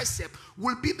and tricep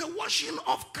will be the washing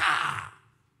of car.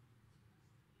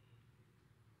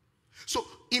 So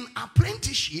in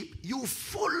apprenticeship, you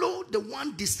follow the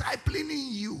one disciplining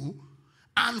you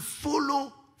and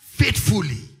follow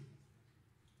faithfully.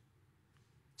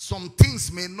 Some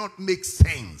things may not make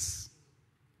sense.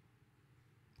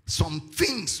 Some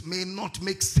things may not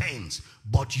make sense,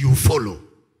 but you follow.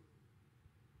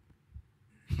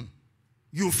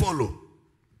 You follow.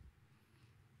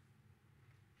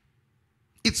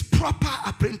 It's proper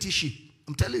apprenticeship.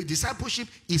 I'm telling you, discipleship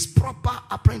is proper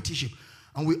apprenticeship.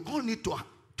 And we all need to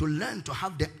learn to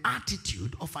have the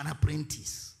attitude of an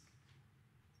apprentice.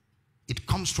 It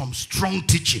comes from strong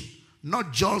teaching,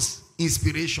 not just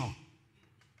inspiration.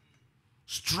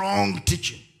 Strong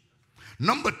teaching.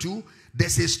 Number 2,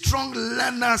 there's a strong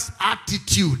learner's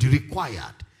attitude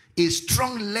required. A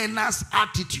strong learner's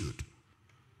attitude.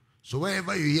 So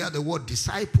wherever you hear the word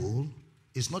disciple,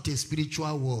 it's not a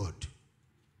spiritual word.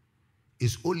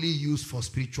 It's only used for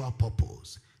spiritual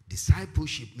purpose.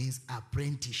 Discipleship means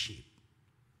apprenticeship.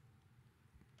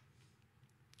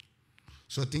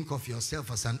 So think of yourself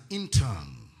as an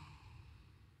intern.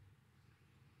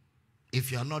 If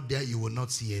you are not there, you will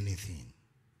not see anything.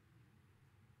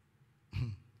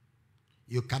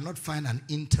 You cannot find an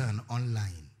intern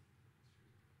online.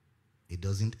 It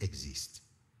doesn't exist.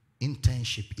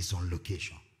 Internship is on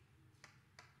location.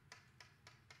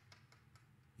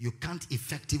 You can't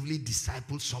effectively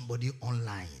disciple somebody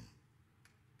online.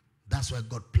 That's why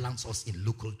God plants us in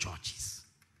local churches,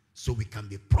 so we can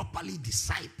be properly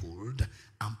discipled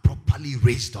and properly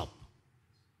raised up.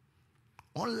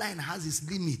 Online has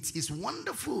its limits. It's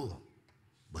wonderful,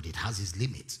 but it has its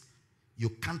limits. You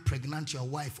can't pregnant your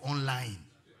wife online.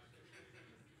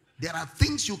 There are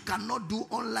things you cannot do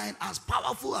online as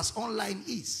powerful as online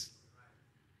is.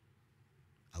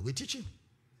 Are we teaching?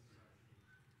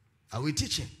 Are we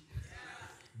teaching?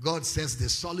 God says the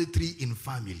solitary in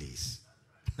families.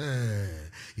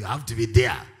 You have to be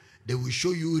there. They will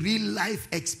show you real life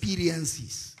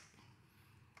experiences.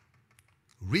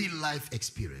 Real life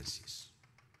experiences.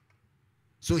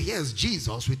 So here's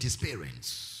Jesus with his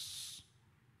parents.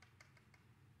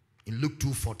 In Luke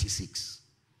 2:46.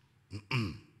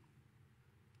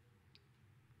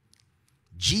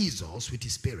 Jesus with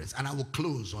his parents. And I will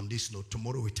close on this note.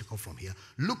 Tomorrow we take off from here.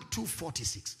 Luke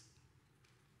 2:46.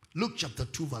 Luke chapter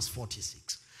 2 verse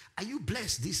 46. Are you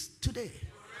blessed this today?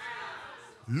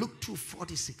 Luke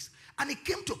 2:46. And it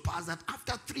came to pass that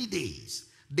after 3 days,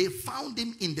 they found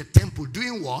him in the temple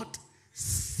doing what?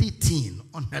 Sitting.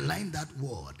 Underline that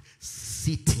word.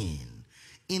 Sitting.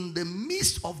 In the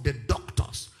midst of the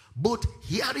doctors, both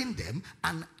hearing them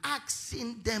and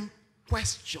asking them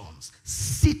questions.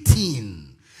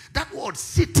 Sitting. That word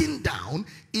sitting down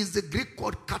is the Greek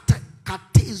word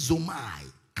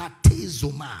katezomai.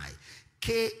 Katezomai.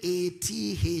 K-A-T-H-E.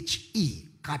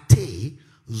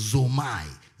 Katezomai.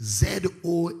 Z-O-M-A-I.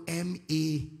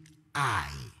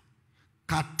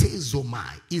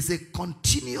 Katezomai is a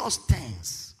continuous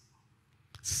tense.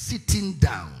 Sitting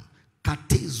down.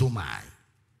 Katezomai.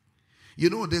 You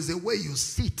know, there's a way you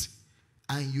sit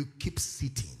and you keep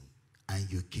sitting and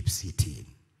you keep sitting.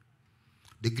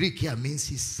 The Greek here means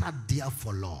he sat there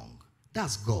for long.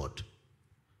 That's God.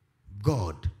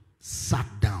 God sat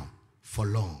down for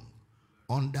long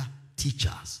under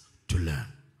teachers to learn.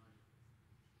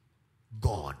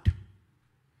 God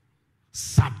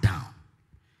sat down.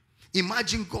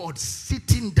 Imagine God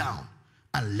sitting down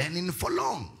and learning for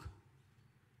long.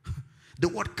 The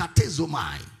word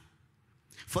katezomai.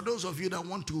 For those of you that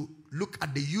want to look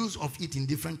at the use of it in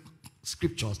different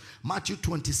scriptures, Matthew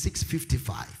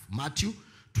 26:55. Matthew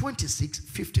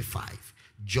 26:55.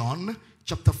 John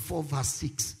chapter 4 verse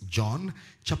 6. John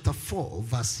chapter 4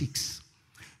 verse 6.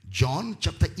 John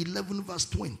chapter 11 verse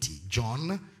 20.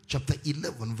 John chapter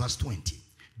 11 verse 20.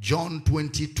 John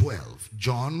 20:12.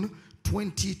 John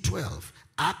 20:12.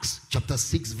 Acts chapter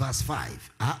 6 verse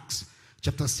 5. Acts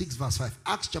chapter 6 verse 5.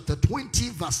 Acts chapter 20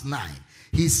 verse 9.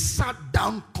 He sat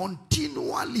down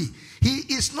continually. He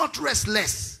is not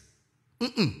restless.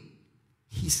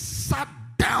 He sat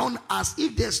down as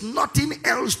if there's nothing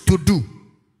else to do.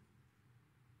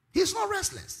 He's not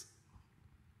restless.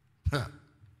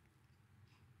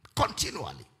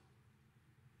 Continually.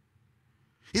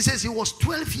 He says he was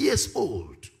 12 years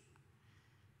old.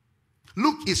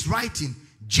 Luke is writing,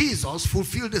 Jesus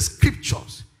fulfilled the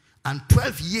scriptures, and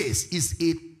 12 years is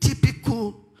a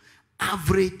typical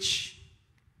average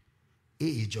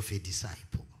age of a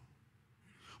disciple.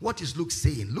 What is Luke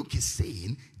saying? Luke is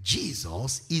saying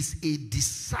Jesus is a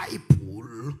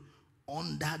disciple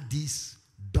under these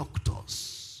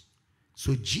doctors.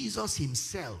 So Jesus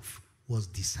himself was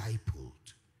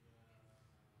discipled.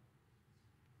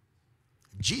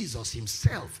 Jesus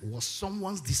himself was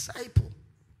someone's disciple.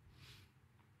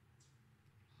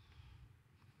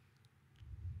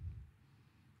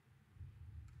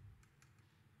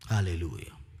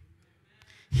 Hallelujah.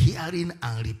 Hearing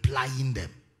and replying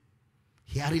them.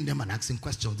 Hearing them and asking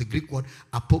questions. The Greek word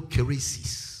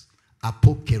apokeresis.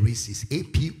 Apokeresis.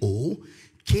 A-P-O-K-E-R-I-S-I-S.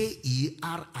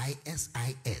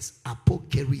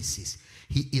 Apokeresis.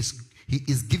 He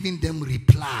is giving them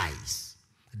replies.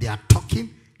 They are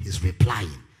talking, he's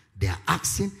replying. They are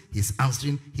asking, he's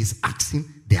answering. He's asking,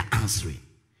 they are answering.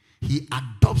 He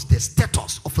adopts the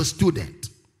status of a student.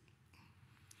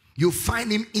 You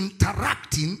find him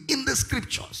interacting in the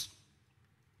scriptures.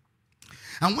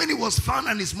 And when he was found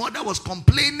and his mother was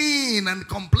complaining and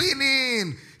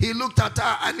complaining, he looked at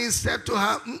her and he said to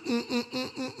her,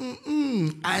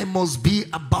 I must be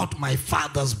about my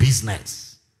father's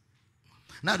business.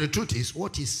 Now the truth is,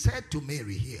 what he said to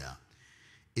Mary here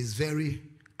is very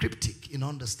cryptic in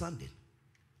understanding.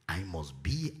 I must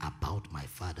be about my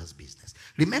father's business.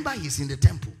 Remember, he's in the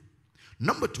temple.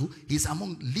 Number two, he's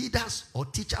among leaders or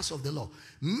teachers of the law.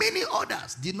 Many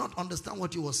others did not understand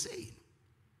what he was saying.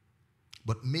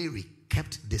 But Mary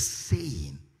kept the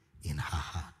saying in her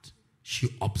heart.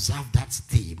 She observed that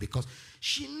thing because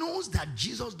she knows that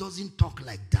Jesus doesn't talk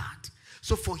like that.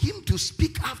 So for him to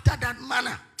speak after that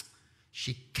manner,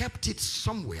 she kept it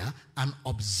somewhere and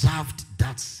observed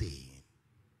that saying.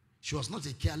 She was not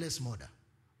a careless mother.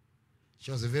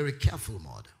 She was a very careful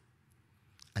mother.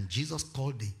 And Jesus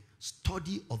called the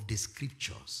study of the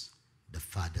scriptures the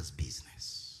Father's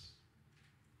business.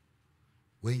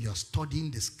 When you are studying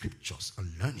the scriptures and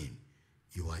learning,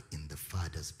 you are in the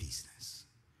Father's business.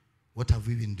 What have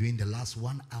we been doing the last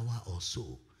 1 hour or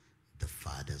so? The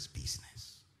Father's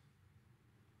business.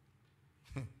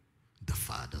 The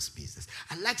Father's business.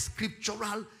 I like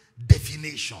scriptural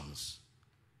definitions.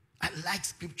 I like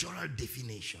scriptural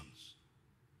definitions.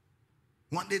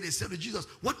 One day they said to Jesus,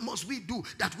 what must we do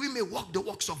that we may walk the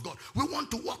works of God? We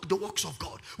want to walk the works of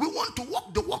God. We want to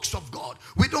walk the works of God.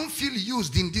 We don't feel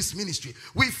used in this ministry.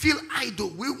 We feel idle.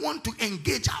 We want to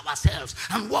engage ourselves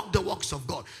and walk the works of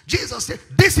God. Jesus said,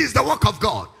 this is the work of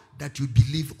God, that you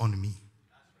believe on me.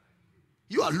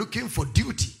 You are looking for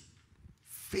duty.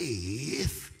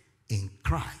 Faith in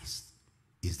Christ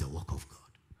is the work of God.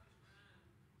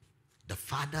 The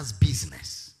Father's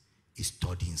business is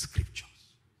studying scriptures.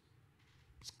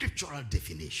 Scriptural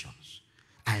definitions.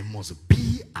 I must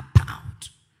be about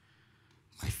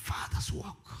my Father's work.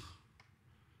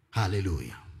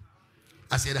 Hallelujah.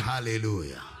 I said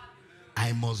hallelujah.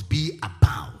 I must be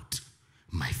about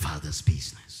my Father's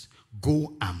business.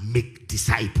 Go and make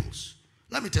disciples.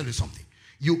 Let me tell you something.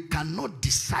 You cannot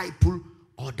disciple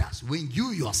others when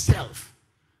you yourself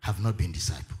have not been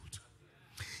discipled.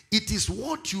 It is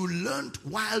what you learned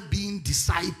while being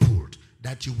discipled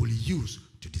that you will use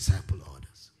to disciple others.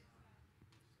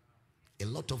 A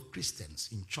lot of Christians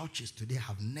in churches today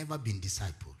have never been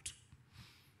discipled.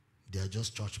 They are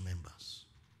just church members.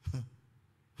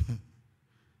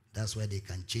 That's why they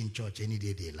can change church any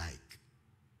day they like.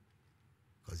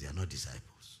 Because they are not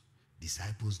disciples.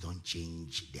 Disciples don't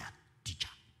change their teacher.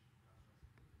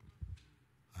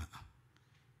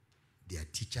 Their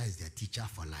teacher is their teacher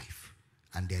for life.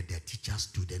 And they're their teacher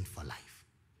student for life.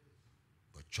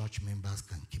 But church members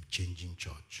can keep changing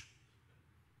church.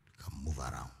 Can move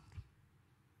around.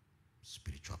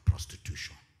 Spiritual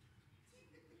prostitution.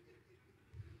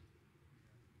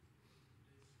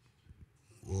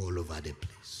 All over the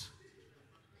place.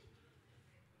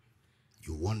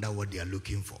 You wonder what they are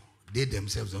looking for. They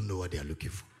themselves don't know what they are looking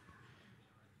for.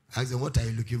 I ask them, what are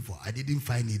you looking for? I didn't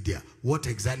find it there. What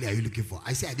exactly are you looking for?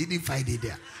 I say, I didn't find it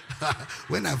there.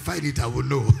 When I find it, I will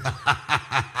know.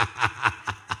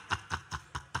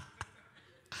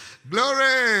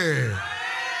 Glory!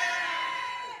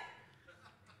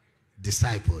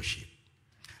 Discipleship.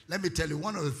 Let me tell you,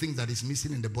 one of the things that is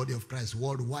missing in the body of Christ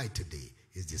worldwide today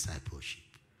is discipleship.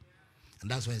 And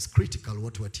that's why it's critical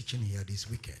what we're teaching here this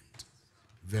weekend.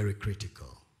 Very critical.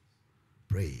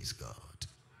 Praise God.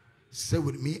 Say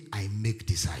with me, I make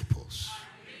disciples.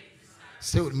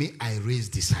 Say with me, I raise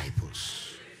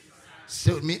disciples.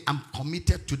 Say with me, I'm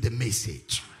committed to the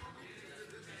message.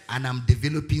 And I'm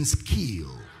developing skill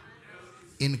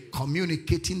in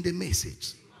communicating the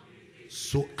message,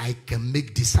 so I can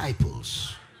make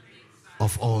disciples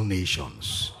of all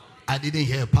nations. I didn't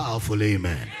hear a powerful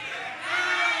amen.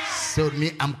 Say with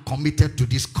me, I'm committed to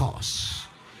this cause.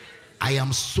 I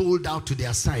am sold out to the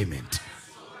assignment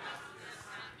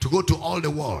to go to all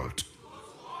the world,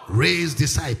 raise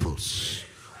disciples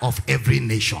of every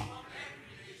nation.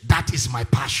 That is my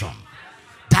passion.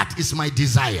 That is my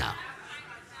desire.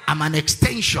 I'm an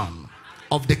extension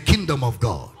of the kingdom of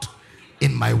God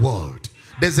in my world.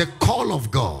 There's a call of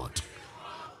God.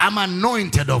 I'm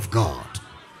anointed of God.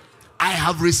 I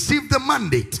have received the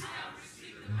mandate.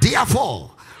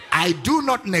 Therefore, I do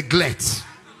not neglect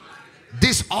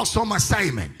this awesome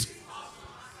assignment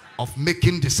of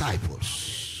making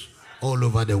disciples all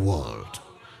over the world.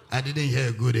 I didn't hear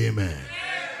a good amen.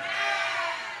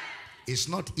 It's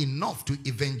not enough to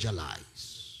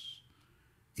evangelize.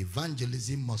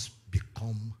 Evangelism must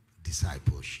become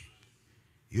discipleship.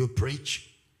 You preach,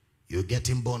 you're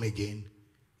getting born again,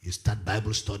 you start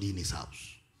Bible study in his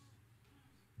house.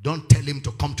 Don't tell him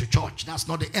to come to church. That's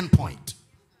not the end point.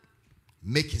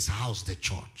 Make his house the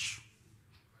church.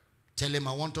 Tell him,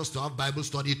 I want us to have Bible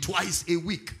study twice a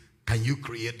week. Can you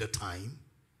create the time?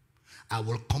 I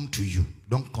will come to you.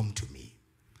 Don't come to me.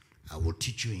 I will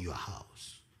teach you in your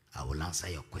house. I will answer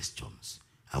your questions.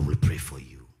 I will pray for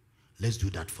you. Let's do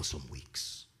that for some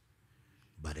weeks.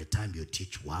 By the time you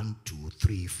teach 1, 2,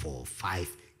 3, 4,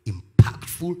 5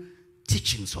 impactful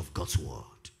teachings of God's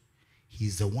word,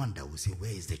 he's the one that will say,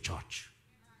 where is the church?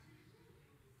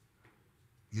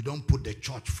 You don't put the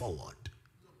church forward.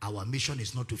 Our mission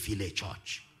is not to fill a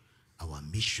church. Our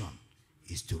mission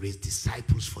is to raise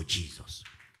disciples for Jesus.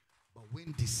 But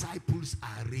when disciples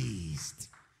are raised,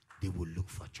 they will look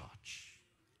for church.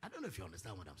 I don't know if you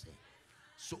understand what I'm saying.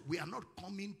 So we are not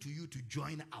coming to you to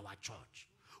join our church.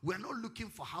 We are not looking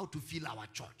for how to fill our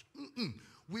church.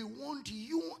 We want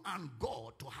you and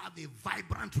God to have a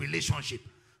vibrant relationship.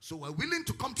 So we're willing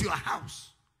to come to your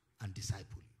house and disciple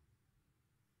you.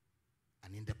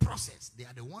 And in the process, they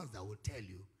are the ones that will tell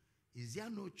you, is there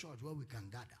no church where we can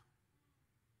gather?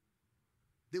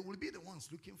 They will be the ones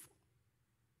looking for.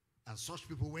 And such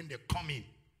people, when they come in,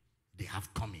 they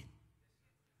have come in.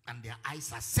 And their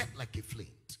eyes are set like a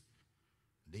flint.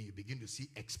 Then you begin to see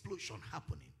explosion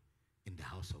happening in the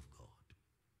house of God.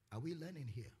 Are we learning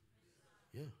here?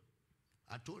 Yeah.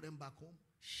 I told them back home,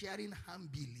 sharing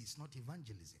handbill is not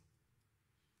evangelism.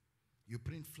 You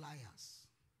print flyers.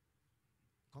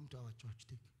 Come to our church.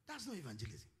 Take. That's not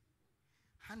evangelism.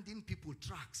 Handing people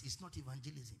tracts is not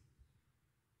evangelism.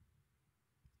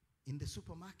 In the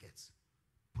supermarkets,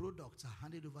 products are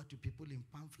handed over to people in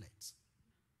pamphlets.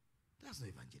 That's not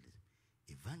evangelism.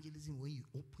 Evangelism, when you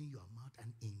open your mouth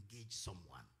and engage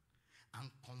someone and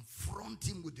confront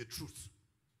him with the truth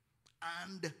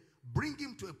and bring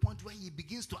him to a point where he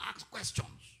begins to ask questions,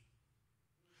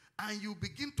 and you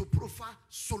begin to profile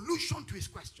solution to his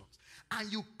questions,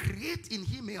 and you create in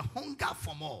him a hunger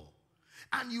for more,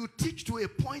 and you teach to a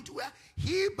point where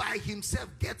he by himself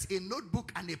gets a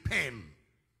notebook and a pen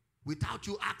without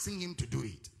you asking him to do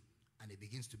it, and he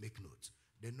begins to make notes.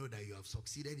 They know that you have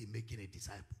succeeded in making a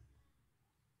disciple.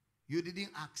 You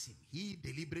didn't ask him. He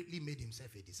deliberately made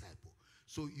himself a disciple.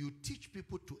 So you teach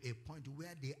people to a point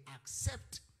where they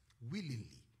accept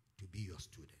willingly to be your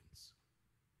students.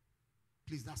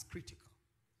 Please, that's critical.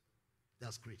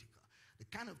 That's critical. The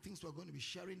kind of things we're going to be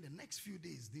sharing the next few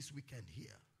days this weekend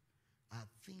here are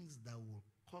things that will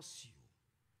cause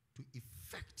you to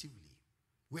effectively,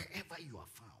 wherever you are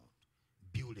found,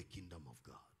 build a kingdom of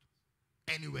God.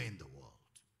 Anywhere in the world.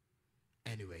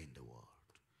 Anywhere in the world.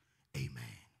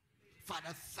 Amen.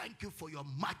 Father, thank you for your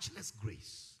matchless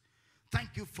grace.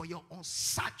 Thank you for your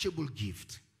unsearchable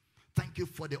gift. Thank you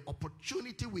for the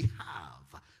opportunity we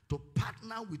have to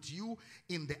partner with you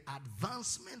in the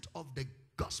advancement of the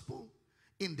gospel,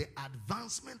 in the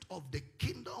advancement of the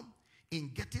kingdom,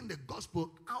 in getting the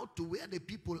gospel out to where the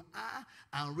people are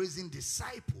and raising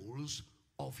disciples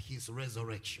of his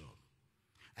resurrection.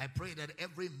 I pray that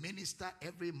every minister,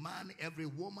 every man, every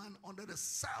woman under the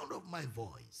sound of my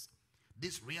voice,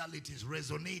 these realities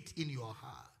resonate in your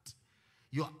heart.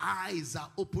 Your eyes are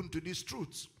open to these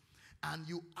truths, and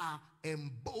you are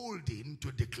emboldened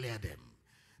to declare them.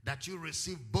 That you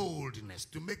receive boldness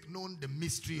to make known the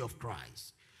mystery of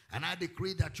Christ. And I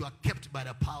decree that you are kept by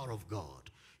the power of God.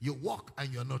 You walk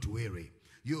and you're not weary.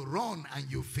 You run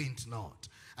and you faint not.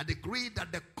 I decree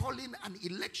that the calling and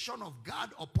election of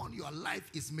God upon your life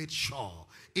is made sure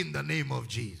in the name of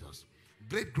Jesus.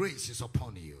 Great grace is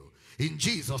upon you. In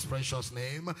Jesus' precious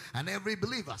name. And every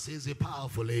believer says a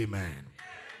powerful amen.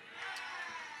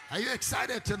 Are you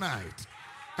excited tonight?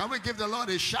 Can we give the Lord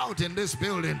a shout in this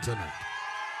building tonight?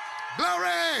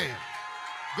 Glory!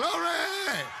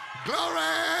 Glory!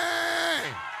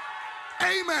 Glory!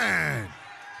 Amen!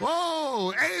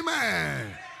 Oh,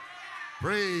 amen!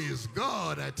 Praise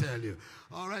God, I tell you.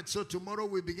 All right, so tomorrow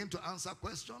we begin to answer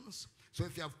questions. So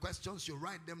if you have questions, you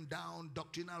write them down.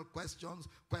 Doctrinal questions,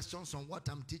 questions on what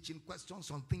I'm teaching,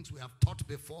 questions on things we have taught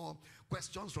before,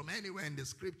 questions from anywhere in the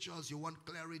scriptures. You want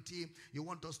clarity. You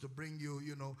want us to bring you,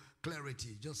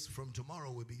 clarity. Just from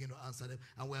tomorrow, we begin to answer them.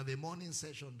 And we have a morning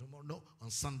session tomorrow. No, on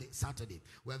Saturday.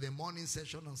 We have a morning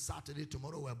session on Saturday.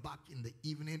 Tomorrow, we're back in the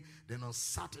evening. Then on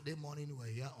Saturday morning, we're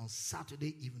here. On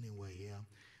Saturday evening, we're here.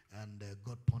 And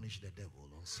God punished the devil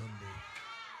on Sunday.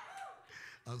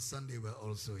 On Sunday, we're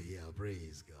also here.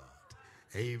 Praise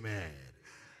God. Amen.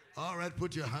 All right,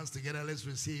 put your hands together. Let's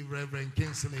receive Reverend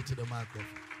Kingsley to the microphone.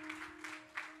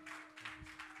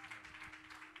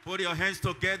 Put your hands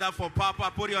together for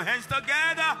Papa. Put your hands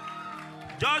together.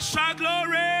 Just shout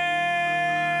glory.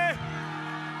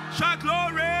 Shout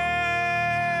glory.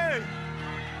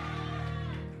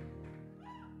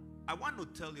 I want to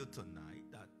tell you tonight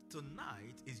that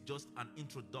tonight is just an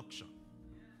introduction.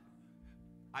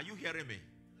 Are you hearing me?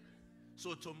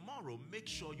 So tomorrow, make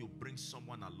sure you bring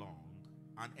someone along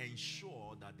and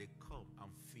ensure that they come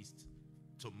and feast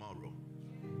tomorrow.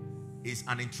 It's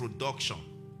an introduction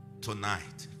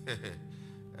tonight.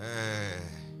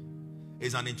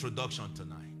 It's an introduction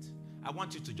tonight. I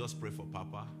want you to just pray for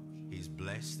Papa. He's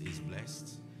blessed. He's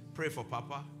blessed. Pray for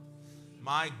Papa.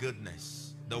 My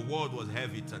goodness, the word was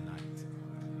heavy tonight.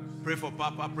 Pray for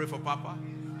Papa. Pray for Papa.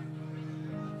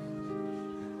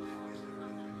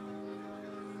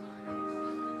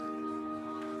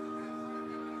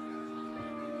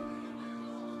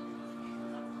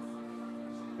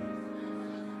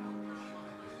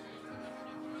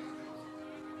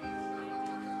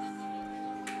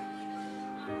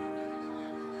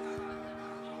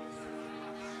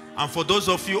 And for those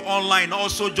of you online,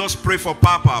 also just pray for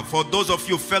Papa. For those of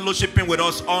you fellowshipping with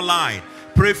us online,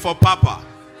 pray for Papa.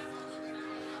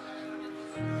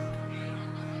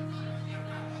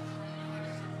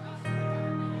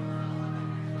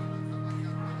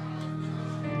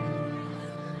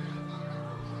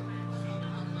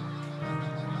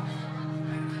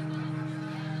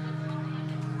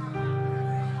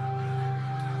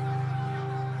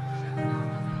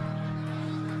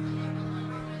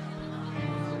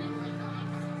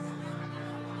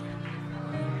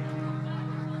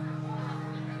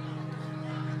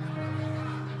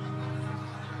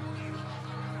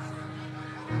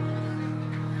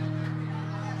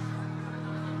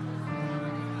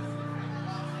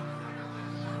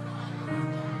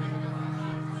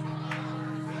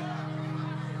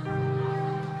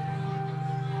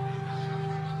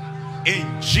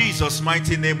 In Jesus'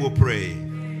 mighty name we pray.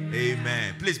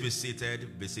 Amen. Please be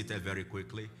seated. Be seated very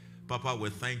quickly. Papa,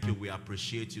 we thank you. We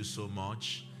appreciate you so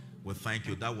much. We thank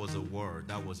you. That was a word.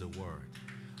 That was a word.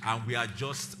 And we are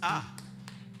just,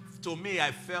 to me,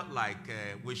 I felt like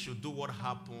we should do what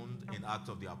happened in Acts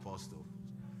of the Apostles,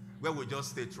 where we just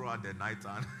stay throughout the night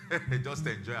and just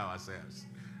enjoy ourselves.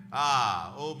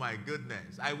 Oh my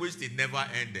goodness. I wish it never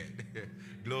ended.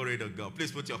 Glory to God.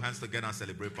 Please put your hands together and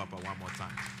celebrate Papa one more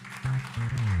time.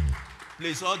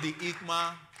 Please, all the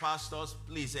Icma pastors,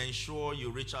 please ensure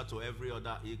you reach out to every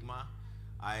other Icma.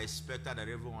 I expected that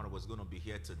everyone was going to be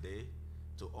here today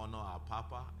to honor our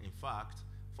Papa. In fact,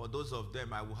 for those of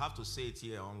them, I will have to say it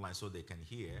here online so they can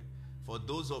hear. For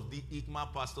those of the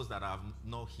Icma pastors that are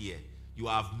not here, you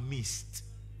have missed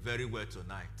very well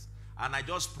tonight. And I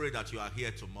just pray that you are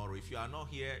here tomorrow. If you are not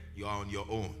here, you are on your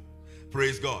own.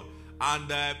 Praise God.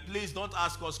 And please don't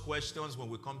ask us questions when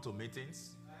we come to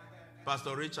meetings.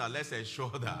 Pastor Richard, let's ensure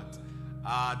that.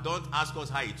 Don't ask us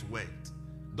how it went.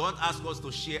 Don't ask us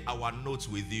to share our notes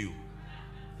with you.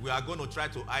 We are going to try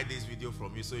to hide this video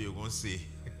from you so you won't see.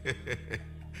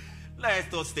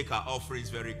 Let's just take our offerings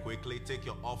very quickly. Take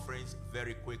your offerings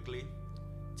very quickly.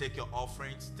 Take your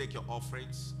offerings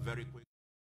very quickly.